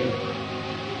you, lady?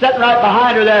 Sitting right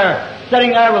behind her there,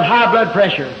 sitting there with high blood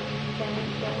pressure.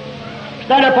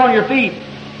 Stand up on your feet.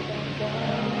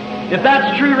 If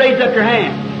that's true, raise up your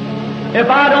hand. If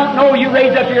I don't know, you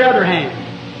raise up your other hand.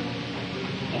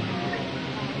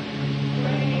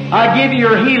 I give you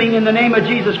your healing in the name of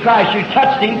Jesus Christ. You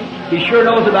touched Him. He sure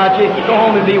knows about you. Go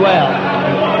home and be well.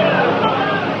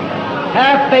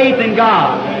 Have faith in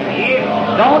God.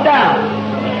 Don't doubt.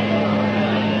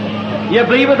 You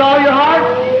believe with all your heart?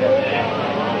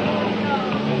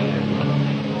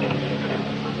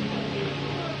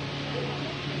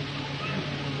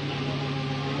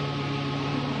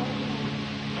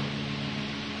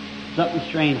 Something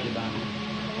strange about it.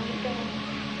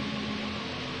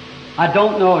 I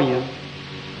don't know you.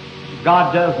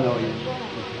 God does know you.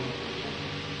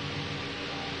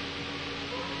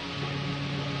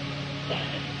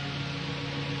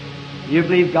 You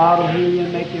believe God will heal you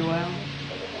and make you well?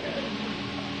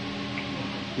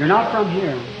 You're not from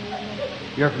here.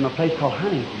 You're from a place called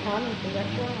Huntington.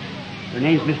 That's right. Her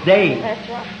name's Miss Dave. That's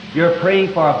right. You're praying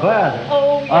for a brother.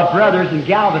 Oh, yes, Our brothers in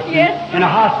Galveston yes, in a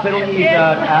hospital. He's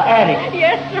yes, an addict.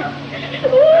 Yes, sir.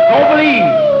 Don't believe.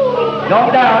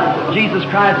 Don't doubt. Jesus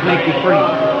Christ will make you free.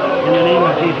 In the name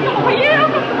of Jesus Christ.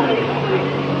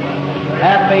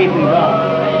 Have faith in God.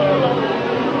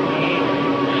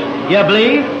 You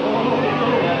believe?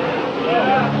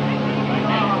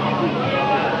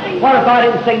 What if I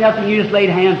didn't say nothing, you just laid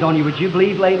hands on you? Would you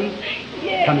believe, lady?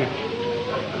 Yes. Come here.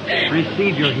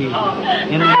 Receive your healing.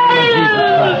 In the name of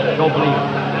Jesus Christ. Go believe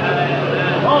it.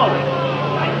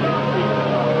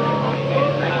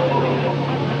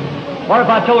 What if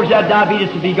I told you that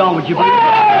diabetes would be gone? Would you believe it?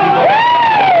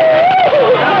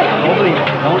 Don't believe it.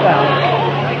 Don't doubt it.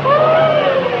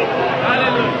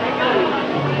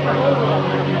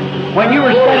 When you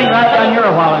were sitting right down here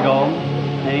a while ago,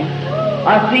 see,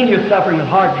 I seen you suffering with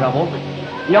heart trouble.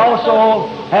 You also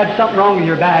had something wrong with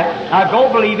your back. Now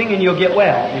go believing and you'll get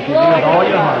well if you do with all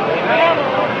your heart.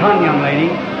 Come, young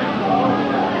lady.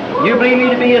 You believe me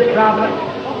to be His prophet?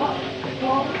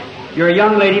 You're a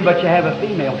young lady, but you have a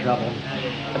female trouble.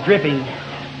 A dripping,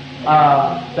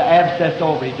 the abscess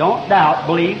ovary. Don't doubt.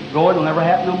 Believe. Go, it'll never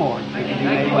happen no more. It can be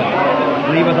made well.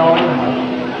 Believe with all your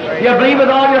heart. You believe with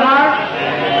all your heart?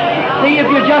 See, if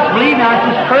you just believe now, it's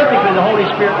just perfectly the Holy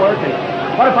Spirit working.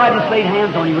 What if I just laid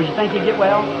hands on you? Would you think you'd get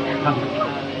well? Come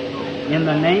here. In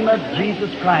the name of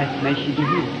Jesus Christ, may she be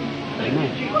healed.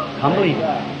 Amen. Come believe it.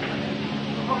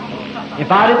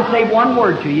 If I didn't say one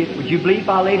word to you, would you believe if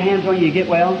I laid hands on you, you get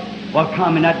well? Well,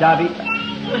 come in that diabetes.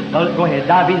 Well, go ahead.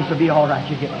 Diabetes will be all right.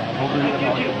 You get well. Don't believe with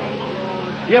all your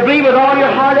heart. You believe with all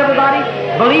your heart, everybody?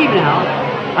 Believe now.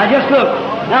 I just look.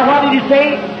 Now, what did He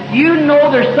say? You know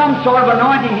there's some sort of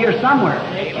anointing here somewhere.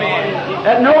 Amen.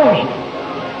 That knows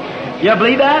you. You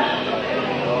believe that?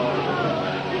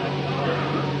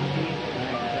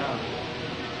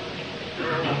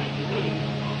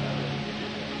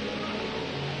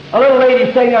 A little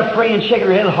lady sitting there praying, shaking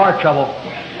her head, heart trouble.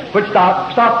 But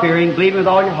stop fearing, believe with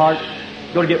all your heart.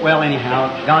 You're going to get well anyhow.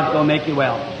 God's going to make you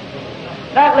well.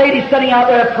 That lady sitting out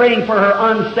there praying for her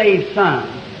unsaved son.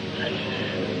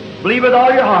 Believe with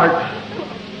all your heart.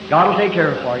 God will take care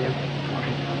of it for you.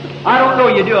 I don't know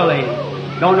you do, a lady.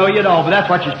 Don't know you at all, but that's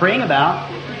what she's praying about.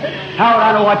 How would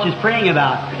I know what she's praying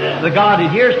about? The God who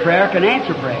hears prayer can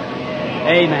answer prayer.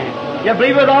 Amen. You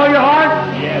believe with all your heart?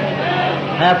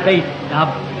 Yes. Have faith.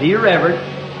 Now, be reverent.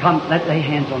 Come, let's lay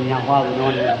hands on you now while we're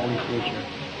anointing the Holy Spirit here.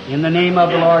 In the name of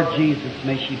the Lord Jesus,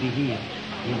 may she be healed.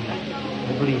 Amen.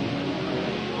 I believe it.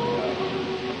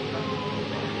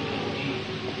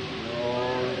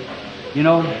 You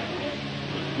know,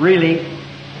 really,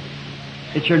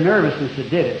 it's your nervousness that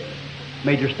did it.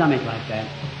 Made your stomach like that.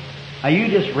 Now you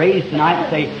just raise tonight and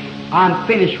say, I'm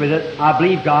finished with it. I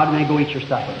believe God, and then go eat your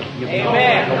supper.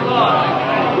 Amen.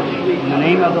 In the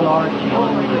name of the Lord Jesus.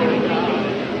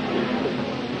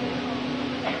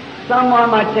 Someone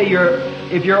might say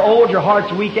if you're old, your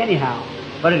heart's weak anyhow.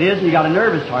 But it isn't. You got a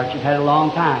nervous heart. You've had it a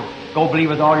long time. Go believe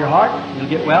with all your heart. You'll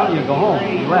get well and you'll go home.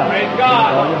 You'll well. Praise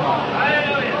God. With all your heart.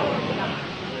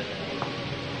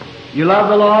 You love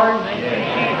the Lord?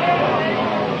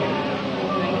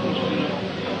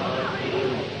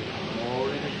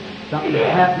 Something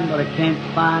happened, but I can't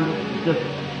find it. It's just,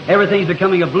 everything's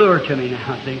becoming a blur to me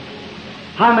now, see.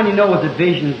 How many know with the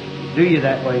visions do you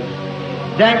that way?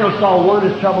 Daniel saw one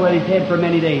whose trouble at his head for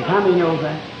many days. How many knows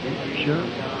that? Sure.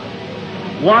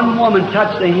 One woman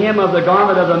touched the hem of the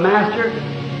garment of the Master,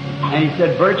 and he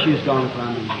said, virtue's gone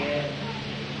from him.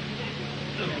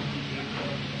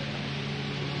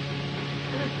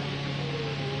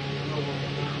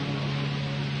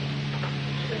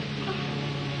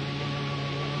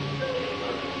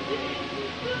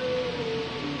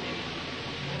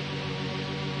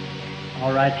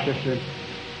 All right, sister.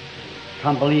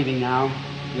 Come believing now.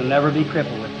 You'll never be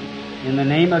crippled with it. In the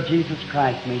name of Jesus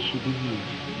Christ, may she be healed.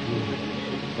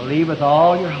 Believe with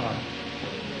all your heart.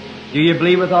 Do you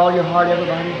believe with all your heart,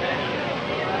 everybody?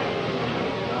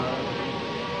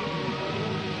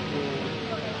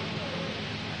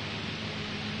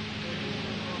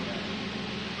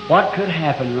 What could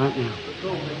happen right now?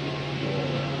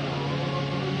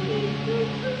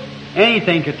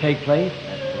 Anything could take place.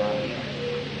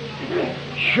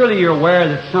 Surely you're aware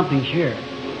that something's here.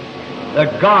 The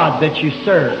God that you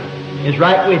serve is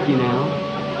right with you now.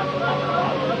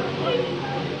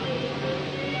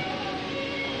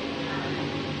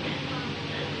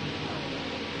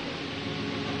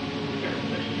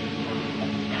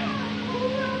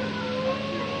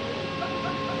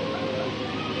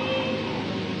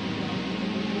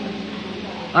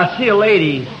 I see a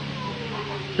lady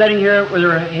sitting here with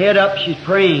her head up. She's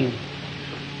praying.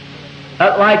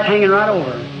 That light's hanging right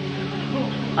over her.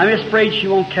 I'm just afraid she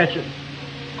won't catch it.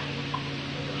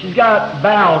 She's got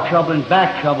bowel trouble and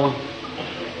back trouble.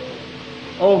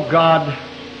 Oh, God.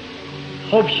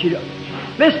 Hope she...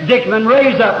 Miss Dickman,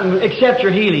 raise up and accept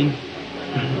your healing.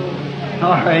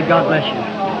 All right, God bless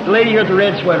you. The lady here with the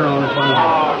red sweater on is one.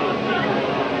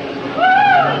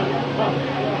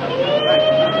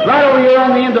 Right over here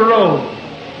on the end of the road,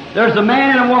 there's a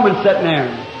man and a woman sitting there.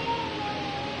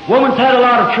 Woman's had a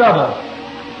lot of trouble.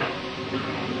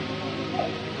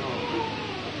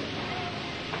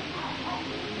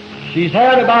 She's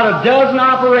had about a dozen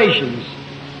operations.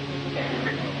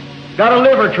 Got a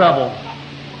liver trouble.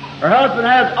 Her husband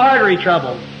has artery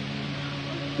trouble.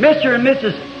 Mr. and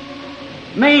Mrs.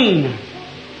 Maine,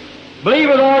 believe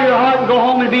with all your heart and go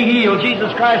home and be healed.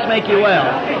 Jesus Christ make you well.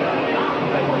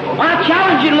 I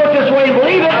challenge you to look this way and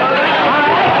believe it. I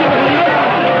ask you to believe it.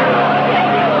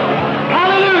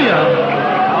 Hallelujah.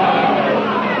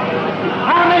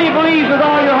 How many believe with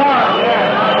all your heart?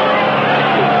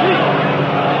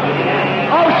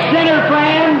 Oh, sinner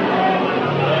friend,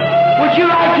 would you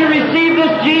like to receive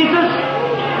this Jesus?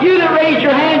 You that raised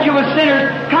your hands, you were sinners,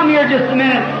 come here just a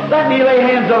minute. Let me lay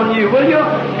hands on you, will you?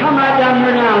 Come right down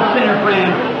here now, sinner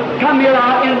friend. Come here,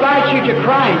 I'll invite you to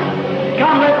Christ.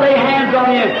 Come, let's lay hands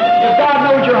on you. If God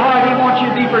knows your heart, He wants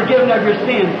you to be forgiven of your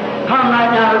sins. Come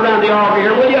right now around the altar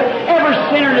here, will you? Every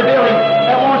sinner in the building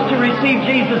that wants to receive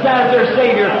Jesus as their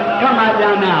Savior, come right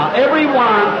down now.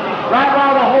 Everyone, right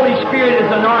while the Holy Spirit is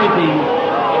anointing,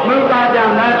 move right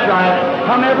down, that's right.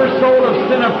 Come every soul of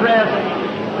sin oppressed.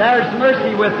 There's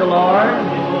mercy with the Lord.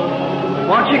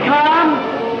 Won't you come?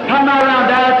 Come right around,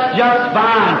 that's just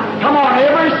fine. Come on,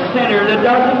 every sinner that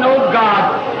doesn't know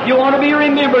God, you want to be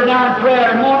remembered now in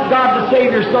prayer and want God to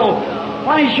save your soul.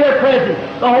 Why don't you share present?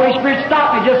 The Holy Spirit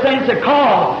stopped me just saying it's a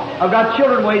call. I've got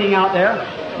children waiting out there.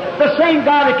 The same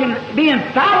God that can be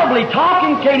infallibly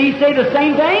talking, can He say the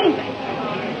same thing?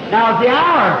 Now's the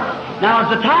hour. Now's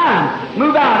the time.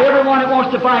 Move out. Everyone that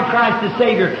wants to find Christ as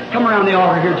Savior, come around the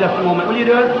altar here just a moment. Will you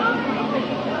do it?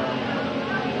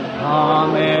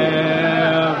 Come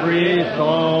every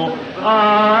soul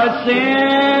of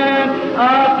sin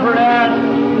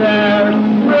oppressed, there's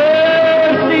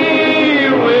mercy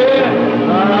with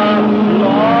the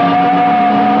Lord,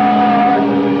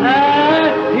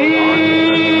 and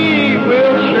He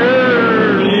will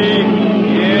surely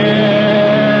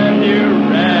give you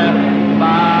rest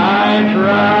by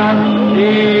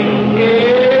trusting in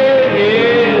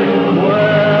His word.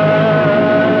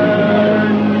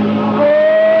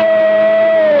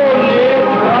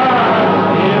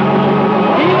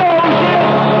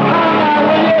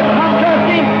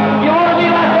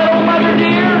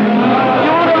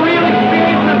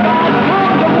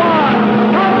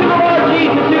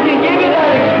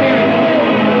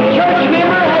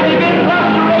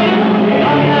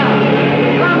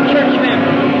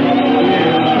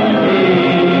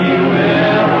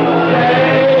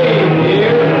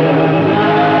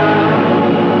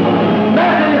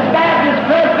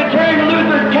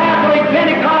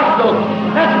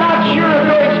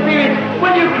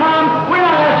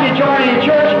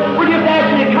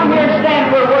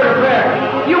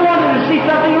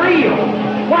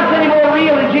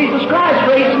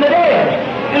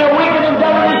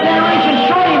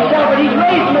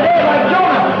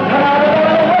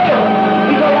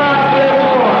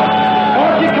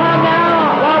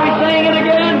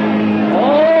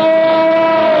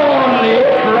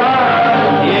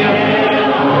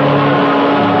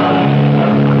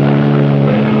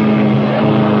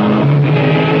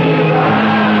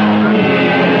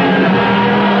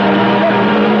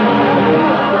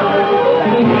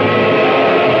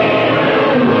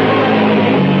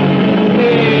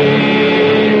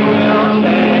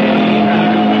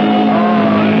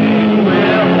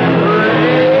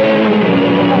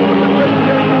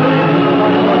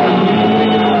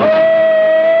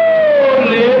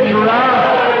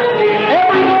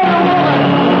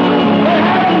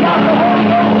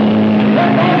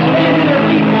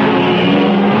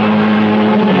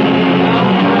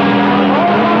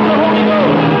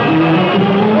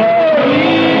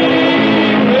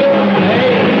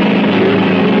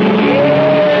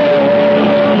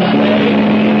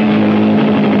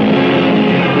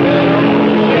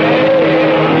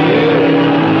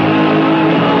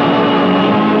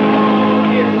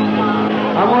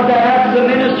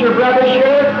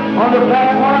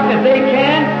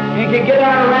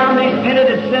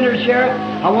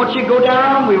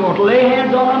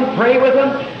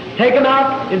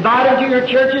 Invite them to your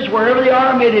churches, wherever they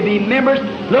are. May they be members.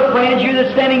 Look, friends, you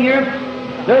that's standing here,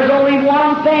 there's only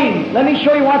one thing. Let me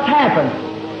show you what's happened.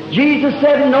 Jesus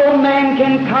said, no man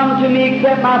can come to me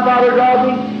except my Father draws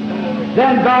him.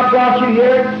 Then God brought you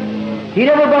here. He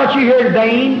never brought you here in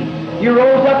vain. You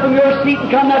rose up from your seat and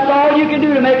come. That's all you can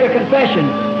do to make a confession.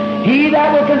 He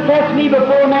that will confess me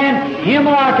before man, him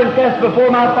will I confess before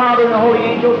my Father and the holy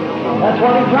angels. That's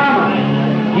what He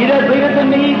promised. He that believeth in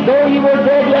me, though he were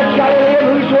dead, yet shall he live.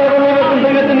 Whosoever liveth and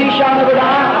believeth in me shall never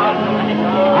die.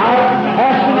 I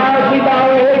ask you now as we bow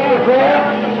our heads for prayer,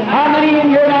 how many in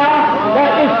here now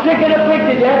that is sick and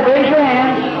afflicted yet? Raise your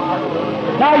hands.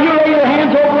 Now you lay your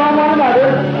hands over on one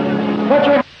another. Put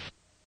your